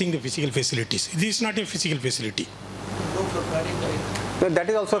 we are missing the physical facilities. This is not a physical facility. So that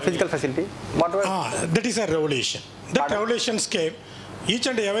is also a physical facility. What was? That is a revelation. That revelations came. Each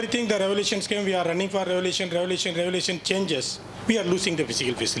and everything the revelations came, we are running for revelation changes. We are losing the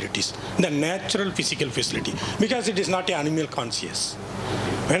physical facilities, the natural physical facility, because it is not an animal conscious.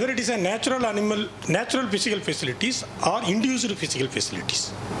 Whether it is a natural physical facilities or induced physical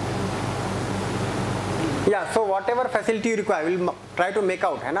facilities. Yeah, so whatever facility you require, we will try to make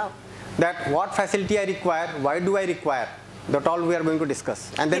out that what facility I require, why do I require. That all we are going to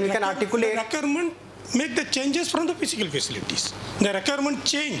discuss. And then we can articulate. The requirement make the changes from the physical facilities. The requirement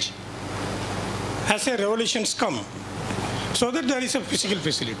change as a revelations come, so that there is a physical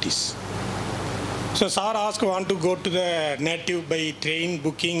facilities. So sir asked want to go to the native by train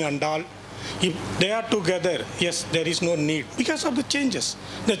booking and all. If they are together, yes, there is no need because of the changes.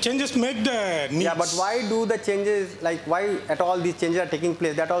 The changes make the needs. Yeah, but why do the changes, like why at all these changes are taking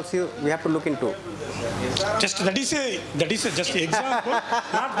place? That also we have to look into. Just that is a just an example.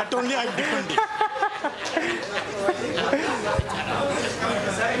 Not that only I am defending.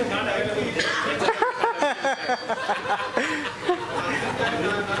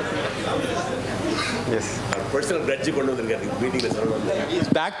 Yes. Personal grudge meeting is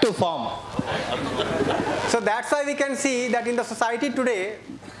back to form. So that's why we can see that in the society today,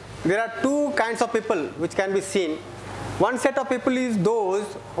 there are two kinds of people which can be seen. One set of people is those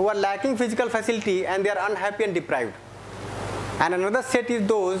who are lacking physical facility and they are unhappy and deprived. And another set is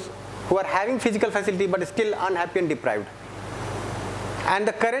those who are having physical facility but still unhappy and deprived. And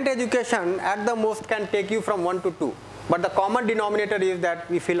the current education at the most can take you from 1 to 2. But the common denominator is that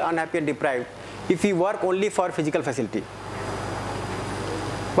we feel unhappy and deprived if we work only for physical facility.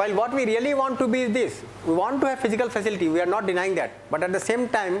 While what we really want to be is this, we want to have physical facility, we are not denying that. But at the same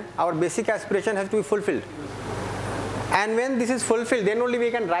time, our basic aspiration has to be fulfilled. And when this is fulfilled, then only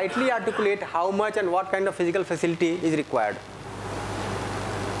we can rightly articulate how much and what kind of physical facility is required.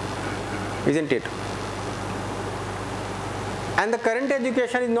 Isn't it? And the current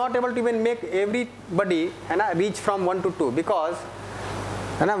education is not able to even make everybody reach from 1 to 2 because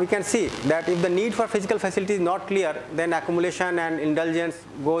we can see that if the need for physical facility is not clear, then accumulation and indulgence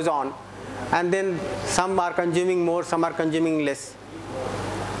goes on, and then some are consuming more, some are consuming less.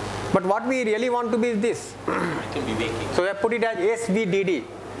 But what we really want to be is this. So we have put it as SVDD,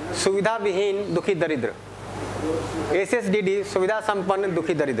 Suvidha Vihin Dukhi Daridra. SSDD, Suvidha Sampann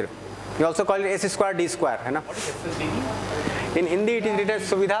Dukhi Daridra. We also call it S square D square. What is SSDD? In Hindi it is written as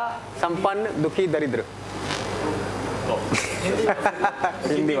Suvidha Sampann Dukhi Daridra.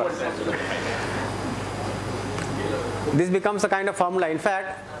 Hindi word. This becomes a kind of formula. In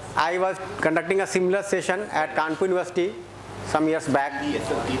fact, I was conducting a similar session at Kanpur University some years back,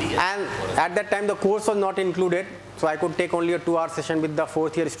 and at that time the course was not included, so I could take only a 2-hour session with the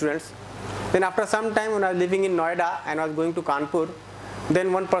 4th year students. Then after some time, when I was living in Noida and I was going to Kanpur,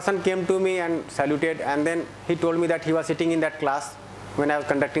 then one person came to me and saluted, and then he told me that he was sitting in that class when I was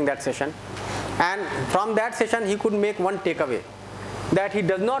conducting that session. And from that session, he could make one takeaway, that he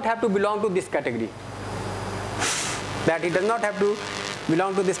does not have to belong to this category. That he does not have to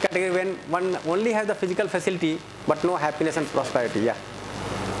belong to this category when one only has the physical facility but no happiness and prosperity. Yeah.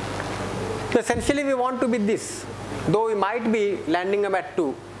 So essentially we want to be this, though we might be landing up at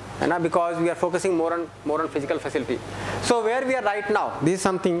 2, because we are focusing more on physical facility. So where we are right now, this is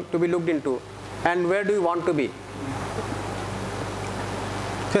something to be looked into, and where do we want to be?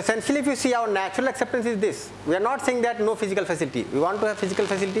 So essentially if you see, our natural acceptance is this. We are not saying that no physical facility. We want to have physical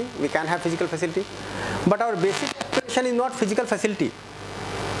facility, we can have physical facility, but our basic aspiration is not physical facility.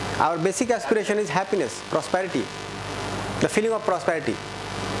 Our basic aspiration is happiness, prosperity, the feeling of prosperity.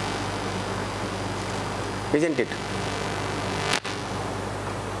 Isn't it?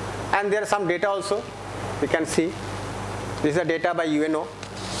 And there are some data also, we can see. This is a data by UNO,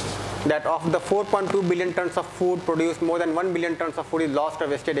 that of the 4.2 billion tons of food produced, more than 1 billion tons of food is lost or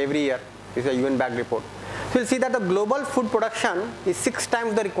wasted every year. This is a UN-backed report. So you'll see that the global food production is 6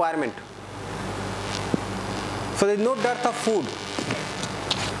 times the requirement. So there is no dearth of food.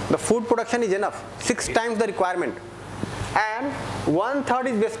 The food production is enough, 6 times the requirement. And 1/3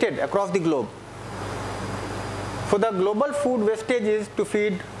 is wasted across the globe. So the global food wastage is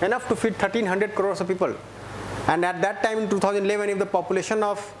enough to feed 1,300 crores of people. And at that time in 2011, if the population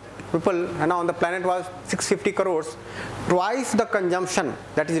of people on the planet was 650 crores, twice the consumption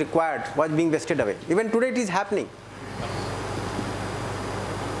that is required was being wasted away. Even today it is happening.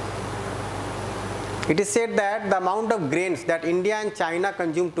 It is said that the amount of grains that India and China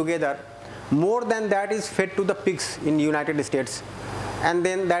consume together, more than that is fed to the pigs in the United States, and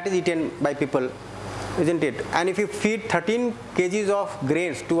then that is eaten by people, isn't it? And if you feed 13 kgs of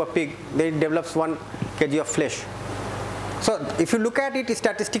grains to a pig, then it develops 1 kg of flesh. So if you look at it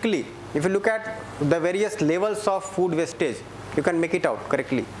statistically, if you look at the various levels of food wastage, you can make it out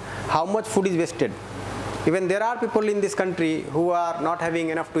correctly. How much food is wasted? Even there are people in this country who are not having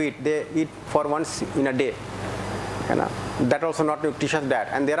enough to eat. They eat for once in a day. That also not nutritious diet.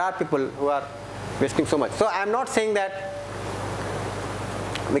 And there are people who are wasting so much. So I am not saying that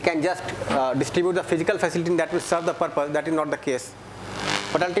we can just distribute the physical facility that will serve the purpose. That is not the case.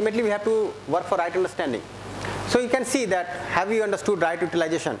 But ultimately we have to work for right understanding. So you can see that, have you understood right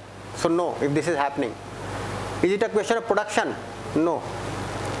utilization? So no, if this is happening. Is it a question of production? No.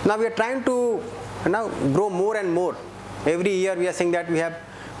 Now we are trying to grow more and more. Every year we are saying that we have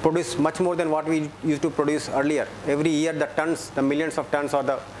produced much more than what we used to produce earlier. Every year the tons, the millions of tons or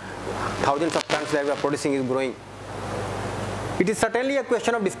the thousands of tons that we are producing is growing. It is certainly a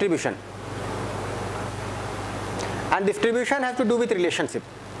question of distribution. And distribution has to do with relationship.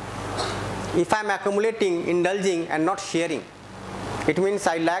 If I am accumulating, indulging and not sharing, it means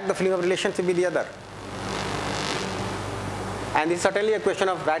I lack the feeling of relationship with the other. And this is certainly a question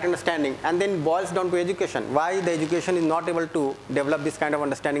of right understanding, and then boils down to education. Why the education is not able to develop this kind of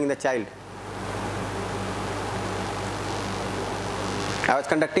understanding in the child. I was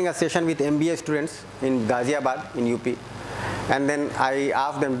conducting a session with MBA students in Ghaziabad in UP, and then I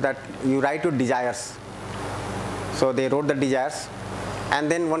asked them that you write your desires. So they wrote the desires, and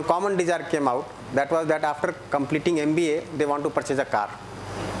then one common desire came out. That was that after completing MBA, they want to purchase a car,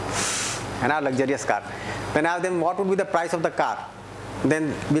 and a luxurious car. Then I asked them what would be the price of the car.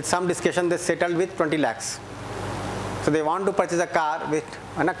 Then with some discussion they settled with 20 lakhs. So they want to purchase a car with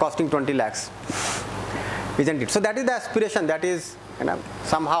costing 20 lakhs. Isn't it? So that is the aspiration that is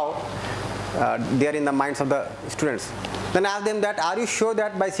somehow there in the minds of the students. Then I asked them that, are you sure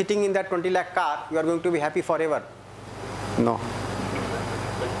that by sitting in that 20 lakh car you are going to be happy forever? No.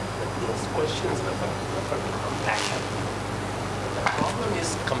 Those questions refer to compassion. The problem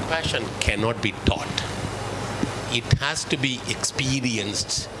is compassion cannot be taught. It has to be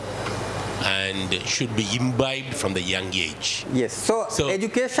experienced and should be imbibed from the young age. Yes. So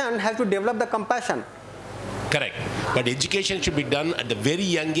education has to develop the compassion. Correct. But education should be done at the very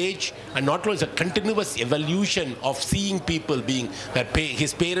young age, and not only a continuous evolution of seeing people being, that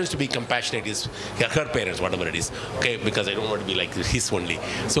his parents to be compassionate, her parents, whatever it is. Okay, because I don't want to be like his only.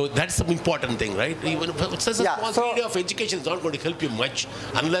 So that's some important thing, right? Even such a small period of education is not going to help you much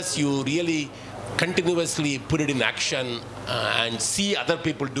unless you really continuously put it in action and see other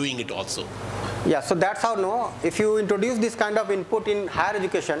people doing it also. Yeah, so that's how if you introduce this kind of input in higher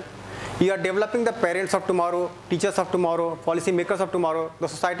education, you are developing the parents of tomorrow, teachers of tomorrow, policy makers of tomorrow, the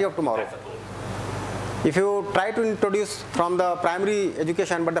society of tomorrow. If you try to introduce from the primary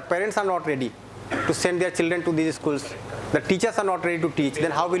education, but the parents are not ready to send their children to these schools, the teachers are not ready to teach, then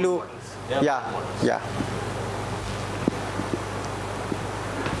how will you? Yeah.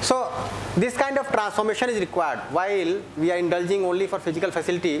 So this kind of transformation is required. While we are indulging only for physical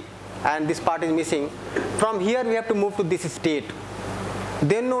facility and this part is missing, from here we have to move to this state.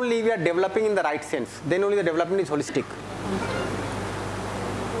 Then only we are developing in the right sense. Then only the development is holistic.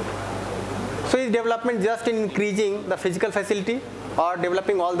 So is development just in increasing the physical facility or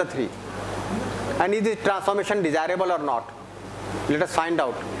developing all the three? And is this transformation desirable or not? Let us find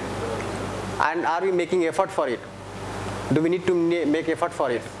out. And are we making effort for it? Do we need to make effort for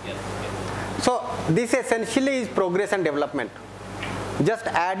it? So this essentially is progress and development. Just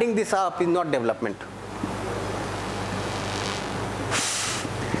adding this up is not development.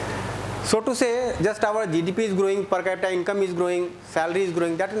 So to say, just our GDP is growing, per capita income is growing, salary is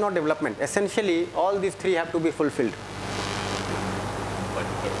growing, that is not development. Essentially, all these three have to be fulfilled. But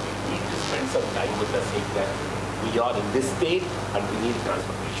we need to spend some time with us saying that we are in this state and we need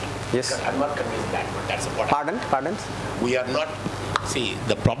transformation. Yes. I'm not convinced that, but that's important. Pardon? We are not. See,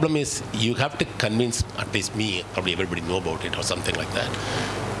 the problem is you have to convince, at least me, probably everybody know about it or something like that,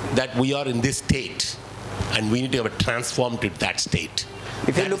 that we are in this state and we need to have a transform to that state.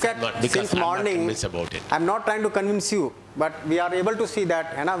 If you look at since morning, I'm not trying to convince you, but we are able to see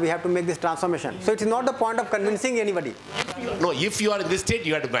that we have to make this transformation. So it's not the point of convincing anybody. No, if you are in this state,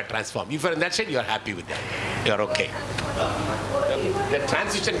 you have to transform. If you are in that state, you are happy with that. You are okay. The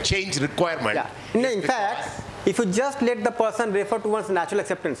transition change requirement. Yeah. In fact, if you just let the person refer to one's natural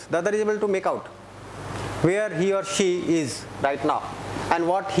acceptance, the other is able to make out where he or she is right now and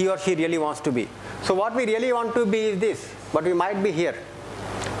what he or she really wants to be. So what we really want to be is this, but we might be here.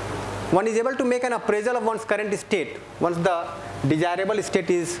 One is able to make an appraisal of one's current state once the desirable state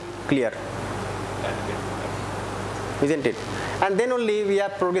is clear. Isn't it? And then only we are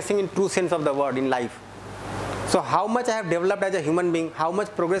progressing in true sense of the word in life. So how much I have developed as a human being, how much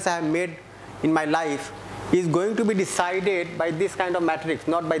progress I have made in my life is going to be decided by this kind of matrix,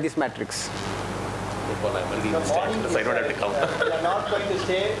 not by this matrix. Well, I'm only in this state, so I don't have to count. They are not going to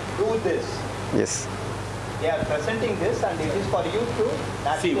say, do this. Yes. They are presenting this, and it is for you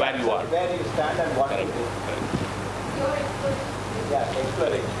to see where you are, where you stand, and what you do. Yeah,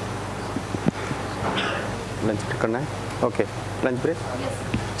 exploration. Lunch break? Okay, lunch break.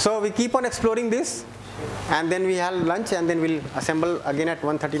 So we keep on exploring this, and then we have lunch, and then we'll assemble again at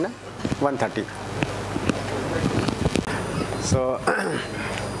 1:30. 1:30. So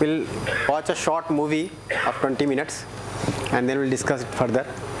we'll watch a short movie of 20 minutes, and then we'll discuss it further.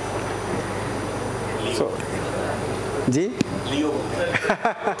 So, Ji? Leo.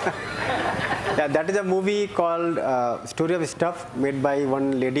 Yeah, that is a movie called Story of Stuff, made by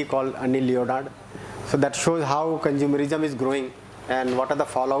one lady called Annie Leonard. So that shows how consumerism is growing and what are the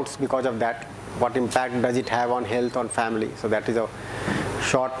fallouts because of that. What impact does it have on health, on family. So that is a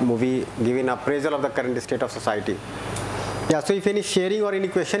short movie giving appraisal of the current state of society. Yeah, so if any sharing or any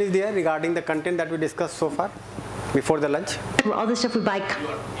question is there regarding the content that we discussed so far before the lunch. All the stuff we buy.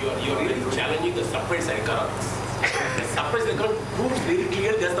 You are really challenging the supply side economics. The supply side economics proves very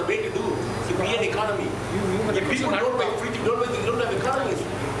clear that's the way to do. To be an economy. If people don't buy food, you don't have economies.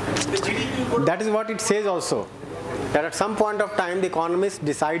 The GDP That is what it says also. That at some point of time the economists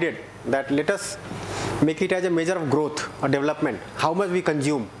decided that let us make it as a measure of growth or development, how much we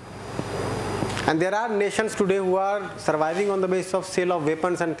consume. And there are nations today who are surviving on the basis of sale of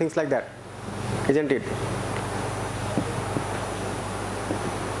weapons and things like that, isn't it?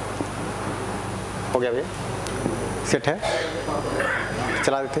 हो गया भैया? Set है?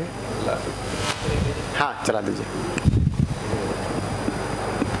 चला देते हैं? हाँ, चला दीजिए.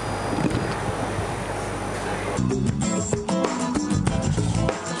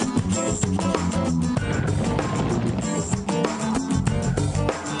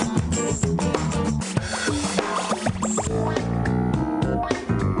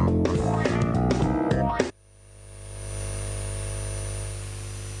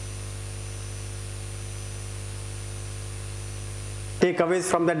 Takeaways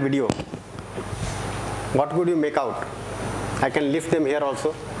from that video. What could you make out? I can lift them here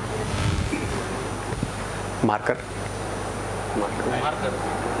also. Marker.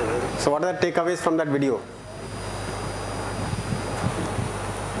 So what are the takeaways from that video?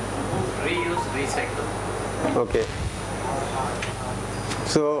 Reuse, recycle. Okay.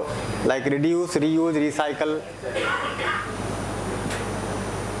 So like reduce, reuse, recycle.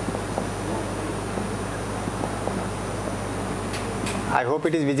 I hope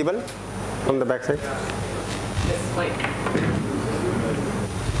it is visible from the back side. Yes, fine.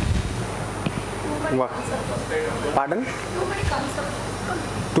 What? Pardon?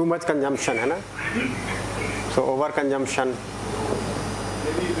 Too much consumption, है ना? So over consumption.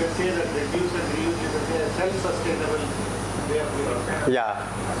 Maybe you can say that reduce and reuse is a self-sustainable way of living. Yeah.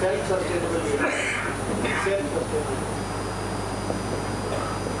 Self-sustainable way of living. Self-sustainable.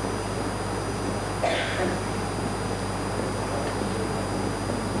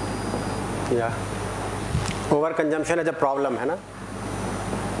 Yeah. Overconsumption is a problem, है ना?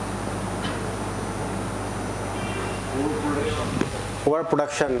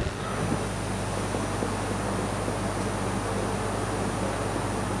 Overproduction.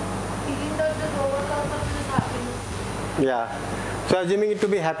 Yeah. So assuming it to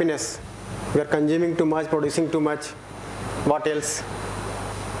be happiness, we are consuming too much, producing too much. What else?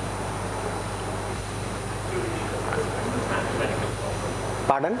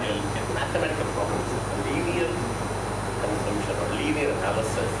 Pardon? Mathematical problems, linear consumption or linear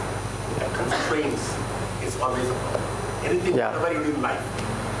analysis that constraints is always a problem. Anything, whatever you do in life,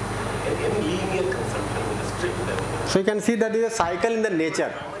 any linear consumption with a strict level. So you can see that there is a cycle in the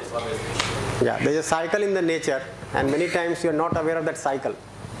nature. Yeah, there is a cycle in the nature, and many times you are not aware of that cycle.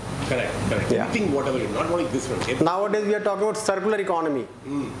 Correct. Yeah. Anything, whatever, not only this one. Nowadays we are talking about circular economy,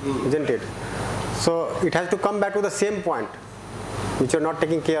 isn't it? So it has to come back to the same point, which you are not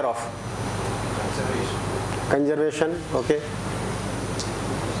taking care of. Conservation, okay.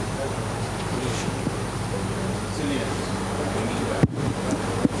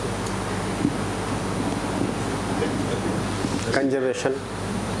 Conservation.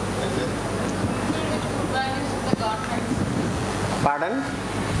 Pardon?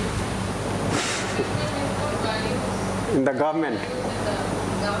 In the government.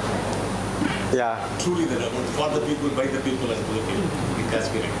 Yeah. Truly the government, for the people, by the people, and to the people. That's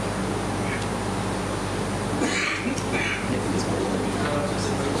correct.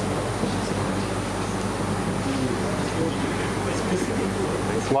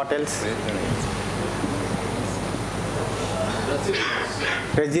 What else?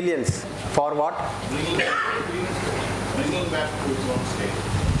 Resilience. For what? Bringing back to its own state.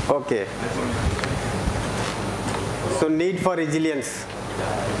 Okay. So need for resilience.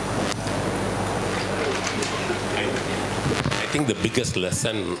 I think the biggest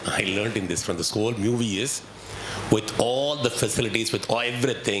lesson I learned in this from this whole movie is, with all the facilities, with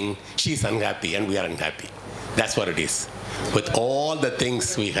everything, she's unhappy and we are unhappy. That's what it is. With all the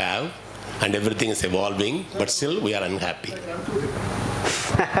things we have and everything is evolving, but still we are unhappy.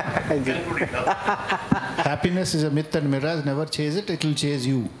 Happiness is a myth and mirage. Never chase it, it will chase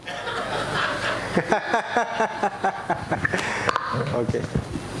you. Okay.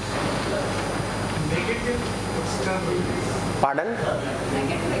 Negative external Pardon?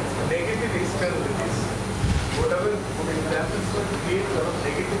 Negative externalities. Whatever happens will create a lot of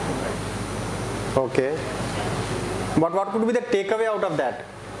negative impact. Okay. But what could be the takeaway out of that?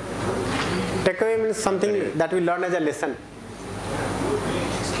 Takeaway means something that we learn as a lesson.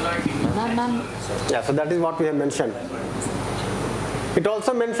 Yeah, so that is what we have mentioned. It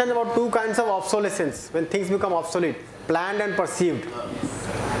also mentions about two kinds of obsolescence when things become obsolete, planned and perceived,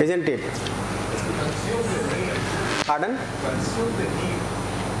 isn't it? Pardon?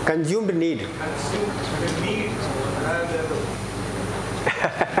 Consumed need. Consumed need rather than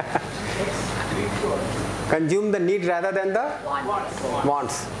Consume the need rather than the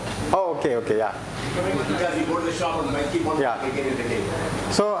wants. Oh, okay, yeah. Because you go to the shop and keep on taking it again.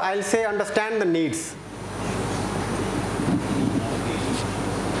 So I'll say understand the needs.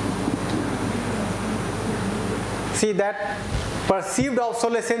 See that perceived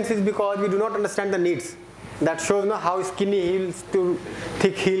obsolescence is because we do not understand the needs. That shows how skinny heels to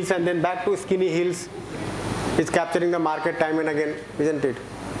thick heels and then back to skinny heels is capturing the market time and again, isn't it?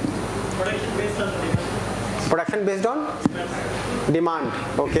 production based on demand. Production based on demand.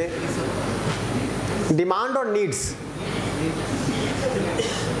 Okay. Demand or needs?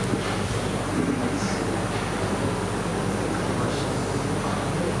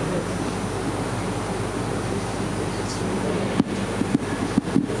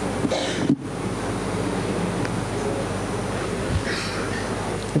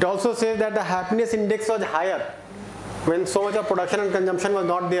 It also says that the happiness index was higher when so much of production and consumption was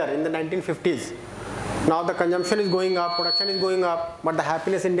not there in the 1950s. Now the consumption is going up, production is going up, but the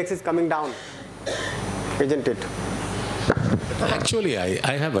happiness index is coming down, isn't it? Actually,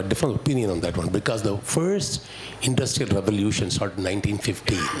 I have a different opinion on that one, because the first industrial revolution started in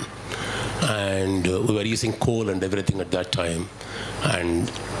 1915, and we were using coal and everything at that time,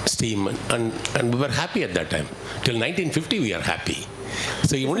 and steam, and we were happy at that time. Till 1950 we are happy.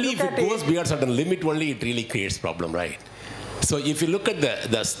 So only if it goes beyond certain limit, only it really creates problem, right? So if you look at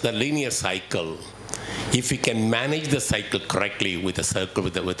the linear cycle, if you can manage the cycle correctly with a circle,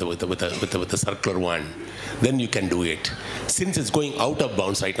 with the circular one, then you can do it. Since it's going out of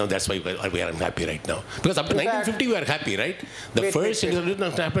bounds right now, that's why we are unhappy right now. Because up to 1950 we are happy, right? The first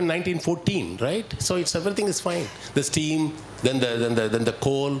revolution happened in 1914, right? So it's everything is fine. The steam, then the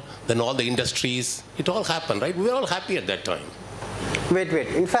coal, then all the industries, it all happened, right? We were all happy at that time. Wait.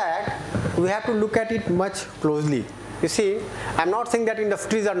 In fact, we have to look at it much closely. You see, I'm not saying that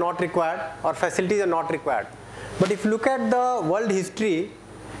industries are not required or facilities are not required. But if you look at the world history,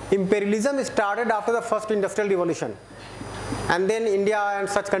 imperialism started after the first industrial revolution. And then India and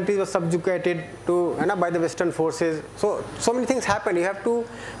such countries were subjugated to, by the Western forces. So many things happened. You have to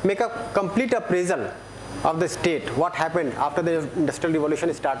make a complete appraisal of the state, what happened after the industrial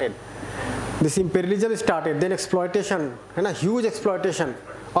revolution started. This imperialism started, then exploitation, huge exploitation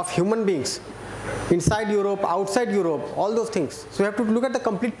of human beings. Inside Europe, outside Europe, all those things. So you have to look at the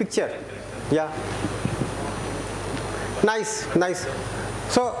complete picture. Yeah. Nice.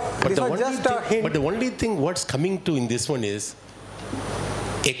 So this was just a hint. But the only thing what's coming to in this one is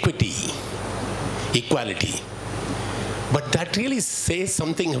equity, equality. But that really says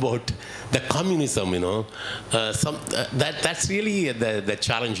something about the communism, that's really the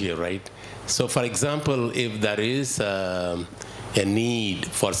challenge here, right? So for example, if there is a need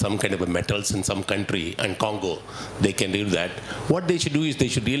for some kind of a metals in some country, and Congo, they can do that. What they should do is they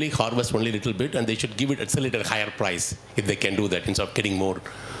should really harvest only a little bit, and they should sell it at a higher price if they can do that, instead of getting more,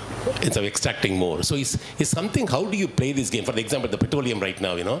 instead of extracting more. So it's something, how do you play this game? For example, the petroleum right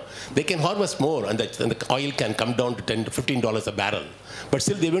now, they can harvest more, and the oil can come down to $10 to $15 a barrel. But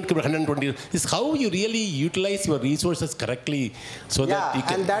still they won't give 120. It's how you really utilize your resources correctly, so that you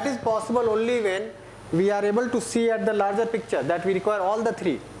can. And that is possible only when we are able to see at the larger picture that we require all the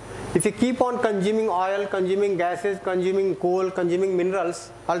three. If you keep on consuming oil, consuming gases, consuming coal, consuming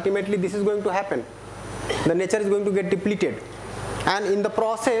minerals, ultimately this is going to happen. The nature is going to get depleted. And in the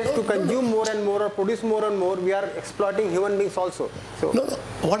process, to consume more and more or produce more and more, we are exploiting human beings also. So no.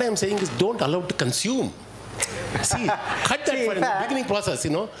 What I am saying is, don't allow to consume. See, cut that for the beginning process,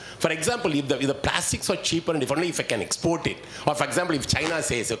 For example, if the plastics are cheaper, and if I can export it, or for example, if China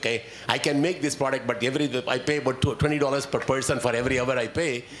says, okay, I can make this product, but I pay about $20 per person for every hour I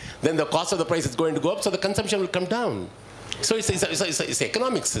pay, then the cost of the price is going to go up, so the consumption will come down. So it's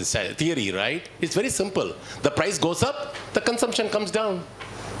economics theory, right? It's very simple. The price goes up, the consumption comes down.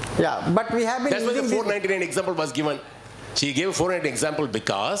 Yeah, but we have been That's why the 499 example was given. She gave a 499 example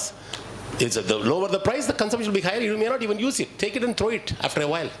because the lower the price, the consumption will be higher. You may not even use it. Take it and throw it after a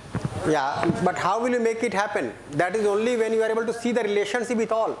while. Yeah, but how will you make it happen? That is only when you are able to see the relationship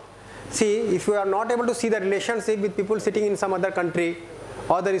with all. see, if you are not able to see the relationship with people sitting in some other country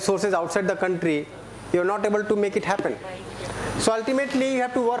or the resources outside the country, you are not able to make it happen. So ultimately, you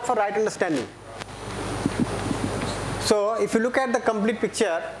have to work for right understanding. So if you look at the complete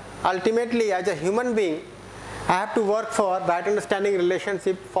picture, ultimately as a human being, I have to work for right understanding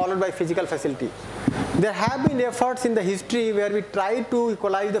relationship followed by physical facility. There have been efforts in the history where we try to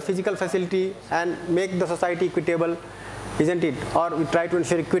equalize the physical facility and make the society equitable, isn't it? Or we try to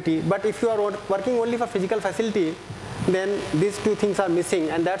ensure equity. But if you are working only for physical facility, then these two things are missing,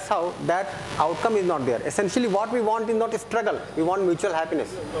 and that's how that outcome is not there. Essentially what we want is not a struggle, we want mutual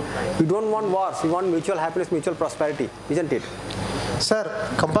happiness. We don't want wars, we want mutual happiness, mutual prosperity, isn't it? Sir,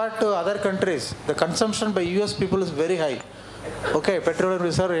 compared to other countries, the consumption by US people is very high. Okay, petroleum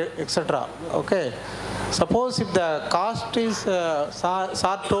reserve, etc. Okay, suppose if the cost is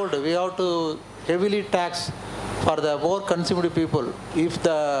SAR told we have to heavily tax for the more consumed people. If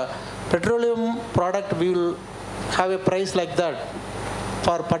the petroleum product will have a price like that,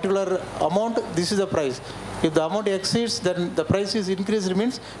 for particular amount, this is the price. If the amount exceeds, then the price is increased,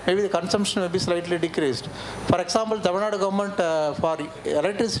 means maybe the consumption will be slightly decreased. For example, Tamil Nadu government for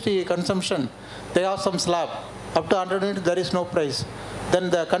electricity consumption, they have some slab. Up to 100 units, there is no price. Then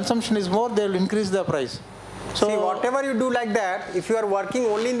the consumption is more, they will increase the price. So see, whatever you do like that, if you are working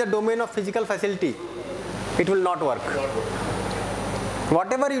only in the domain of physical facility, it will not work.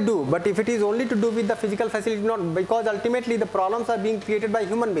 Whatever you do, but if it is only to do with the physical facility, not, because ultimately the problems are being created by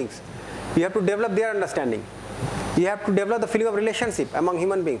human beings. You have to develop their understanding. You have to develop the feeling of relationship among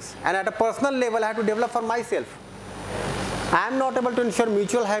human beings. And at a personal level, I have to develop for myself. I am not able to ensure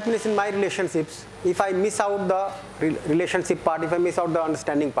mutual happiness in my relationships if I miss out the relationship part, if I miss out the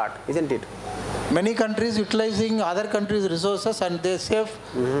understanding part, isn't it? Many countries utilizing other countries' resources and they save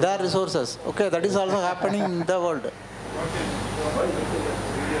their resources. Okay, that is also happening in the world.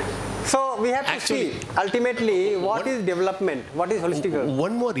 So we have to see ultimately what is development, what is holistic.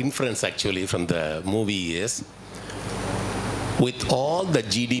 One more inference actually from the movie is, with all the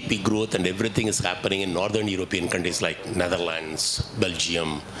GDP growth and everything is happening in northern European countries like Netherlands,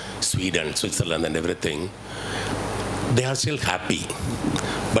 Belgium, Sweden, Switzerland and everything, they are still happy,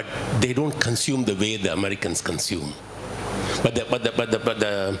 but they don't consume the way the Americans consume. But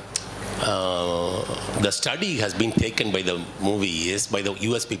the study has been taken by the movie is by the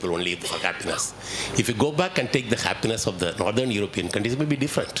US people only for happiness. If you go back and take the happiness of the northern European countries, it will be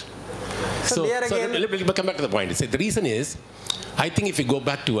different. So let me come back to the point. The reason is, I think if you go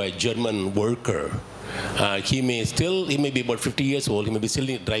back to a German worker, he may be about 50 years old, he may be still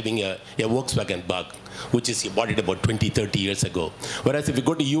driving a Volkswagen Bug, which is he bought it about 20, 30 years ago. Whereas if you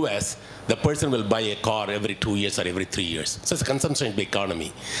go to US, the person will buy a car every 2 years or every 3 years. So it's a consumption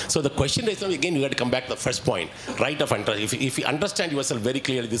economy. So the question is, again, you have to come back to the first point, right of interest. If you understand yourself very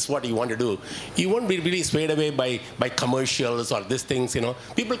clearly, this is what you want to do, you won't be really swayed away by commercials or these things, you know.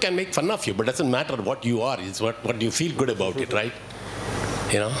 People can make fun of you, but it doesn't matter what you are, it's what you feel good about it, right?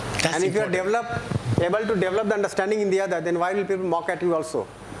 You know, that's and if important. you are able to develop the understanding in the other, then why will people mock at you also?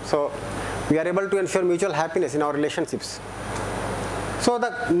 So we are able to ensure mutual happiness in our relationships. So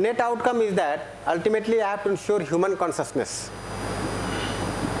the net outcome is that ultimately I have to ensure human consciousness.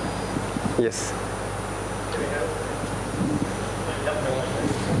 Yes.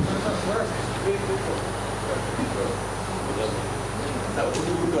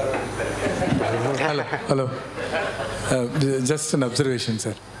 Hello. Just an observation,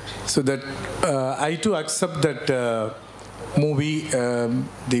 sir. So that I too accept that movie,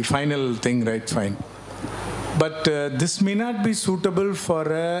 the final thing, right? Fine. But this may not be suitable for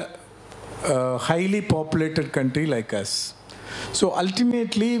a highly populated country like us. So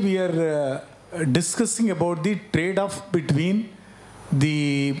ultimately, we are discussing about the trade-off between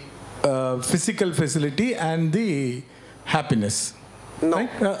the physical facility and the happiness. No.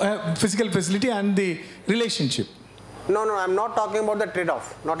 Right? Physical facility and the relationship. No, I'm not talking about the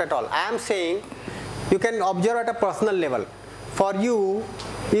trade-off, not at all. I am saying you can observe at a personal level. For you,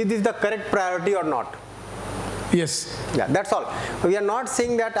 is this the correct priority or not? Yes. Yeah, that's all. We are not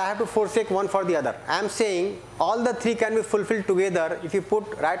saying that I have to forsake one for the other. I am saying all the three can be fulfilled together if you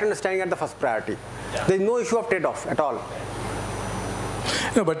put right understanding at the first priority. There is no issue of trade-off at all.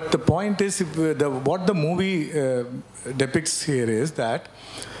 No, but the point is, what the movie depicts here is that,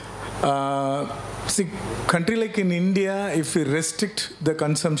 see, country like in India, if we restrict the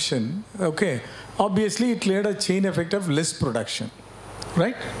consumption, okay, obviously it led a chain effect of less production,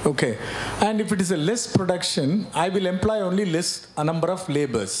 right? Okay, and if it is a less production, I will employ only a number of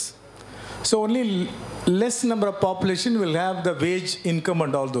laborers. So only less number of population will have the wage, income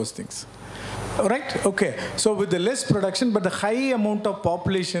and all those things. Right? Okay. So with the less production, but the high amount of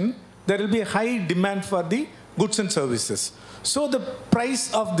population there will be a high demand for the goods and services. So the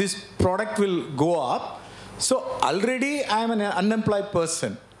price of this product will go up. So already I am an unemployed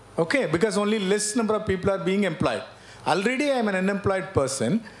person, okay, because only less number of people are being employed. Already I am an unemployed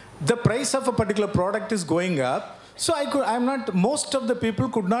person. The price of a particular product is going up. So most of the people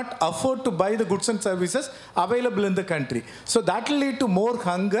could not afford to buy the goods and services available in the country. So that will lead to more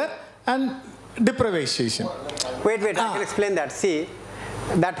hunger and deprivation. Wait, I can explain that. See,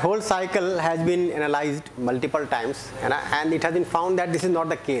 that whole cycle has been analyzed multiple times, and it has been found that this is not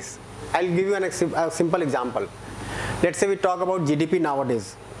the case. I'll give you a simple example. Let's say we talk about GDP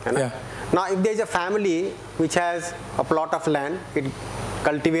nowadays. Now, if there is a family which has a plot of land, it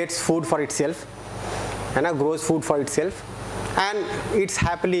cultivates food for itself, grows food for itself, and eats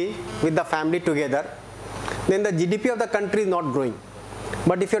happily with the family together, then the GDP of the country is not growing.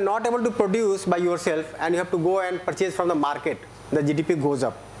 But if you're not able to produce by yourself and you have to go and purchase from the market, the GDP goes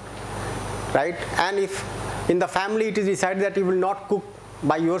up, right? And if in the family it is decided that you will not cook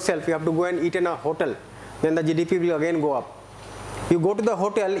by yourself, you have to go and eat in a hotel, then the GDP will again go up. You go to the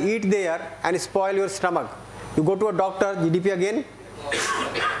hotel, eat there, and spoil your stomach. You go to a doctor, GDP again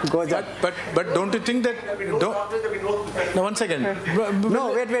goes up. But don't you think that... No, 1 second.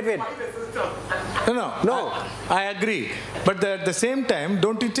 No, wait. No. I agree. But at the same time,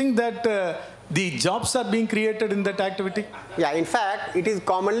 don't you think that the jobs are being created in that activity? Yeah, in fact, it is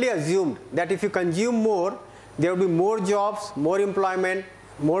commonly assumed that if you consume more, there will be more jobs, more employment,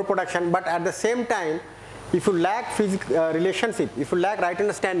 more production. But at the same time, if you lack relationship, if you lack right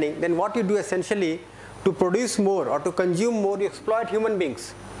understanding, then what you do essentially to produce more or to consume more, you exploit human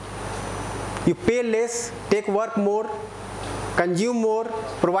beings. You pay less, take work more, consume more,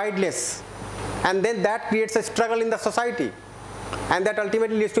 provide less. And then that creates a struggle in the society. And that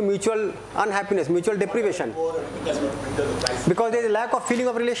ultimately leads to mutual unhappiness, mutual deprivation. Because there is a lack of feeling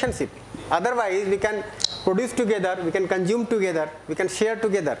of relationship. Otherwise, we can produce together, we can consume together, we can share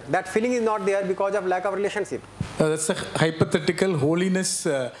together. That feeling is not there because of lack of relationship. That's a hypothetical holiness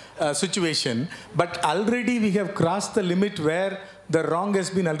situation. But already we have crossed the limit where the wrong has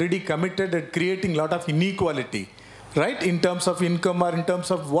been already committed at creating a lot of inequality, right, in terms of income or in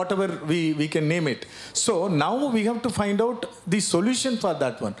terms of whatever we can name it. So now we have to find out the solution for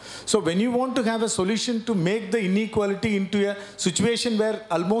that one. So when you want to have a solution to make the inequality into a situation where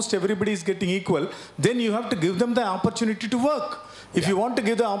almost everybody is getting equal, then you have to give them the opportunity to work. If you want to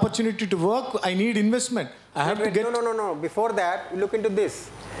give the opportunity to work, I need investment. I have to get... No. Before that, look into this.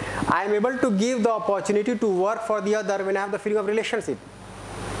 I am able to give the opportunity to work for the other when I have the feeling of relationship.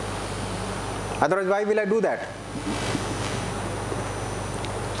 Otherwise, why will I do that?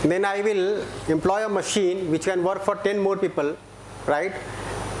 Then I will employ a machine which can work for 10 more people, right?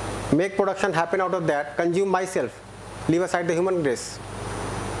 Make production happen out of that, consume myself, leave aside the human race.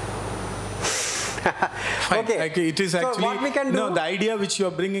 Okay. It is actually, so what we can do, no, the idea which you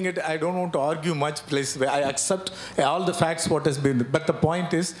are bringing it, I don't want to argue much, please. I accept all the facts what has been, but the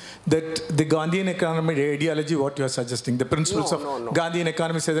point is that the Gandhian economic ideology, what you are suggesting, the principles of Gandhian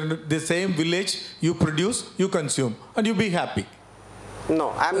economy says that the same village you produce, you consume, and you be happy. No,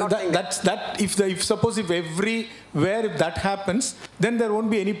 I am not saying that. If suppose if everywhere if that happens, then there won't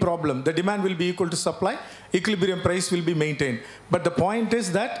be any problem. The demand will be equal to supply, equilibrium price will be maintained. But the point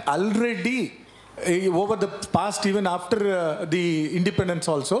is that already over the past, even after the independence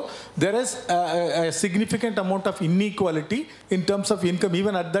also, there is a significant amount of inequality in terms of income.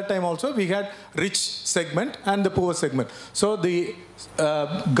 Even at that time also, we had rich segment and the poor segment. So the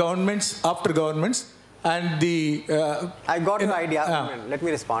governments after governments and the... I got your idea. Let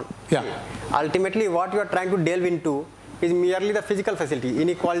me respond. Yeah. See, ultimately, what you are trying to delve into is merely the physical facility.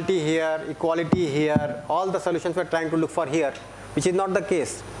 Inequality here, equality here, all the solutions we are trying to look for here, which is not the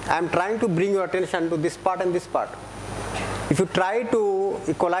case. I am trying to bring your attention to this part and this part. If you try to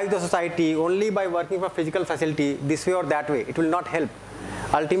equalize the society only by working for physical facility, this way or that way, it will not help.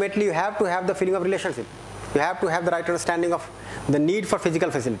 Ultimately, you have to have the feeling of relationship. You have to have the right understanding of the need for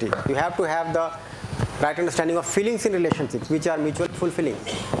physical facility. You have to have the right understanding of feelings in relationships, which are mutually fulfilling.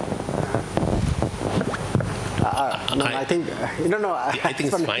 No, I think, I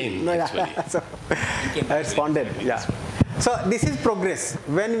think it's fine, actually. So, I responded, yeah. So this is progress,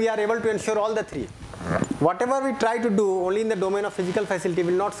 when we are able to ensure all the three. Whatever we try to do only in the domain of physical facility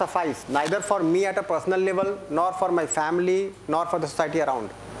will not suffice, neither for me at a personal level, nor for my family, nor for the society around.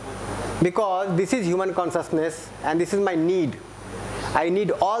 Because this is human consciousness and this is my need. I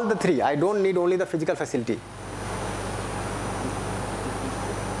need all the three. I don't need only the physical facility.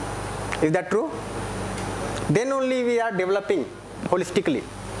 Is that true? Then only we are developing holistically.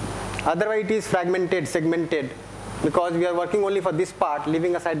 Otherwise it is fragmented, segmented, because we are working only for this part,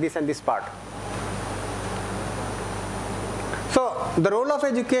 leaving aside this and this part. So the role of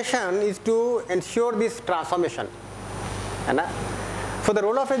education is to ensure this transformation. So the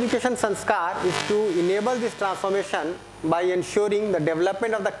role of education sanskar is to enable this transformation by ensuring the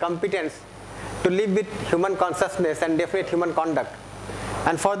development of the competence to live with human consciousness and definite human conduct.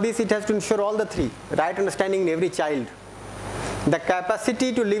 And for this it has to ensure all the three: right understanding in every child, the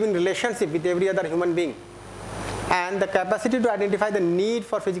capacity to live in relationship with every other human being, and the capacity to identify the need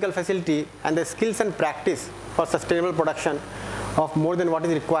for physical facility and the skills and practice for sustainable production of more than what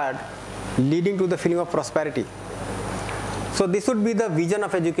is required, leading to the feeling of prosperity. So this would be the vision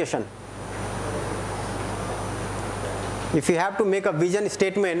of education. If you have to make a vision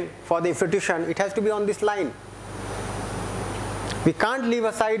statement for the institution, it has to be on this line. We can't leave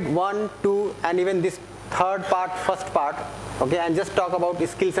aside 1, 2, and even this third part, first part, okay, and just talk about the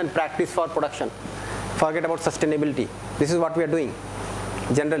skills and practice for production. Forget about sustainability. This is what we are doing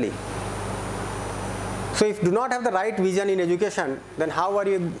generally. So if you do not have the right vision in education, then how are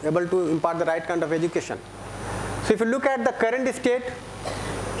you able to impart the right kind of education? So if you look at the current state,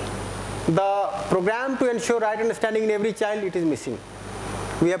 the program to ensure right understanding in every child, it is missing.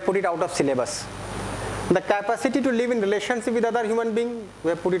 We have put it out of syllabus. The capacity to live in relationship with other human beings, we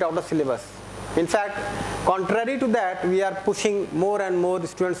have put it out of syllabus. In fact, contrary to that, we are pushing more and more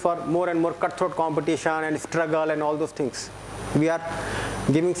students for more and more cutthroat competition and struggle and all those things. We are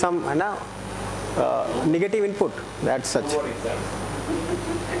giving some negative input as such.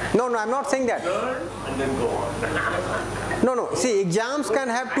 No, I'm not saying that. Learn and then go on. No. See, exams can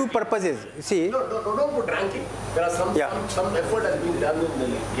have two purposes. See. No, don't put ranking. There are some effort has been done in the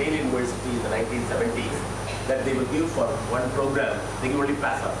Yale University in the 1970s that they will give for one program, they can only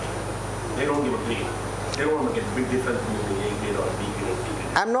pass up. They don't give a grade. They don't want to get a big difference between A grade or B grade or C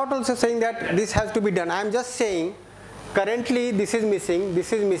grade. I'm not also saying that this has to be done. I'm just saying currently this is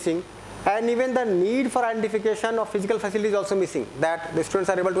missing. And even the need for identification of physical facility is also missing, that the students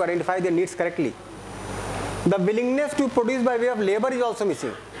are able to identify their needs correctly. The willingness to produce by way of labor is also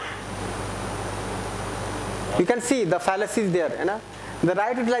missing. You can see the fallacies there. The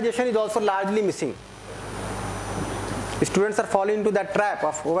right utilization is also largely missing. Students are falling into that trap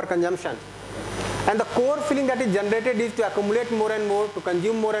of overconsumption. And the core feeling that is generated is to accumulate more and more, to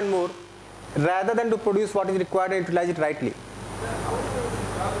consume more and more, rather than to produce what is required and utilize it rightly.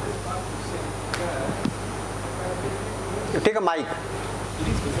 Take a mic.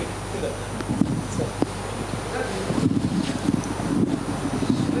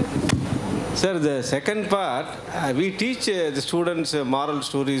 Sir, the second part, we teach the students moral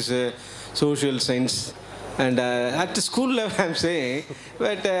stories, social science, and at the school level I'm saying,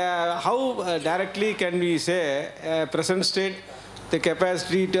 but how directly can we say present state, the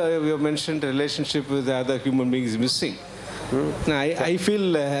capacity to, you mentioned relationship with the other human beings is missing. I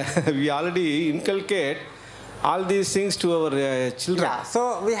feel we already inculcate all these things to our children. Yeah,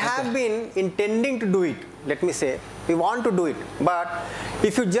 so we have been intending to do it, let me say. We want to do it. But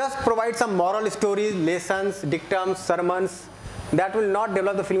if you just provide some moral stories, lessons, dictums, sermons, that will not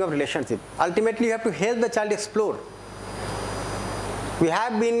develop the feeling of relationship. Ultimately, you have to help the child explore. We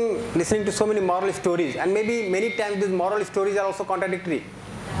have been listening to so many moral stories, and maybe many times these moral stories are also contradictory.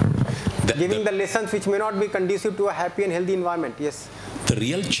 Giving the lessons which may not be conducive to a happy and healthy environment. Yes. The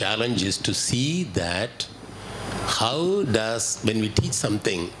real challenge is to see that how does, when we teach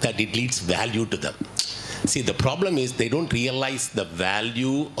something, that it leads value to them. See, the problem is they don't realize the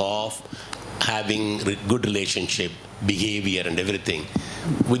value of having good relationship, behavior and everything.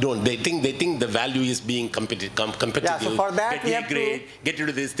 We don't. They think the value is being competitive. Yeah, so for that get a grade, get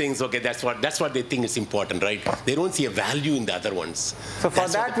into these things. Okay, that's what they think is important, right? They don't see a value in the other ones. So for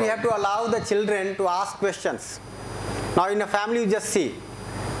that we have to allow the children to ask questions. Now in a family, you just see.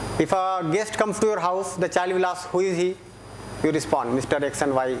 If a guest comes to your house, the child will ask, who is he? You respond, Mr. X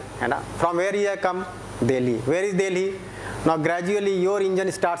and Y. From where he has come? Delhi. Where is Delhi? Now gradually your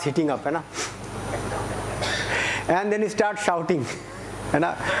engine starts heating up. And then you start shouting.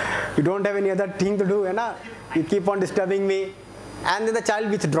 You don't have any other thing to do. You keep on disturbing me. And then the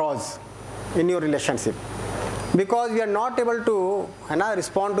child withdraws in your relationship. Because we are not able to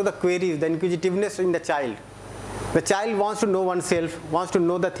respond to the queries, the inquisitiveness in the child. The child wants to know oneself, wants to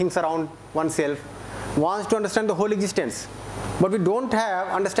know the things around oneself, wants to understand the whole existence. But we don't have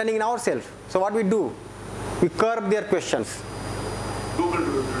understanding in ourselves. So what we do? We curb their questions. Google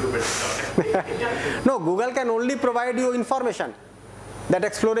will do better. No, Google can only provide you information. That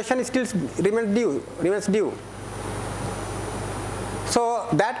exploration still remains due. So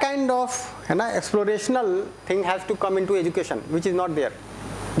that kind of explorational thing has to come into education, which is not there.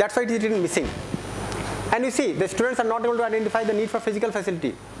 That's why it is missing. And you see, the students are not able to identify the need for physical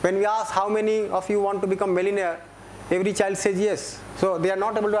facility. When we ask how many of you want to become millionaire, every child says yes. So they are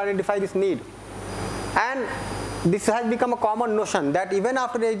not able to identify this need. And this has become a common notion that even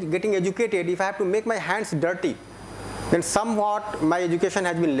after getting educated, if I have to make my hands dirty, then somewhat my education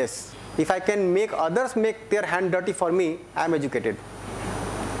has been less. If I can make others make their hand dirty for me, I am educated.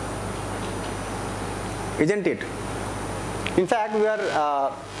 Isn't it? In fact, we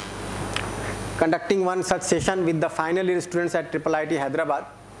are conducting one such session with the final year students at IIIT Hyderabad,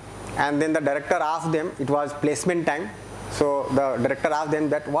 and then the director asked them, it was placement time, so the director asked them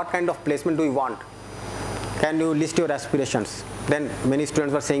that what kind of placement do you want? Can you list your aspirations? Then many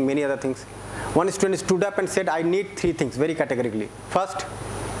students were saying many other things. One student stood up and said, I need 3 things very categorically. First,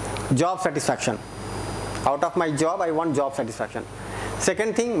 job satisfaction. Out of my job, I want job satisfaction.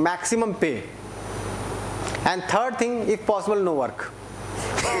 Second thing, maximum pay. And third thing, if possible, no work.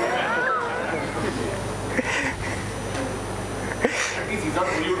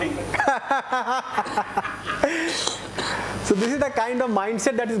 So this is the kind of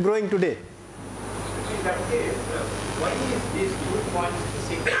mindset that is growing today. In that case, why is these 2 points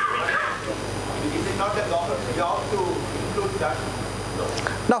significant? Is it not the government's job to include that? No.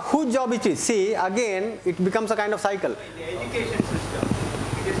 Now, whose job it is? See, again, it becomes a kind of cycle. In the education system,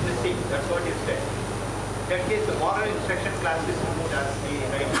 it is missing. That's what is said. In that case, the moral instruction class is removed, as we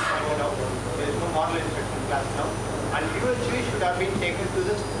rightly pointed out. There is no moral instruction class now. And UHV should have been taken to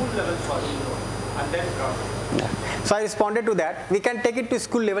the school level first, and then brought. Yeah. So I responded to that. We can take it to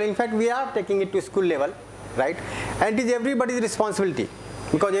school level. In fact, we are taking it to school level, right? And it is everybody's responsibility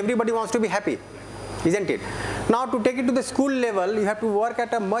because everybody wants to be happy, isn't it? Now, to take it to the school level, you have to work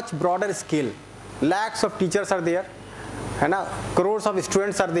at a much broader scale. Lakhs of teachers are there, and crores of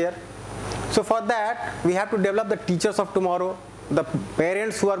students are there. So for that, we have to develop the teachers of tomorrow, the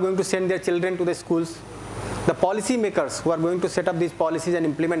parents who are going to send their children to the schools, the policy makers who are going to set up these policies and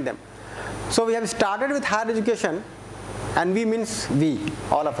implement them. So we have started with higher education, and we means we,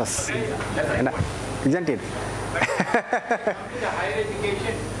 all of us, isn't it? But the higher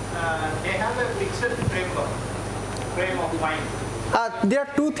education, they have a fixed frame of mind. There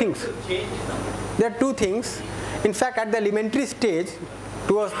are 2 things. There are 2 things. In fact, at the elementary stage,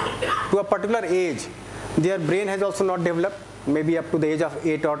 to a particular age, their brain has also not developed, maybe up to the age of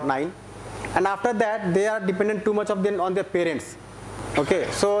 8 or 9. And after that, they are dependent too much on their parents. Okay,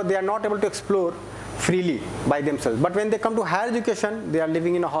 so they are not able to explore freely by themselves. But when they come to higher education, they are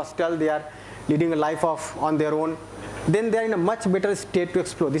living in a hostel, they are leading a life on their own. Then they are in a much better state to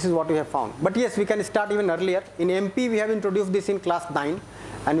explore. This is what we have found. But yes, we can start even earlier. In MP, we have introduced this in class 9,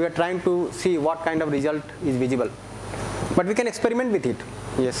 and we are trying to see what kind of result is visible. But we can experiment with it.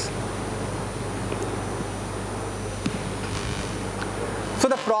 Yes. So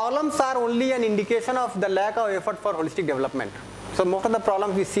the problems are only an indication of the lack of effort for holistic development. So most of the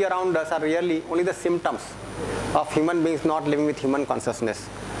problems we see around us are really only the symptoms of human beings not living with human consciousness.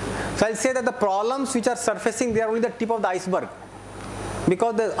 So I'll say that the problems which are surfacing, they are only the tip of the iceberg,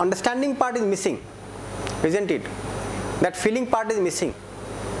 because the understanding part is missing, isn't it? That feeling part is missing.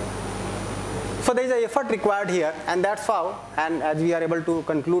 So there is an effort required here, and that's how, and as we are able to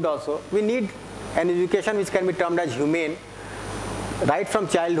conclude also, we need an education which can be termed as humane right from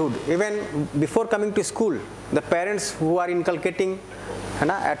childhood. Even before coming to school, the parents who are inculcating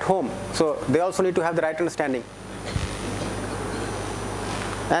at home, so they also need to have the right understanding.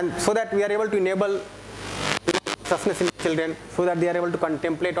 And so that we are able to enable consciousness in children, so that they are able to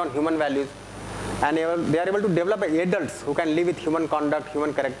contemplate on human values, and they are able to develop adults who can live with human conduct,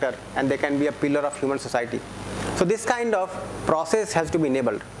 human character, and they can be a pillar of human society. So this kind of process has to be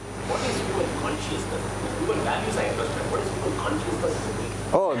enabled. What is human consciousness? Human values I understand. What is human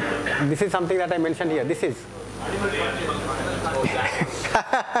consciousness? Oh, this is something that I mentioned here. This is.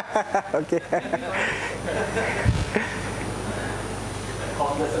 Okay.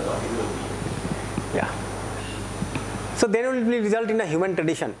 Yeah. So then it will result in a human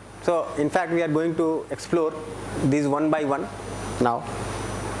tradition. So in fact, we are going to explore these one by one now.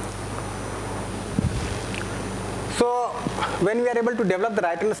 So when we are able to develop the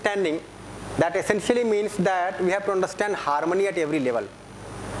right understanding, that essentially means that we have to understand harmony at every level.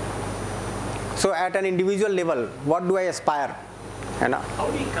 So at an individual level, what do I aspire? How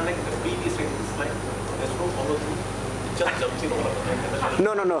do you connect the previous thing? It's like there's no follow through. It just jumps in all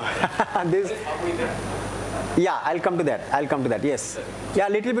of No. This. Yeah, I'll come to that. Yes. Yeah, a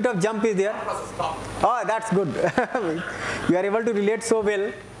little bit of jump is there. Oh, that's good. You are able to relate so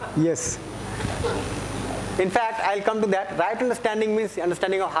well. Yes. In fact, I'll come to that. Right understanding means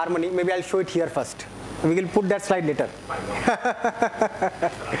understanding of harmony. Maybe I'll show it here first. We will put that slide later.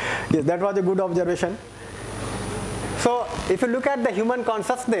 Yes, that was a good observation. So if you look at the human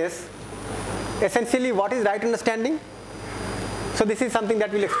consciousness, essentially what is right understanding? So this is something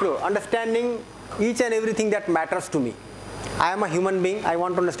that we'll explore. Understanding each and everything that matters to me. I am a human being, I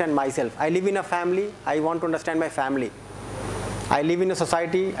want to understand myself. I live in a family, I want to understand my family. I live in a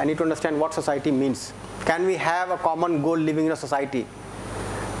society, I need to understand what society means. Can we have a common goal living in a society?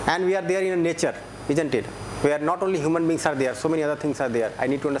 And we are there in a nature, isn't it? Where not only human beings are there, so many other things are there. I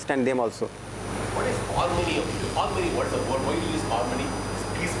need to understand them also. What is harmony? Harmony, what is the word? Why do you use harmony?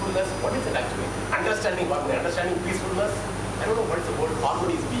 Peacefulness? What is it actually? Understanding harmony, understanding peacefulness? I don't know what is the word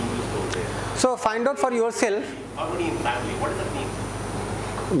harmony is being used over there. So find out for yourself. Harmony in family, what does that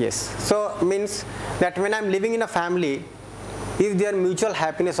mean? Yes, so means that when I am living in a family, is there mutual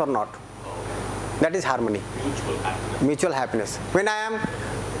happiness or not? That is harmony. Mutual happiness. Mutual happiness. When I am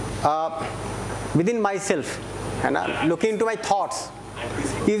within myself and looking into my thoughts,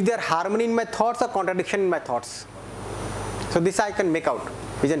 is there harmony in my thoughts or contradiction in my thoughts? So this I can make out,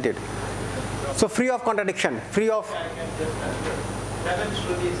 isn't it? So free of contradiction, free of... 7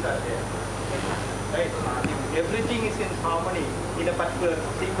 Shrutis are there. Right? If everything is in harmony in a particular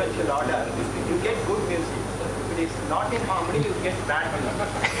sequential order, you get good music. If it is not in harmony, you get bad music.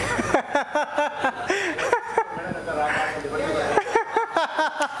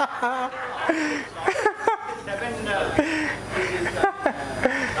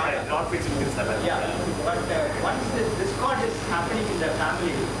 But once this discord is happening in the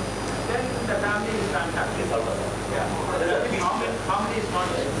family, then the family is fantastic. Harmony is not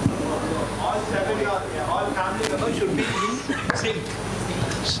there. All 7 or all family members should be in sync.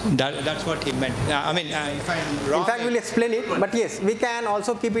 That's what he meant. I mean, if I'm wrong... In fact, we'll explain it, but yes, we can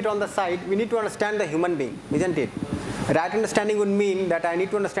also keep it on the side. We need to understand the human being, isn't it? Right understanding would mean that I need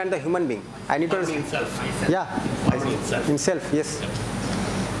to understand the human being. I need to understand... Himself. Yeah. Himself, yes.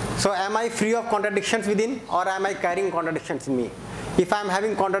 So am I free of contradictions within, or am I carrying contradictions in me? If I am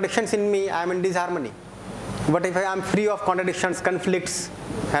having contradictions in me, I am in disharmony. But if I am free of contradictions, conflicts,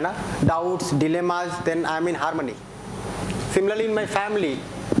 doubts, dilemmas, then I am in harmony. Similarly, in my family,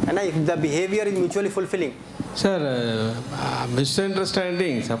 if the behavior is mutually fulfilling. Sir,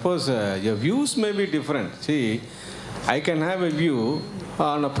 misunderstanding, suppose your views may be different. See, I can have a view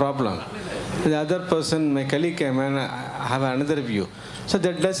on a problem. The other person, my colleague, can have another view. So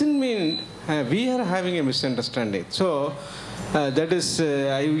that doesn't mean we are having a misunderstanding. So that is,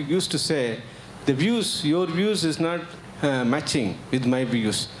 I used to say, the views, your views is not matching with my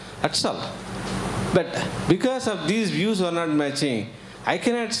views. That's all. But because of these views are not matching, I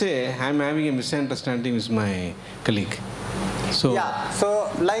cannot say I'm having a misunderstanding with my colleague. So yeah. So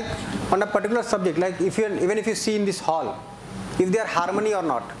like on a particular subject, like even if you see in this hall, is there harmony or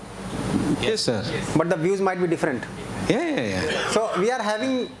not? Yes, sir. But the views might be different. Yeah. So we are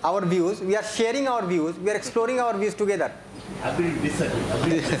having our views, we are sharing our views, we are exploring our views together. Agree,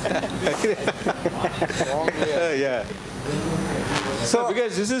 disagree. Yeah. So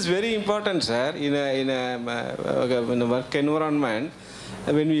because this is very important, sir, in a work environment,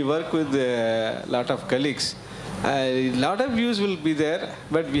 when we work with a lot of colleagues, a lot of views will be there,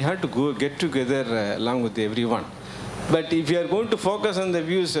 but we have to get together along with everyone. But if you are going to focus on the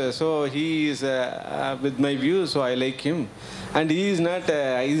views, so he is with my views, so I like him. And he is not,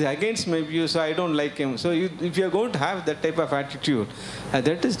 he is against my views, so I don't like him. So if you are going to have that type of attitude,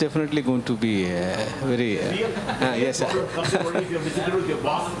 that is definitely going to be very... yes, sir.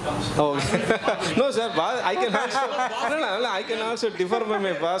 Oh. No, sir, boss, I can also... I can also differ from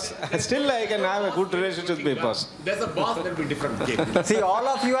my boss. Still, I can have a good relationship with my boss. There's a boss that will be different. See, all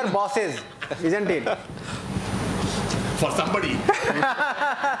of you are bosses, isn't it? For somebody.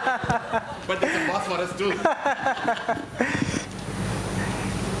 But there's a boss for us too.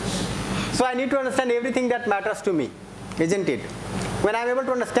 So I need to understand everything that matters to me, isn't it? When I'm able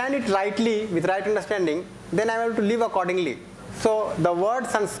to understand it rightly, with right understanding, then I'm able to live accordingly. So the word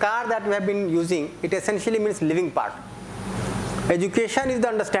sanskar that we have been using, it essentially means living part. Education is the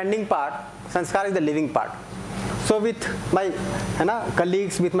understanding part, sanskar is the living part. So with my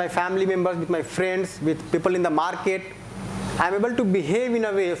colleagues, with my family members, with my friends, with people in the market, I am able to behave in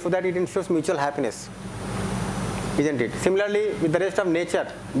a way so that it ensures mutual happiness, isn't it? Similarly, with the rest of nature,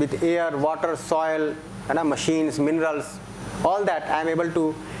 with air, water, soil, machines, minerals, all that, I am able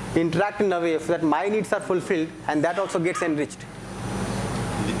to interact in a way so that my needs are fulfilled and that also gets enriched.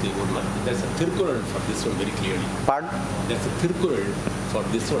 There's a Tirkural for this one very clearly. Pardon? There's a Tirkural for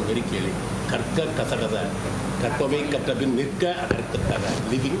this one very clearly. Karka kasakasa, karpave kartabin nirka akarkataga,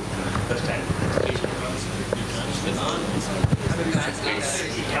 living, understand.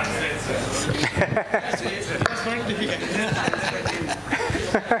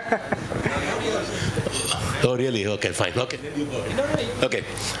 Sorry. really? Okay, fine. Okay. Okay.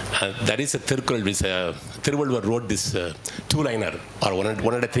 That is a Thirukkural. Thiruvalluvar wrote this two-liner or one and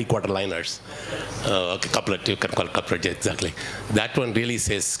 3/4 liners. Okay, couplet. You can call couplet exactly. That one really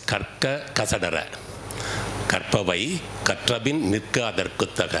says Karka Kasadara. Karpavai Katrabin Nirka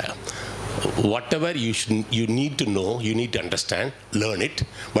Adarkuttaga. Whatever you need to know, you need to understand, learn it,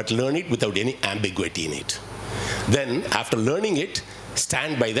 but learn it without any ambiguity in it. Then, after learning it,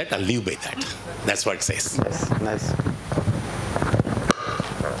 stand by that and live by that. That's what it says. Yes, nice.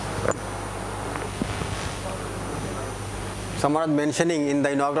 Someone was mentioning in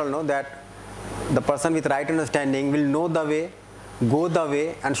the inaugural that the person with right understanding will know the way, go the way,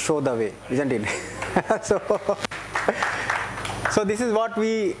 and show the way, isn't it? So this is what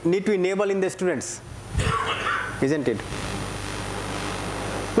we need to enable in the students, isn't it?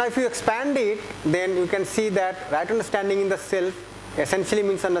 Now if you expand it, then you can see that right understanding in the self essentially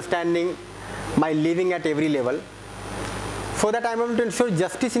means understanding my living at every level. For that I am able to ensure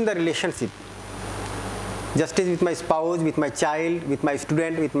justice in the relationship. Justice with my spouse, with my child, with my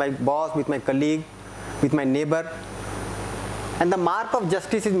student, with my boss, with my colleague, with my neighbor. And the mark of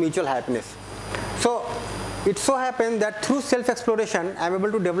justice is mutual happiness. So it so happens that through self-exploration, I am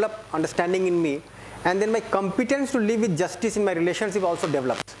able to develop understanding in me, and then my competence to live with justice in my relationship also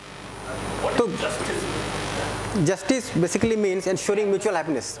develops. What is justice? Justice basically means ensuring mutual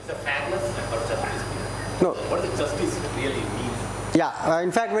happiness. Is it fairness or justice? No. What does justice really mean? Yeah,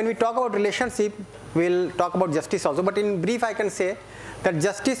 in fact, when we talk about relationship, we'll talk about justice also. But in brief, I can say that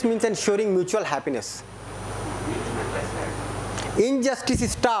justice means ensuring mutual happiness.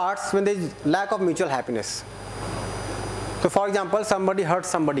 Injustice starts when there is lack of mutual happiness. So for example, somebody hurts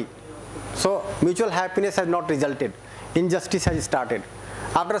somebody. So mutual happiness has not resulted. Injustice has started.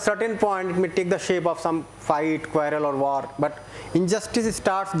 After a certain point, it may take the shape of some fight, quarrel or war. But injustice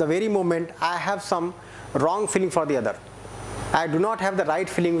starts the very moment I have some wrong feeling for the other. I do not have the right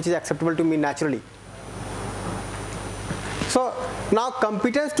feeling which is acceptable to me naturally. So now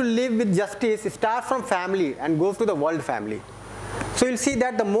competence to live with justice starts from family and goes to the world family. So you'll see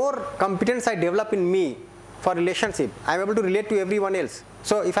that the more competence I develop in me for relationship, I am able to relate to everyone else.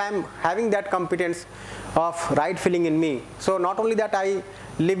 So if I am having that competence of right feeling in me, so not only that I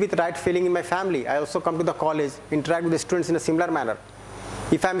live with right feeling in my family, I also come to the college, interact with the students in a similar manner.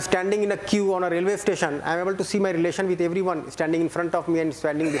 If I am standing in a queue on a railway station, I am able to see my relation with everyone standing in front of me and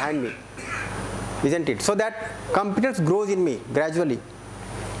standing behind me, isn't it? So that competence grows in me gradually.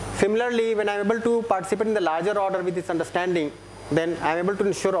 Similarly, when I am able to participate in the larger order with this understanding, then I am able to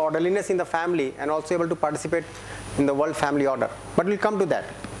ensure orderliness in the family and also able to participate in the world family order. But we'll come to that.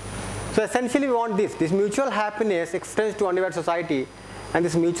 So essentially we want this mutual happiness extends to undivided society, and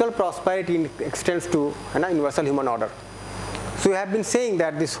this mutual prosperity extends to an universal human order. So we have been saying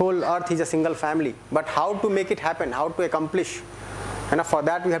that this whole earth is a single family, but how to make it happen, how to accomplish, and for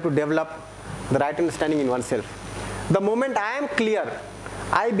that we have to develop the right understanding in oneself. The moment I am clear,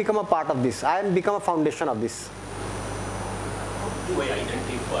 I become a part of this, I become a foundation of this. How do I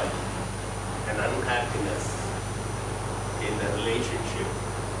identify an unhappiness in a relationship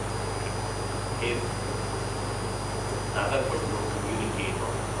if the other person don't communicate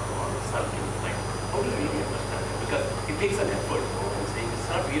or something like that? How do you really understand it? Because it takes an effort. I'm saying it's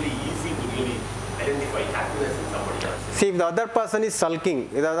not really easy to really identify happiness in somebody else. See, if the other person is sulking,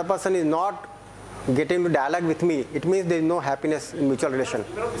 if the other person is not getting into dialogue with me, it means there is no happiness in mutual relation.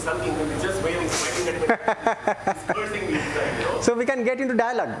 You cannot be sulking, it's just waving, smiling at me. Cursing me inside, you know? So we can get into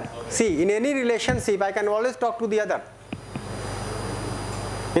dialogue. Okay. See, in any relationship, I can always talk to the other.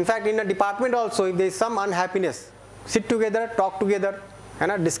 In fact, in a department also, if there is some unhappiness, sit together, talk together,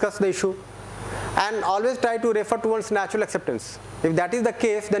 and discuss the issue. And always try to refer towards natural acceptance. If that is the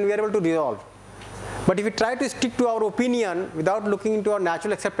case, then we are able to resolve. But if we try to stick to our opinion without looking into our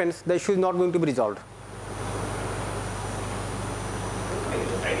natural acceptance, the issue is not going to be resolved.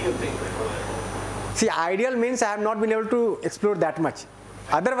 Ideal thing. See, ideal means I have not been able to explore that much.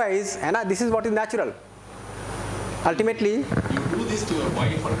 Otherwise, this is what is natural. Ultimately, you do this to your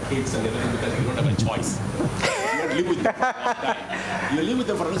wife or kids and everything because you don't have a choice. You don't live with them for a long time. You live with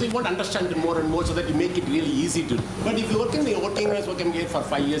them for a long time, so you won't understand them more and more so that you make it really easy to. But if you're working here for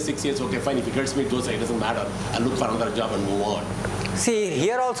 5 years, 6 years, okay, fine. If it hurts me, it doesn't matter. I'll look for another job and move on. See,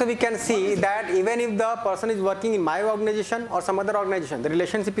 here also we can see that even if the person is working in my organization or some other organization, the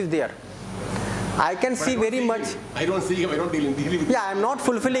relationship is there. I can see very much. I don't see him, I don't deal with him. Yeah, I am not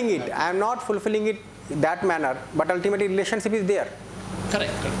fulfilling it. I am not fulfilling it that manner, but ultimately relationship is there.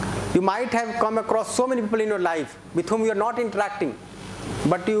 Correct. You might have come across so many people in your life with whom you are not interacting,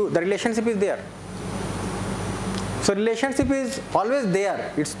 but the relationship is there. So relationship is always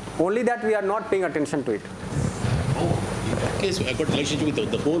there. It's only that we are not paying attention to it. case, I've got relationship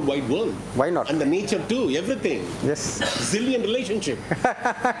with the whole wide world. Why not? And the nature too, everything. Yes. Zillion relationship.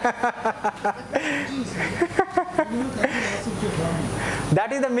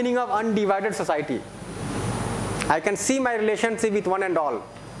 That is the meaning of undivided society. I can see my relationship with one and all.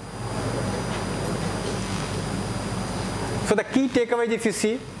 So the key takeaways, if you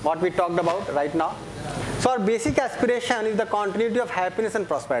see what we talked about right now. So our basic aspiration is the continuity of happiness and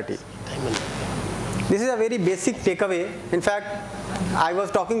prosperity. This is a very basic takeaway. In fact, I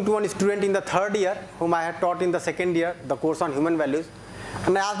was talking to one student in the 3rd year whom I had taught in the 2nd year, the course on human values.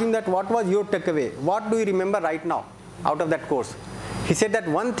 And I asked him that what was your takeaway? What do you remember right now out of that course? He said that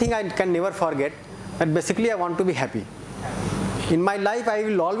one thing I can never forget, that basically I want to be happy. In my life, I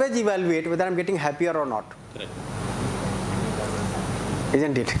will always evaluate whether I'm getting happier or not. Correct.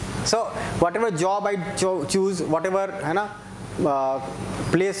 Isn't it? So whatever job I choose, whatever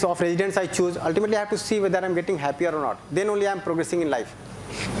place of residence I choose, ultimately I have to see whether I'm getting happier or not. Then only I'm progressing in life.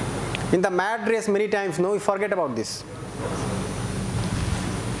 In the mad race, many times, we forget about this.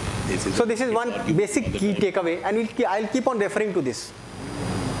 So this is one basic key takeaway, and I'll keep on referring to this.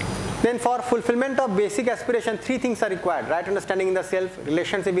 Then for fulfillment of basic aspiration, 3 things are required: right understanding in the self,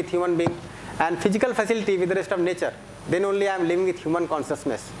 relationship with human being, and physical facility with the rest of nature. Then only I am living with human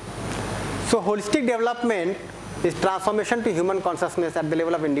consciousness. So holistic development is transformation to human consciousness at the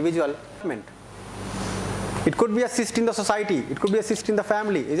level of individual. It could be a cyst in the society, it could be a cyst in the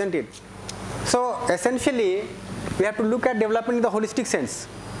family, isn't it? So essentially, we have to look at development in the holistic sense.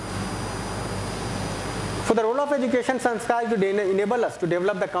 So the role of education sanskar is to enable us to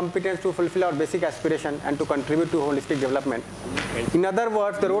develop the competence to fulfill our basic aspiration and to contribute to holistic development. In other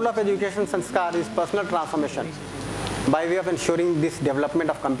words, the role of education sanskar is personal transformation by way of ensuring this development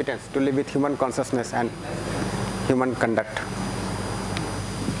of competence to live with human consciousness and human conduct.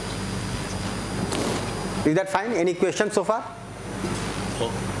 Is that fine? Any questions so far?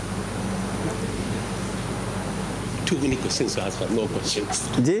 Oh. Too many questions to ask for no questions.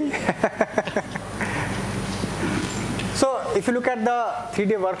 Ji? So if you look at the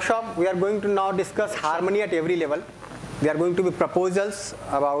 3-day workshop, we are going to now discuss harmony at every level. There are going to be proposals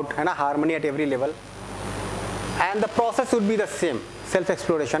about harmony at every level. And the process would be the same,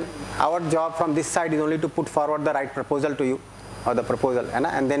 self-exploration. Our job from this side is only to put forward the right proposal to you, or the proposal,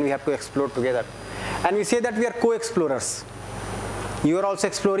 and then we have to explore together. And we say that we are co-explorers. You are also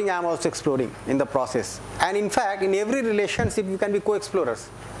exploring, I am also exploring in the process. And in fact, in every relationship, you can be co-explorers.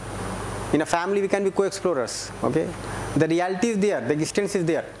 In a family, we can be co-explorers. Okay? The reality is there, the existence is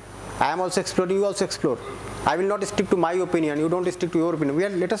there. I am also exploring, you also explore. I will not stick to my opinion, you don't stick to your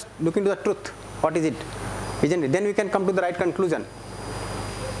opinion. Let us look into the truth. What is it? Isn't it? Then we can come to the right conclusion.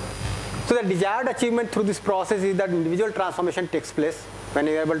 So the desired achievement through this process is that individual transformation takes place when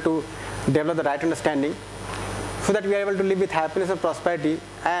we are able to develop the right understanding, so that we are able to live with happiness and prosperity,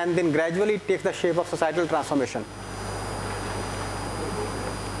 and then gradually it takes the shape of societal transformation.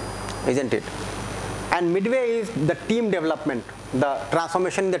 Isn't it? And midway is the team development, the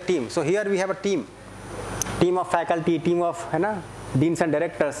transformation in the team. So here we have a team of faculty, team of deans and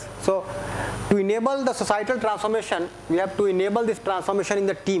directors. So to enable the societal transformation, we have to enable this transformation in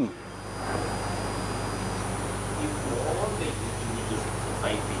the team. If all the individuals in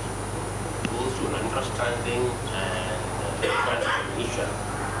society goes to an understanding and transformation,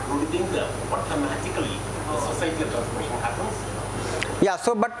 do you think that automatically the societal transformation happens? Yeah,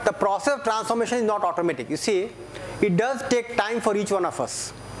 so but the process of transformation is not automatic. You see, it does take time for each one of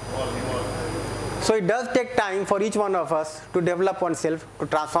us. So it does take time for each one of us to develop oneself, to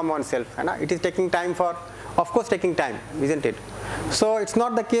transform oneself. It is taking time for, of course, taking time, isn't it? So it's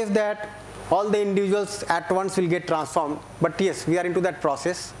not the case that all the individuals at once will get transformed. But yes, we are into that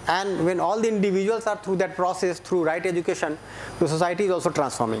process. And when all the individuals are through that process, through right education, the society is also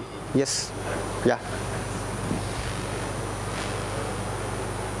transforming. Yes. Yeah.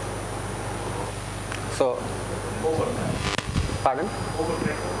 So, pardon?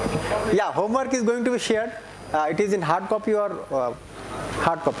 Yeah, homework is going to be shared. It is in hard copy or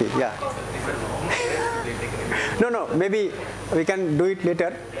hard copy, yeah. No, maybe we can do it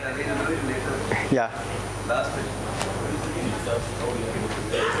later. Yeah.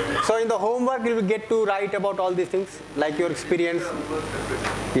 So in the homework, you will get to write about all these things, like your experience.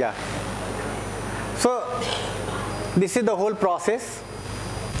 Yeah. So this is the whole process.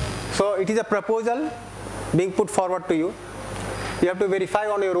 So it is a proposal being put forward to you. You have to verify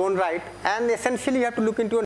on your own right, and essentially you have to look into